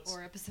 let's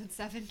or episode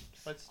 7?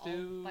 all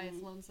do by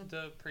its lonesome?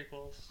 the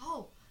prequels.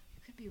 Oh,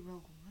 it could be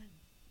Rogue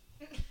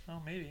One. Oh,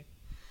 maybe.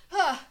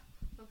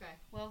 Okay,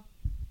 well,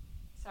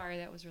 sorry,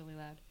 that was really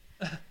loud.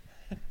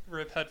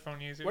 Rip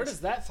headphone users. Where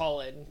does that fall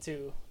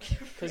into?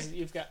 Because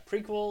you've got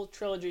prequel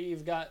trilogy,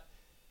 you've got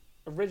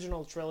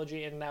original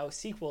trilogy, and now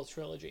sequel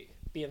trilogy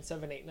being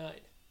 7, 8, 9.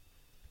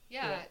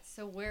 Yeah,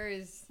 so where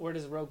Where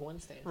does Rogue One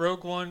stand?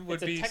 Rogue One would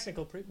It's a be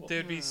technical prequel. They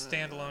would be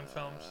standalone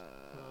films.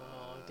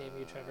 Oh, damn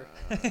you, Trevor.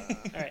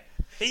 All right.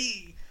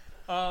 Hey,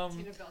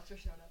 Tina Belcher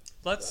showed up.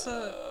 let's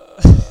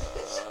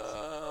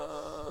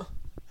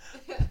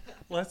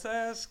Let's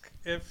ask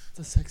if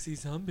The sexy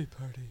zombie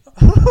party.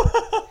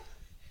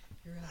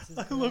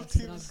 I love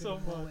teams so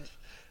much.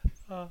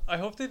 I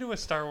hope they do a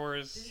Star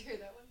Wars Did you hear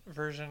that one?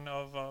 version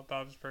of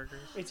Bob's Burgers.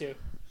 Me too.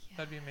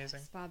 That'd be amazing.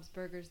 It's Bob's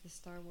Burgers, the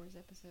Star Wars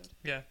episode.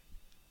 Yeah.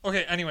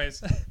 Okay.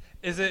 Anyways,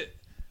 is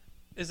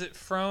it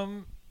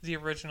from the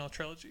original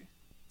trilogy?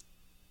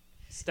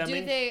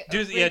 Stemming. Do they Do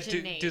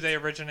originate? they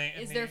originate?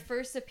 Is in their the,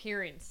 first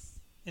appearance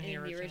in the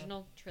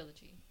original?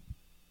 trilogy?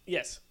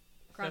 Yes.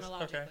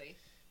 Chronologically.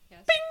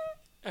 Yes.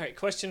 All right.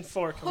 Question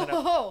 4 coming up.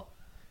 Oh,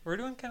 We're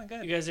doing kind of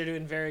good. You guys are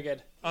doing very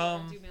good.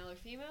 do male or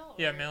female?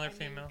 yeah, male or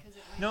female. 'Cause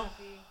it might No. not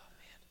be-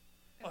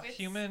 if it's-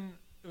 Human.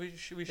 We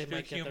should do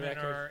might get the human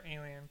record. or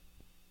alien.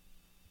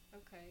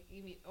 Okay,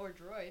 you mean or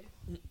droid?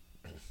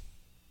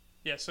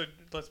 Yeah. So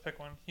let's pick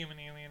one: human,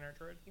 alien, or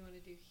droid. You want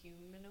to do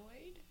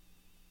humanoid?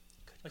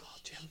 Good call,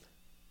 Jim.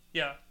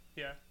 Yeah.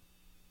 Yeah.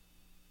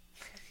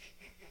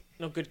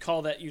 No, good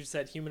call that you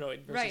said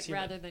humanoid versus Right,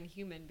 human. rather than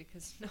human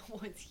because no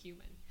one's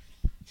human.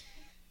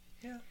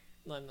 Yeah.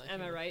 No, I'm not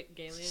Am I human. right?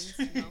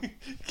 Galians? No.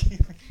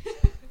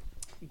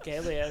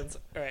 Galians.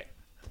 All right.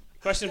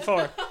 Question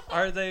 4.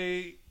 Are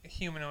they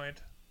humanoid?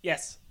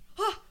 Yes.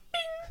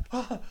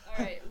 All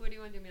right, what do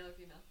you want to do, male or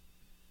female?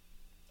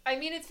 I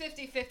mean, it's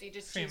 50-50.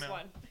 Just choose Female.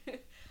 one.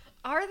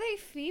 Are they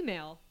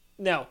female?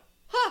 No.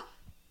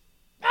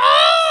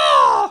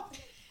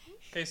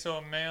 Okay, so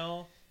a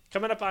male,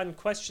 Coming up on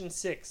question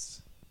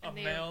 6. a And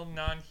they male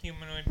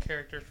non-humanoid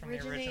character from the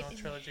originate original in-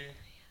 trilogy.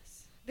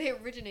 They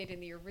originate in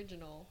the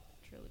original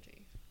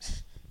trilogy.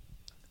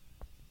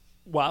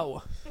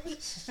 Wow.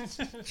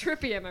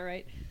 Trippy, am I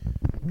right?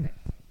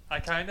 I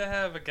kind of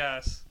have a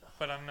guess,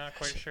 but I'm not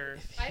quite sure.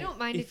 I don't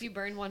mind if If- you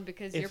burn one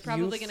because If you're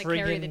probably you going to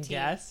carry the friggin' team.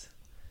 guess,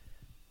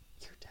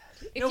 you're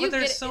dead. If No, you but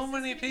there's get- so is this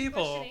many gonna be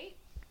people. question 8?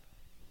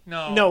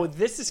 No. No,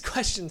 this is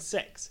question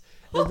 6.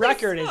 The Holy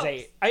record is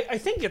smokes. 8. I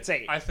think it's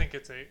 8. I think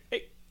it's 8.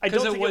 I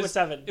don't 'Cause think it was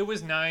 7. It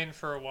was 9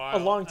 for a while.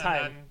 long and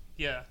time. then-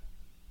 yeah.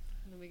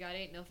 And then we got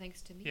 8. No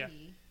thanks to me. Yeah. Do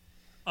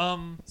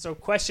you So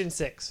question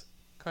 6.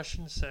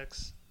 Question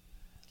 6.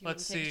 want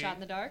Let's to take see. a shot in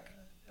the dark?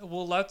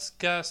 Well, let's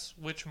guess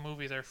which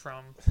movie they're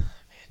from.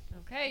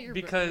 Okay, you're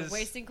Because-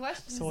 wasting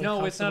questions. So-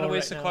 No, it's not a uncomfortable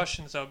waste right of now.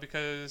 questions though,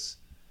 because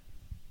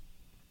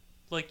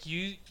like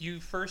you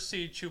first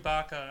see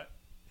Chewbacca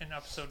in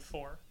episode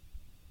 4.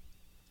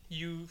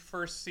 You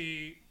first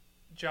see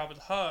Jabba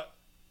the Hutt.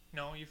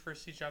 No, you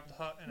first see Jabba the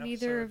Hutt in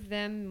Neither episode. of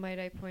them, might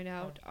I point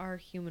out, are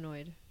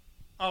humanoid.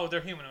 Oh,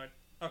 they're humanoid.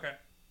 Okay.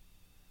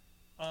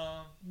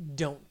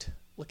 Don't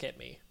look at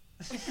me.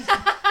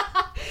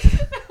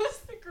 That was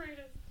the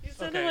greatest. You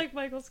sounded Okay. like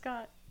Michael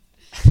Scott.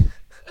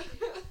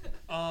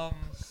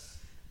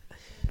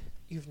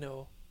 You've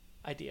no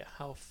idea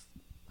how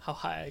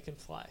high I can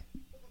fly.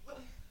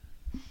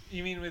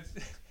 You mean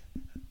with?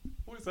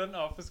 Was that an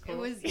office quote? It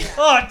was, yeah.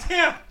 Oh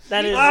damn!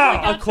 That is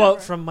Ah! a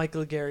quote from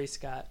Michael Gary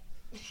Scott.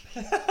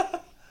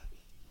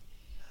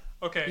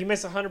 Okay. You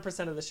miss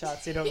 100% of the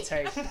shots you don't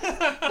take.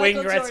 Michael Wayne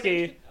Jordan.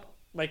 Gretzky,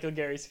 Michael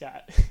Gary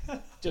Scott,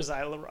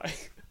 Josiah LeRoy. I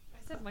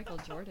said Michael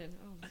Jordan.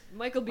 Oh,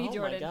 Michael B. Oh my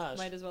Jordan. gosh.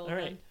 Might as well All have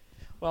right. been.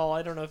 Well,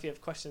 I don't know if you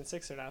have question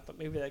 6 or not, but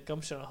maybe that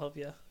gumption will help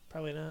you.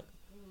 Probably not.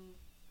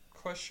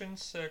 Question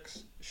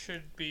 6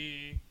 should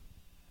be.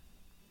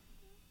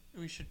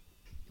 We should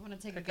You want to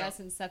take a Pick guess up.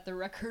 and set the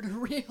record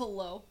real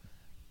low?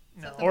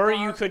 no. Set the Or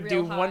bar you could do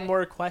real high. one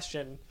more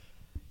question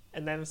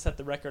and then set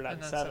the record on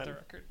And then set 7. the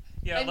record.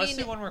 Yeah, I let's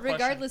mean, do one more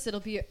regardless, it'll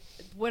be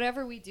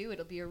whatever we do.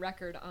 It'll be a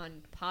record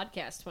on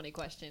podcast 20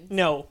 questions.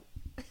 No.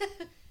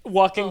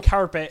 Walking Oh.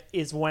 carpet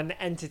is one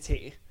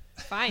entity.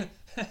 Fine.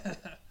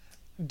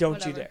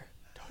 Don't you Whatever. dare.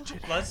 Don't you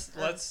dare.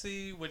 Let's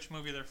see which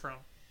movie they're from.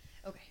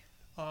 Okay.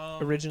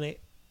 Originate.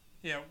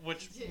 Yeah,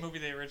 which movie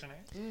they originate.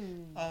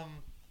 I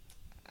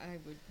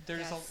would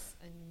There's guess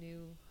a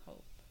New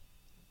Hope.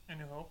 A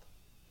New Hope.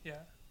 Yeah.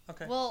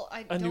 Okay. Well,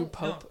 I A don't. New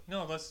Pope.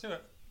 No, let's do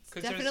it.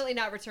 It's definitely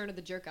not Return of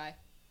the Jerk Eye.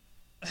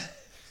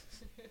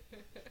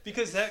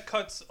 Because that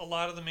cuts a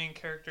lot of the main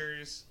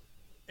characters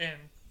in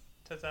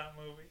to that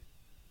movie.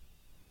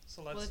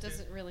 So let's Well, it do.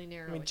 doesn't really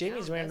narrow. I mean, it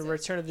Jamie's down, wearing a does it?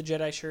 Return of the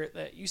Jedi shirt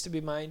that used to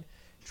be mine.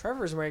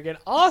 Trevor's wearing an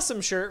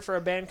awesome shirt for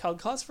a band called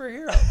Cause for a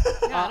Hero.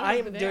 I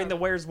am doing the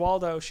Where's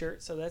Waldo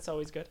shirt, so that's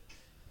always good.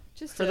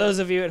 Just For a- those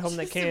of you at home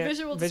that just a can't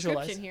visual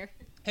visualize. description here.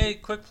 Hey,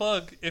 quick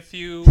plug! If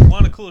you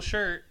want a cool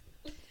shirt,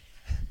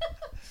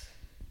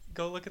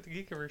 go look at the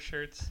Geekiverse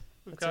shirts.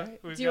 We've That's got. right.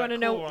 We've Do you got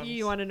want to cool know? Ones.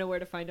 You want to know where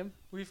to find them?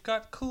 We've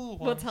got cool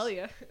ones. We'll tell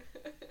you.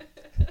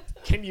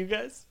 Can you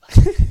guys?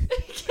 Can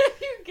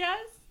you guess?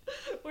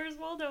 Where's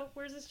Waldo?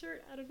 Where's his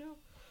shirt? I don't know.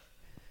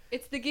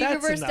 It's the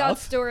That's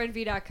enough.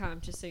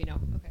 Geekiverse.storenv.com, just so you know.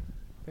 Okay.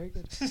 Very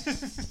good.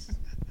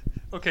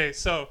 Okay,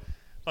 so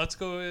let's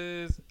go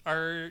with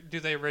do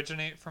they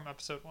originate from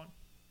episode 1?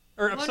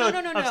 Or Oh, episode,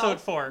 no.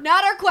 episode 4.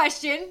 Not our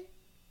question.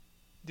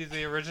 Do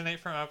they originate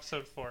from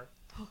episode 4?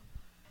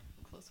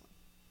 Close one.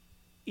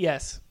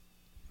 Yes.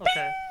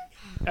 Okay.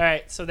 All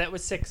right, so that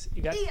was 6.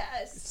 You got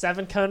Yes.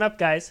 7 coming up,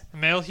 guys.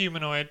 Male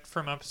humanoid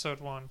from episode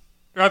 1.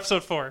 Or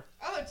episode 4.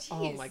 Oh, jeez.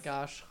 Oh my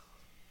gosh.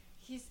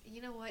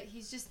 You know what?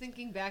 He's just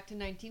thinking back to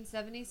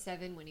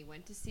 1977 when he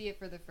went to see it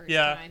for the first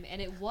Yeah. time,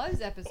 and it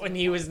was episode When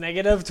he was one.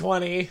 negative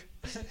 20.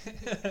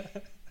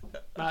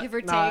 Give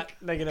or Not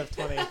take. negative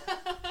 20.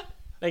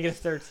 Negative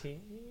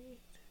 13.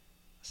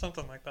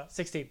 Something like that.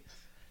 16.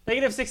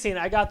 Negative 16.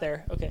 I got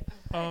there. Okay.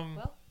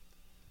 Well,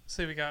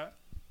 So we got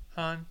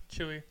Han,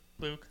 Chewie,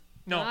 Luke.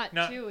 No, Not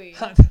not Chewie.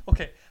 Han.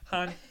 Okay,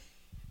 Han,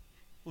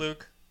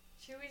 Luke.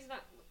 Chewie's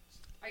not.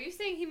 Are you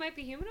saying he might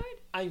be humanoid?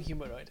 I'm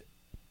humanoid.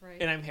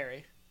 Right. And I'm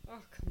hairy. Oh,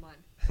 come on.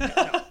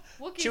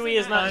 Wookiees Chewie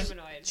are is not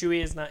humanoid.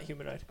 Chewie is not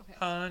humanoid. Okay.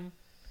 Han,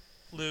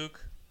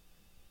 Luke,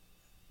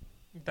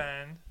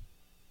 Ben.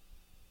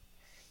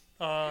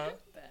 Ben.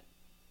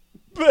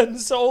 Ben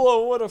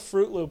Solo, what a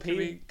Fruit Loop.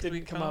 He Could we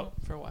didn't come count- out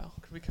for a while.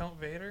 Could we count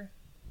Vader?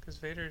 Because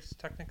Vader's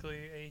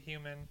technically a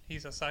human.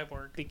 He's a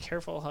cyborg. Be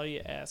careful how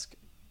you ask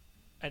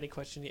any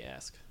question you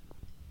ask.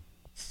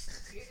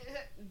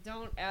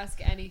 Don't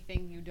ask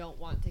anything you don't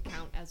want to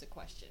count as a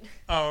question.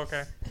 Oh,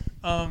 okay.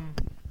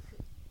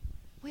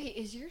 Wait,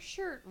 is your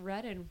shirt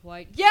red and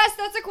white? Yes,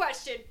 that's a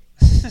question.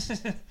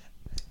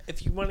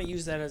 If you want to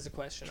use that as a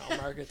question, I'll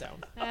mark it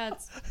down.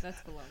 That's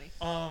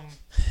baloney.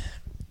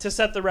 To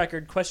set the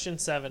record, question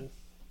 7.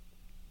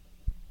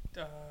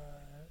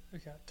 We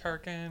got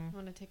Tarkin.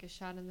 Want to take a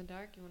shot in the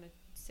dark? You want to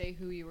say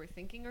who you were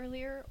thinking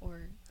earlier,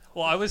 or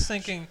Well, I was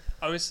thinking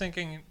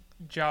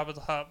Jabba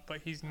the Hutt,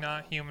 but he's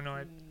not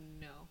humanoid.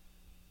 no?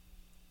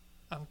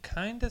 I'm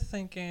kind of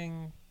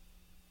thinking.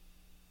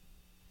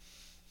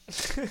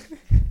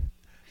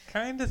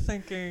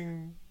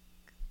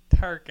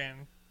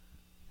 Tarkin.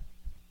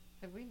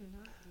 Have we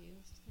not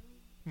used him?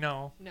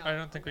 No, No, I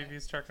don't think okay. we've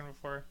used Tarkin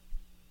before.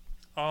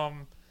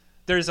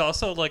 There's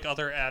also like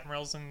other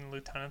admirals and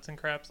lieutenants and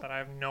craps that I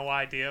have no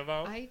idea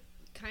about. I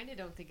kind of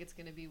don't think it's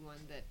going to be one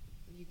that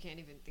you can't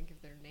even think of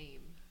their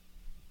name.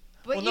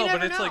 But well, you no, never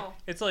but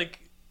it's know.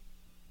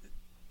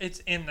 it's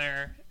in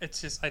there. It's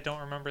just I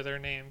don't remember their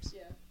names.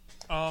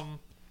 Yeah.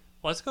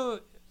 Let's go.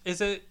 Is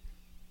it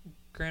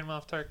Grand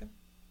Moff Tarkin?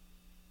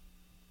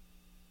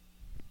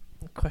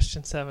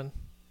 Question 7.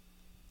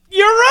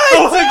 You're right!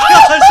 Oh my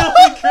gosh!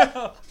 Holy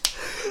crap!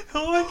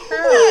 Holy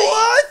crap!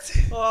 What?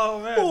 Oh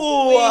man!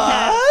 We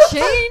have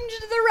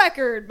changed the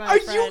record, my Are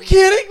friend. you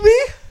kidding me?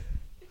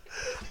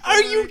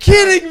 Are you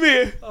kidding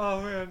me?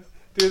 Oh man,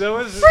 dude, that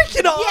was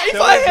Freaking awesome. Yes. If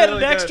That I was had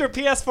really an good. extra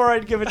PS4,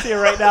 I'd give it to you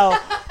right now.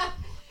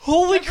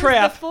 Holy Trevor's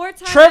crap. the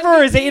four-time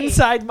Trevor is MVP.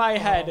 inside my Oh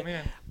head.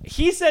 man!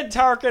 He said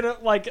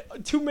Tarkin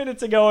like 2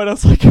 minutes ago, and I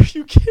was like, are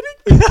you kidding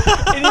me?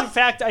 And in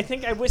fact, I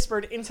think I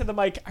whispered into the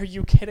mic, are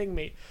you kidding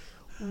me?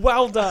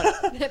 Well done.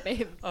 That may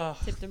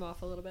have tipped him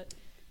off a little bit.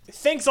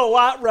 Thanks a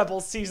lot,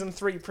 Rebels Season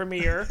 3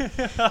 premiere.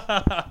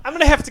 I'm going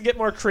to have to get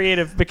more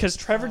creative because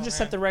Trevor just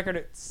set the record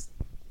at,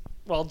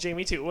 well,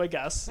 Jamie too, I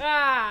guess.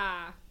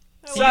 Ah.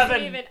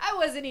 Seven. I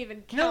wasn't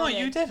even No, counting.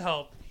 you did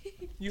help.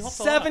 You helped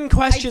a 7 lot.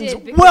 questions. I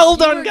did, because Well you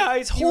done, were-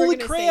 guys. you were Holy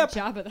gonna crap. Say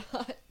Jabba the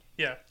Hutt.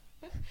 Yeah,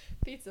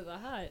 Pizza the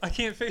Hut. I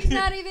can't He's figure.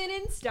 not even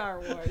in Star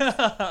Wars.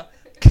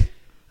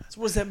 So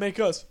what does that make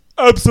us?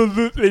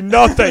 Absolutely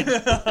nothing.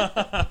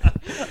 I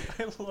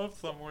love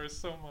Star Wars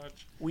so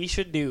much. We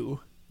should do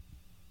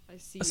I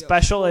see a your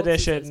special schmaltz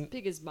is edition. as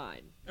big as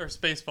mine. Or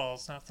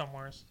Spaceballs, not Thumb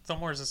Wars.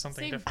 Thumb Wars is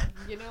something Same, different.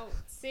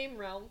 same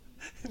realm.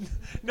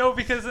 No,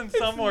 because in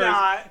Thumb Wars,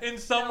 not.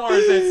 it's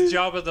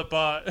Jabba the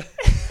Butt.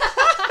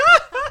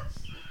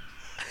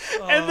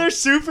 And they're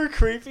super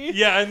creepy.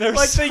 Yeah, and they're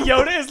Like so, the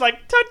Yoda is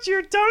like, touch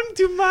your tongue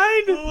to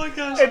mine. Oh my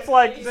gosh! It's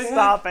like, They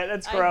stop it.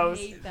 It's I gross.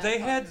 hate that They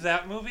part. had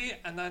that movie,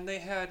 and then they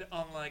had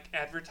like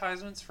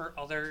advertisements for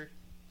other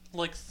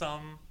like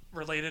thumb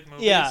related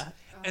movies. Yeah.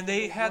 and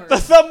they Oh, had Lord. The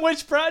Thumb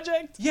Witch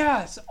Project.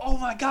 yes. Oh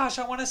my gosh,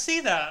 I want to see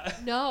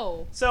that.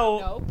 No. So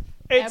Nope.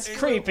 it's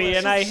Absolutely. creepy, It's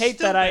and so I hate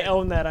that I stupid.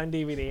 own that on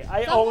DVD.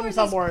 I Thumb own Wars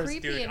Thumb is Wars.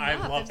 creepy Dude, I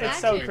enough. love that. It's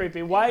so Imagine.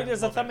 creepy. Why I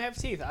does a love thumb it. have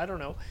teeth? I don't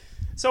know.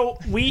 So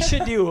we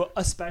should do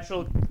a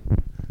special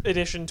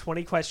edition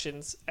 20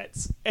 questions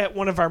at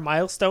one of our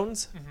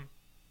milestones,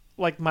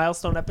 like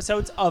milestone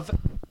episodes of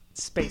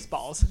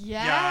Spaceballs.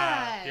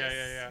 Yes.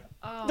 Yeah.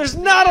 Oh, There's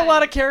not a man.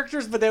 lot of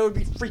characters, but that would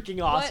be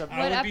freaking awesome. What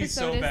I would be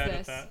so episode is bad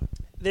this? at that.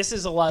 This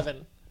is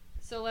 11.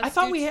 So let's I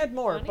thought do we had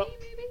more, 20 but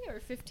maybe, or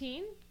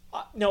 15.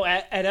 no.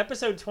 At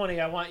episode 20,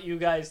 I want you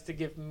guys to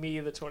give me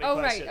the 20 Oh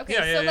questions. right, okay.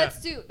 Yeah, so yeah.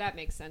 let's do that.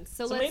 Makes sense.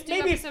 So So let's do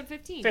maybe episode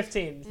 15.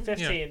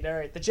 15. All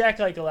right, the Jack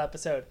Eichel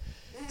episode.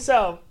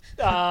 So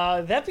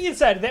that being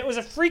said, that was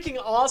a freaking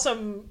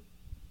awesome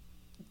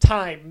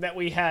time that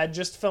we had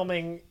just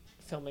filming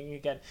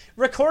again,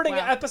 recording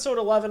Wow. episode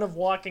 11 of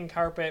Walking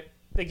Carpet.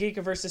 The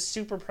Geekiverse is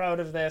super proud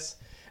of this.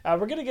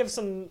 We're gonna give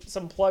some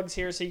plugs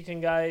here so you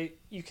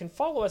can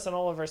follow us on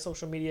all of our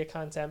social media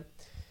content.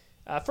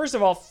 First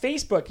of all,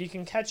 Facebook. You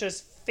can catch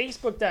us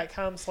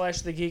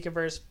facebook.com/the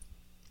Geekiverse.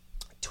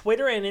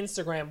 Twitter and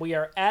Instagram, we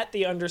are at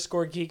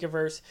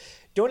 @_Geekiverse.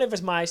 Don't have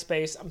us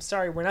MySpace. I'm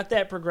sorry, we're not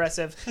that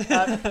progressive.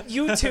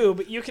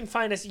 YouTube, you can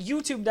find us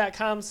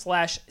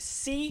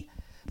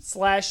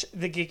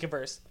youtube.com/C/the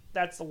Geekiverse.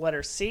 That's the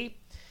letter C.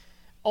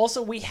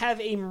 Also, we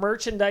have a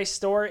merchandise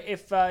store.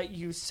 If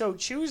you so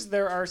choose,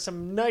 there are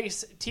some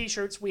nice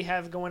T-shirts we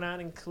have going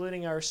on,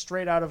 including our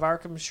Straight Out of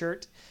Arkham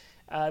shirt.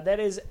 That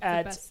is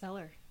at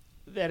bestseller.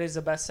 That is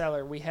a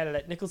bestseller. We had it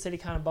at Nickel City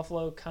Con and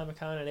Buffalo Comic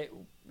Con, and it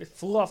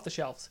flew off the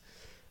shelves.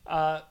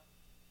 The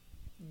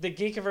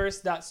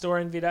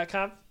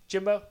Geekiverse.storenvy.com.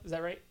 Jimbo, is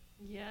that right?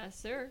 Yes,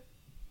 sir.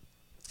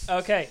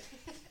 Okay.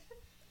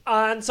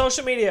 On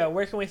social media,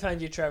 where can we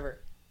find you,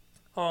 Trevor?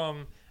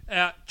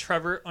 At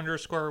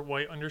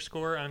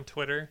Trevor_White_ on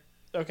Twitter.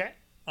 Okay.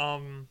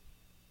 I'm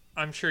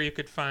sure you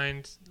could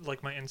find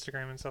like my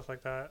Instagram and stuff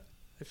like that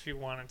if you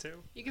wanted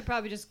to. You could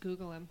probably just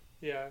Google him.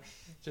 Yeah,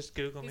 just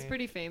Google me. He's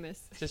pretty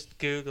famous. Just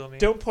Google me.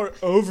 Don't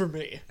put over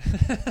me.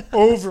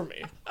 Over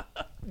me.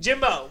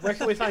 Jimbo, where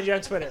can we find you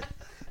on Twitter?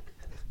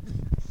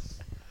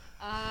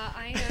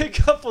 I am.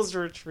 Couples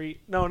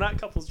Retreat. No, not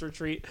Couples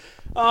Retreat.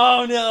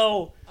 Oh,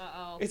 no.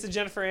 Uh-oh. It's a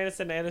Jennifer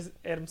Aniston and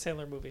Adam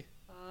Sandler movie.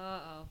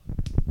 Uh-oh.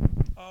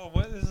 Oh,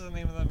 what is the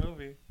name of that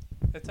movie?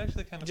 It's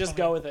actually kind of Just funny.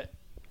 go with it.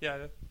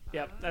 Yeah.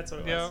 Yep, that's what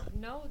it Yeah. was.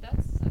 No, I thought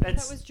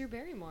That's- that was Drew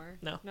Barrymore.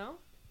 No. No?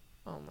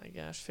 Oh, my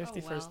gosh. 50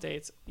 Oh, wow. First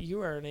Dates.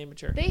 You are an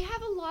amateur. They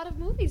have a lot of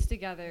movies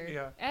together.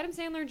 Yeah. Adam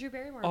Sandler and Drew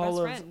Barrymore are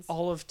best friends.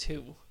 All of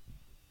two.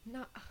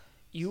 No,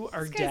 You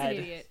are this guy's dead.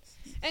 an idiot.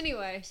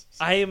 Anyway,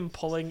 I am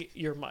pulling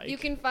your mic. you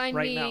can find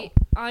right me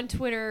now. on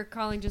Twitter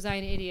calling Josiah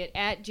an idiot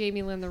at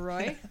Jamie Lynn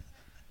LeRoy.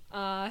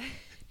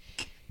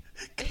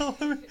 Call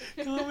him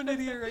an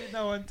idiot right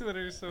now on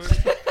Twitter. So.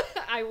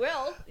 I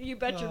will. You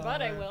bet your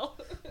butt I man. will.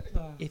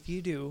 If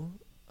you do,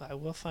 I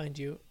will find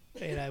you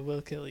and I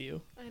will kill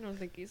you. I don't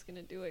think he's going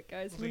to do it,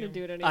 guys. I'm Liam. going to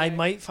do it anyway. I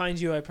might find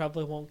you. I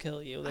probably won't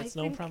kill you. That's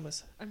no think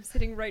promise. I'm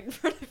sitting right in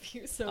front of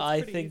you, so it's I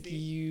pretty think easy.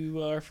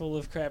 you are full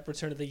of crap.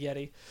 Return of the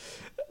Yeti.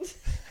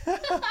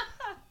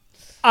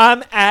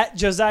 I'm at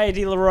Josiah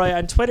D. LeRoy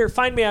on Twitter.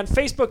 Find me on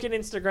Facebook and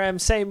Instagram,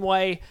 same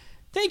way.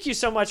 Thank you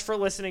so much for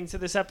listening to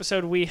this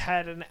episode. We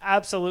had an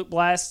absolute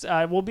blast.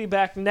 We'll be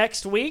back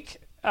next week.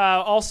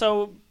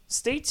 Also,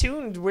 stay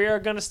tuned. We are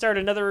going to start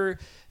another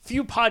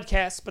few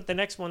podcasts, but the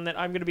next one that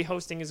I'm going to be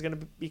hosting is going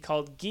to be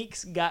called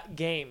Geeks Got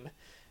Game,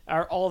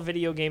 our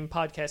all-video game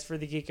podcast for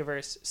the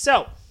Geekiverse.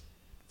 So,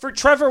 for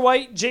Trevor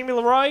White, Jamie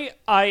LeRoy,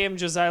 I am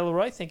Josiah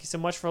LeRoy. Thank you so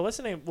much for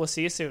listening. We'll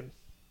see you soon.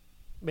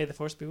 May the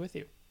Force be with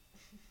you.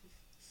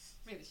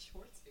 May the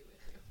Schwartz be with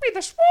you. May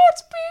the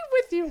Schwartz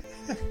be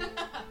with you.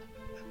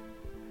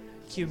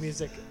 Cue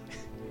music.